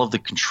basically all of the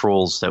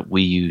controls that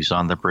we use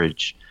on the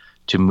bridge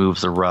to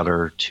move the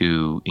rudder,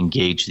 to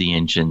engage the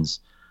engines,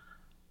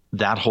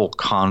 that whole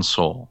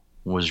console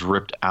was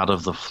ripped out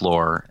of the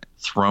floor,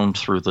 thrown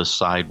through the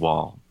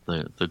sidewall,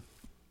 the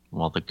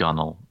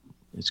gunnel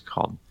it's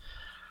called,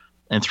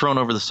 and thrown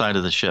over the side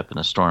of the ship in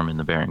a storm in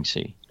the Bering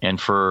Sea. And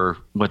for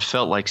what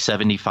felt like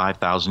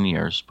 75,000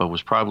 years, but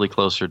was probably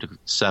closer to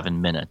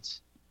 7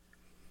 minutes,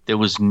 there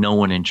was no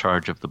one in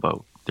charge of the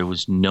boat. There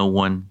was no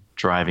one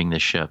driving the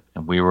ship.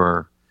 And we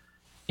were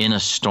in a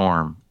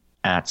storm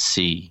at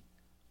sea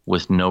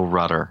with no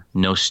rudder,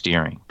 no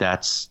steering.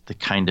 That's the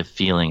kind of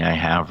feeling I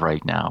have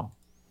right now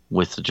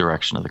with the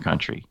direction of the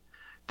country.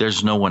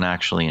 There's no one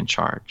actually in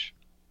charge.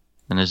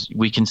 And as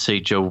we can say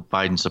Joe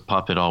Biden's a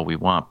puppet all we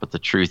want, but the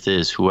truth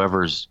is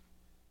whoever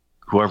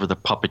the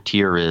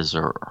puppeteer is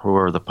or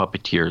whoever the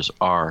puppeteers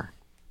are,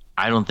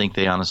 I don't think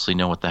they honestly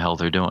know what the hell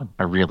they're doing.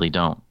 I really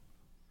don't.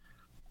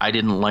 I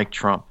didn't like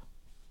Trump.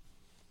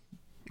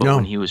 But No.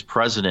 When he was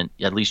president,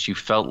 at least you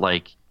felt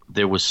like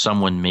there was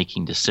someone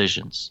making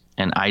decisions.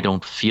 And I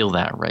don't feel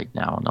that right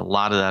now. And a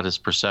lot of that is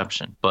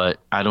perception. But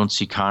I don't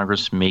see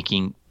Congress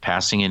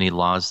passing any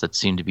laws that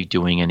seem to be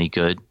doing any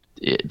good.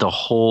 The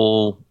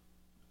whole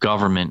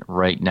government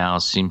right now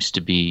seems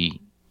to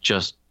be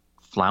just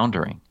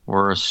floundering.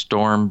 We're a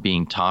storm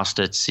being tossed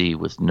at sea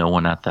with no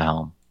one at the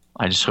helm.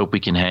 I just hope we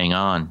can hang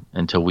on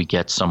until we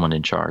get someone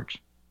in charge.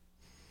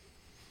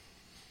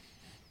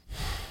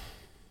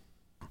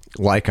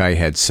 Like I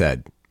had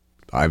said,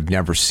 I've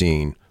never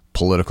seen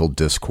political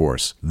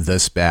discourse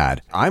this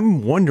bad.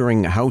 I'm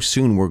wondering how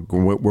soon we're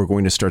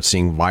going to start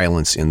seeing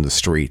violence in the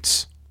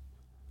streets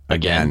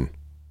again.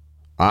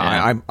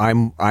 Yeah.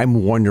 I'm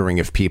wondering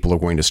if people are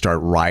going to start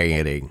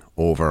rioting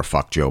over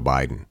fuck Joe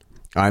Biden.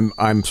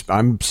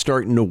 I'm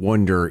starting to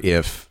wonder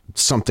if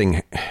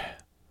something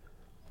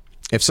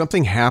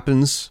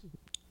happens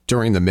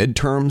during the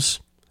midterms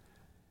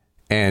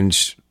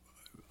and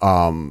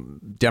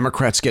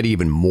Democrats get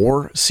even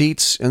more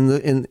seats in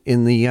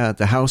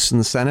the House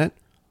and the Senate.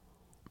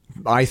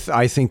 I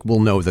think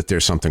we'll know that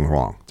there's something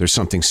wrong. There's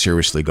something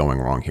seriously going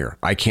wrong here.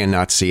 I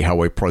cannot see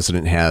how a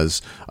president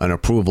has an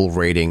approval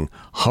rating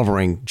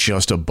hovering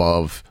just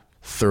above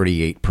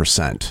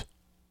 38%.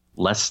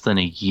 Less than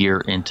a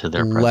year into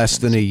their presidency. Less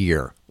than a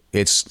year.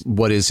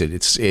 What is it?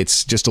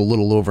 It's just a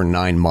little over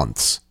 9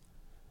 months.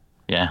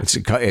 Yeah.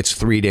 It's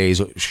 3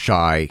 days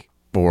shy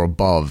or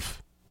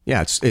above.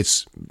 Yeah,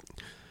 it's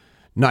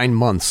 9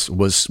 months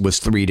was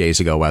 3 days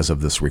ago as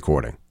of this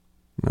recording.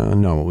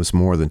 No, it was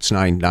more than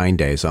 9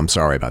 days. I'm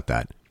sorry about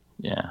that.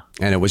 Yeah.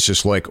 And it was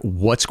just like,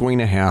 what's going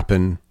to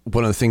happen?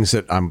 One of the things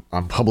that I'm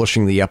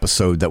publishing the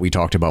episode that we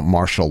talked about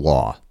martial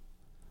law.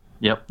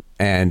 Yep.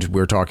 And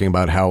we're talking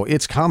about how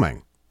it's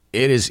coming.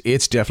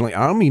 It's definitely,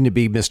 I don't mean to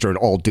be Mr.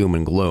 all doom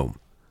and gloom,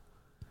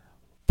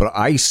 but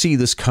I see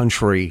this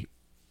country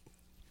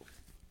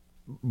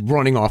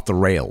running off the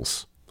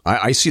rails.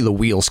 I see the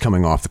wheels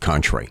coming off the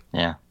country.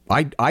 Yeah.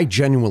 I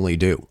genuinely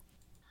do.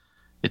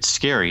 It's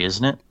scary,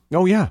 isn't it?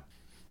 Oh yeah.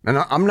 And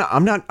I'm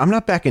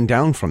not backing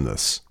down from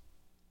this.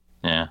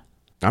 Yeah.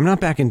 I'm not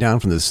backing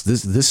down from this.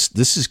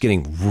 This is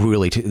getting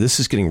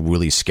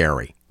really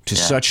scary to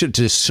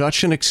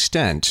such an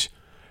extent.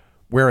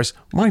 Whereas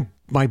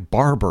my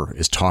barber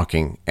is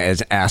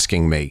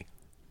asking me,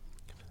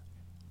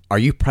 "Are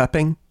you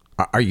prepping?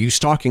 Are you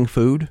stocking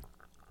food?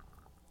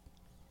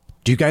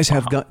 Do you guys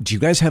have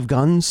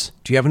guns?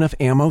 Do you have enough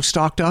ammo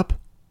stocked up?"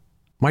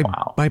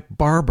 My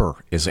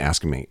barber is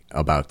asking me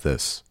about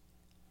this.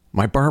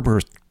 My barber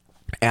is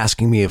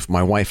asking me if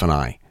my wife and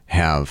I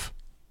have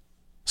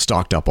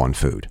stocked up on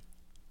food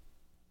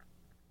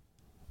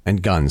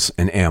and guns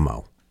and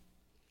ammo.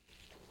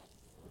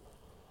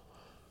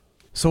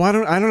 So I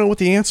don't know what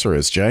the answer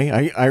is, Jay.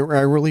 I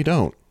really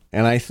don't.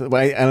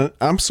 And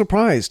I'm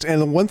surprised.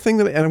 And one thing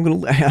that I'm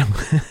going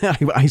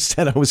to I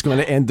said I was going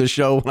to end the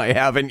show and I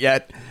haven't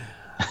yet.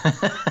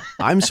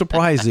 I'm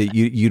surprised that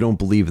you don't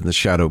believe in the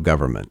shadow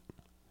government.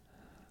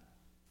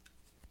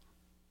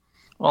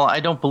 Well,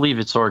 I don't believe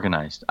it's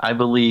organized. I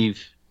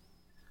believe,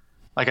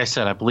 like I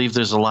said, I believe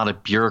there's a lot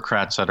of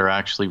bureaucrats that are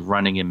actually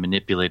running and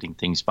manipulating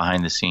things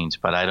behind the scenes,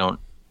 but I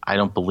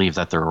don't believe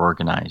that they're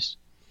organized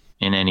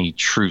in any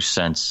true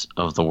sense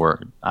of the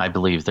word. I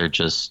believe they're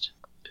just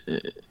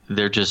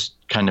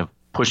kind of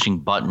pushing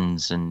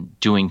buttons and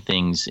doing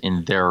things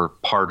in their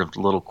part of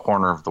the little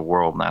corner of the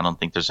world, and I don't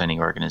think there's any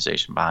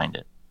organization behind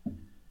it.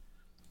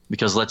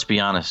 Because let's be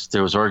honest, if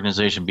there was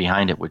organization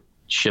behind it, would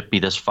shit be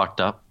this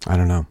fucked up? I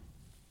don't know.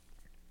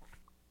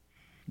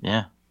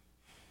 Yeah.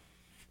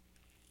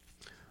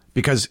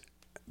 Because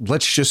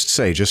let's just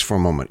say, just for a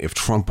moment, if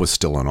Trump was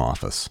still in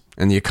office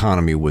and the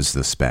economy was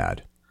this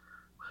bad.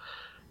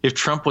 If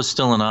Trump was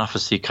still in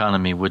office, the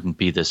economy wouldn't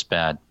be this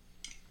bad.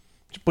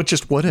 But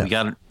just what if?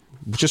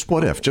 Just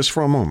what if? Just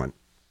for a moment.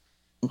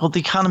 Well, the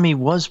economy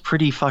was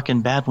pretty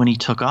fucking bad when he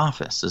took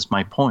office, is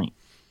my point.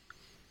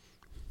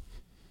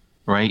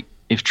 Right?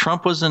 If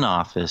Trump was in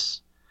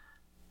office,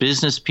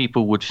 business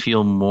people would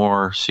feel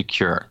more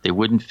secure. They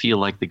wouldn't feel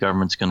like the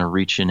government's going to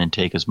reach in and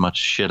take as much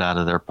shit out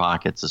of their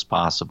pockets as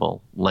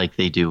possible, like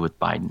they do with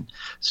Biden.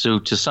 So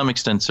to some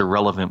extent, it's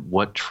irrelevant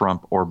what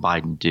Trump or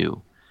Biden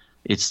do.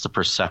 It's the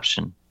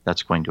perception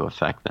that's going to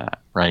affect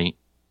that, right?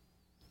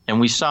 And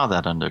we saw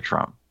that under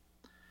Trump.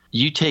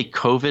 You take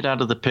COVID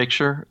out of the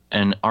picture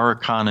and our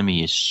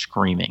economy is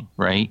screaming,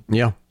 right?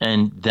 Yeah.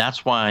 And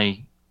that's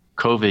why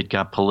COVID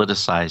got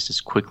politicized as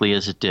quickly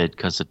as it did,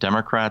 because the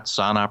Democrats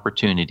saw an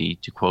opportunity,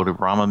 to quote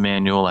Rahm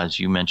Emanuel, as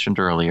you mentioned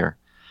earlier.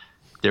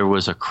 There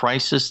was a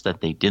crisis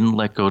that they didn't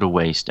let go to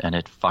waste, and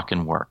it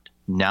fucking worked.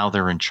 Now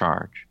they're in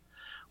charge.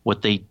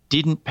 What they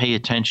didn't pay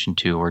attention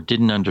to or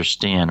didn't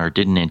understand or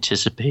didn't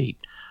anticipate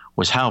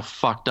was how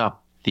fucked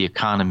up the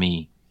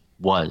economy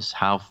was,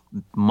 how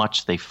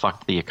much they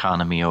fucked the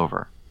economy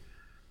over.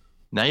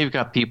 Now you've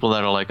got people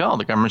that are like, oh,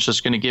 the government's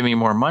just going to give me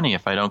more money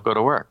if I don't go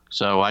to work.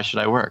 So why should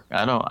I work?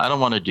 I don't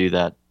want to do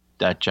that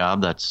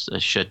job. That's a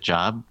shit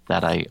job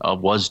that I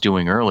was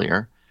doing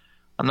earlier.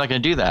 I'm not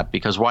going to do that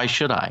because why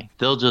should I?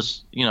 They'll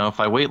just, if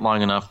I wait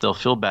long enough, they'll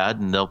feel bad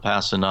and they'll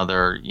pass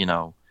another,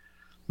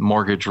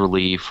 mortgage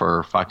relief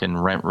or fucking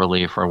rent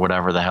relief or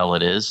whatever the hell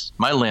it is.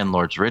 My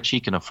landlord's rich.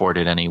 He can afford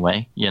it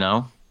anyway,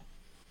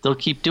 They'll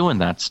keep doing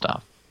that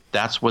stuff.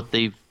 That's what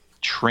they've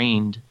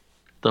trained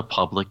the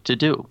public to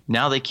do.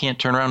 Now they can't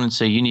turn around and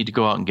say, you need to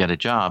go out and get a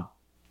job,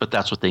 but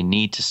that's what they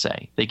need to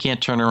say. They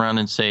can't turn around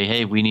and say,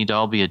 hey, we need to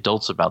all be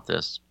adults about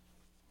this,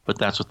 but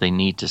that's what they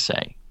need to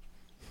say.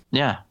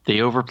 Yeah,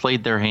 they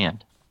overplayed their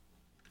hand.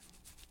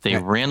 They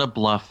ran a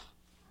bluff,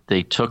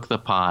 they took the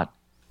pot,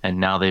 and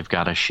now they've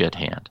got a shit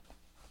hand.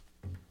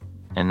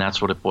 And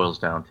that's what it boils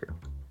down to.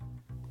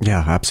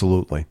 Yeah,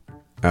 absolutely.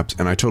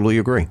 And I totally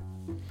agree.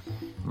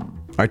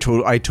 I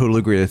totally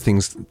agree that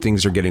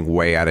things are getting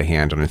way out of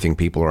hand, and I think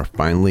people are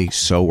finally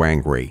so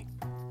angry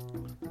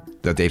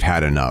that they've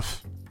had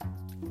enough.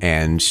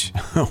 And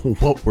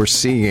what we're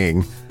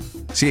seeing,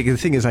 the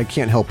thing is, I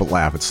can't help but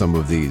laugh at some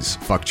of these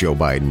 "fuck Joe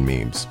Biden"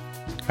 memes.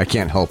 I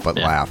can't help but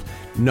laugh,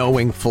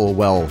 knowing full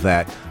well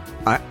that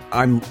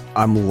I'm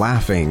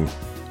laughing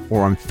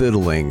or I'm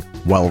fiddling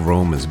while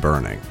Rome is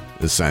burning.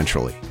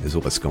 Essentially, is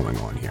what's going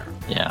on here.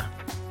 Yeah.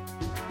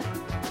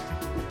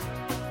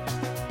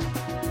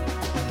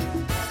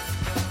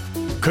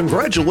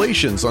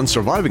 Congratulations on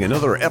surviving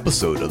another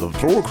episode of the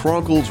Fedora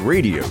Chronicles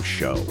radio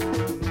show.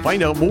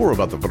 Find out more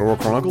about the Fedora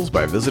Chronicles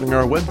by visiting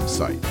our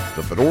website,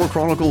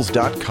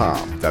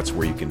 thefedorachronicles.com. That's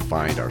where you can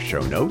find our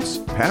show notes,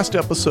 past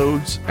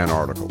episodes, and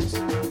articles.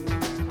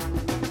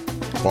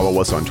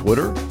 Follow us on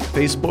Twitter,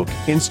 Facebook,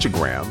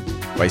 Instagram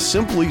by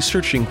simply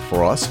searching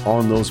for us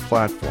on those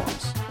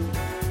platforms.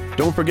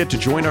 Don't forget to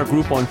join our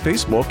group on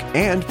Facebook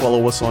and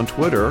follow us on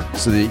Twitter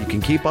so that you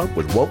can keep up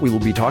with what we will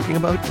be talking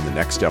about in the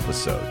next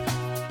episode.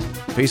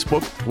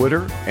 Facebook,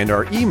 Twitter, and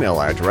our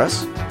email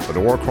address,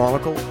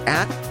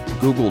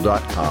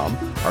 fedorachronicle@google.com,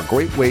 are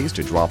great ways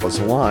to drop us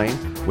a line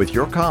with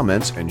your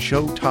comments and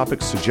show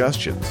topic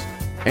suggestions.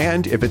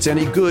 And if it's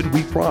any good,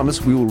 we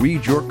promise we will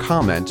read your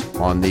comment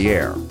on the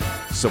air.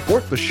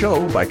 Support the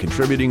show by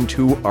contributing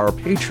to our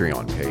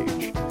Patreon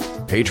page,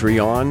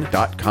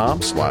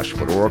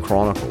 patreon.com/Fedora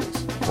Chronicles.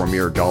 For a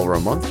mere $1 a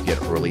month, you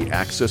get early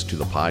access to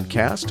the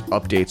podcast,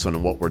 updates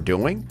on what we're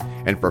doing,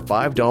 and for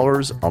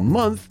 $5 a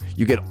month,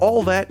 you get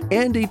all that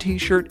and a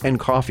t-shirt and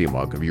coffee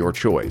mug of your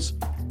choice.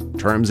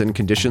 Terms and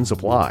conditions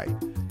apply.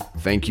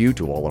 Thank you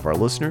to all of our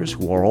listeners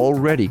who are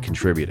already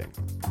contributing.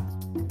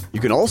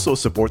 You can also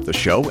support the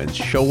show and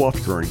show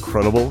off your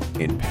incredible,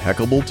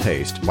 impeccable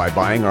taste by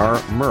buying our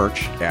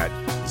merch at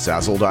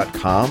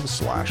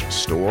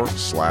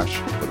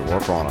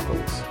Zazzle.com/store/Fedora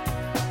Chronicles.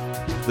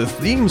 The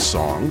theme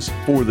songs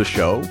for the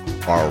show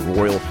are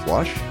Royal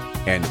Flush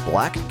and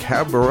Black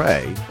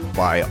Cabaret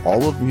by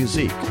Olive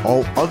Musique.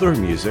 All other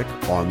music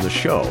on the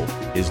show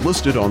is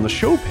listed on the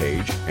show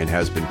page and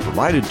has been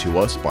provided to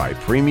us by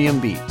Premium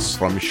Beats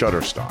from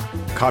Shutterstock.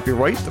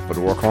 Copyright The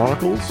Fedora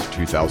Chronicles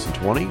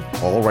 2020,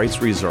 all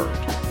rights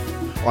reserved.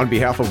 On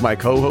behalf of my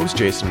co-host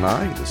Jason and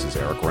I, this is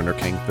Eric Renner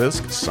King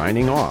Fisk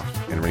signing off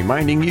and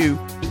reminding you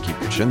to keep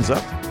your chins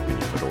up and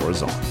your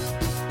fedoras on.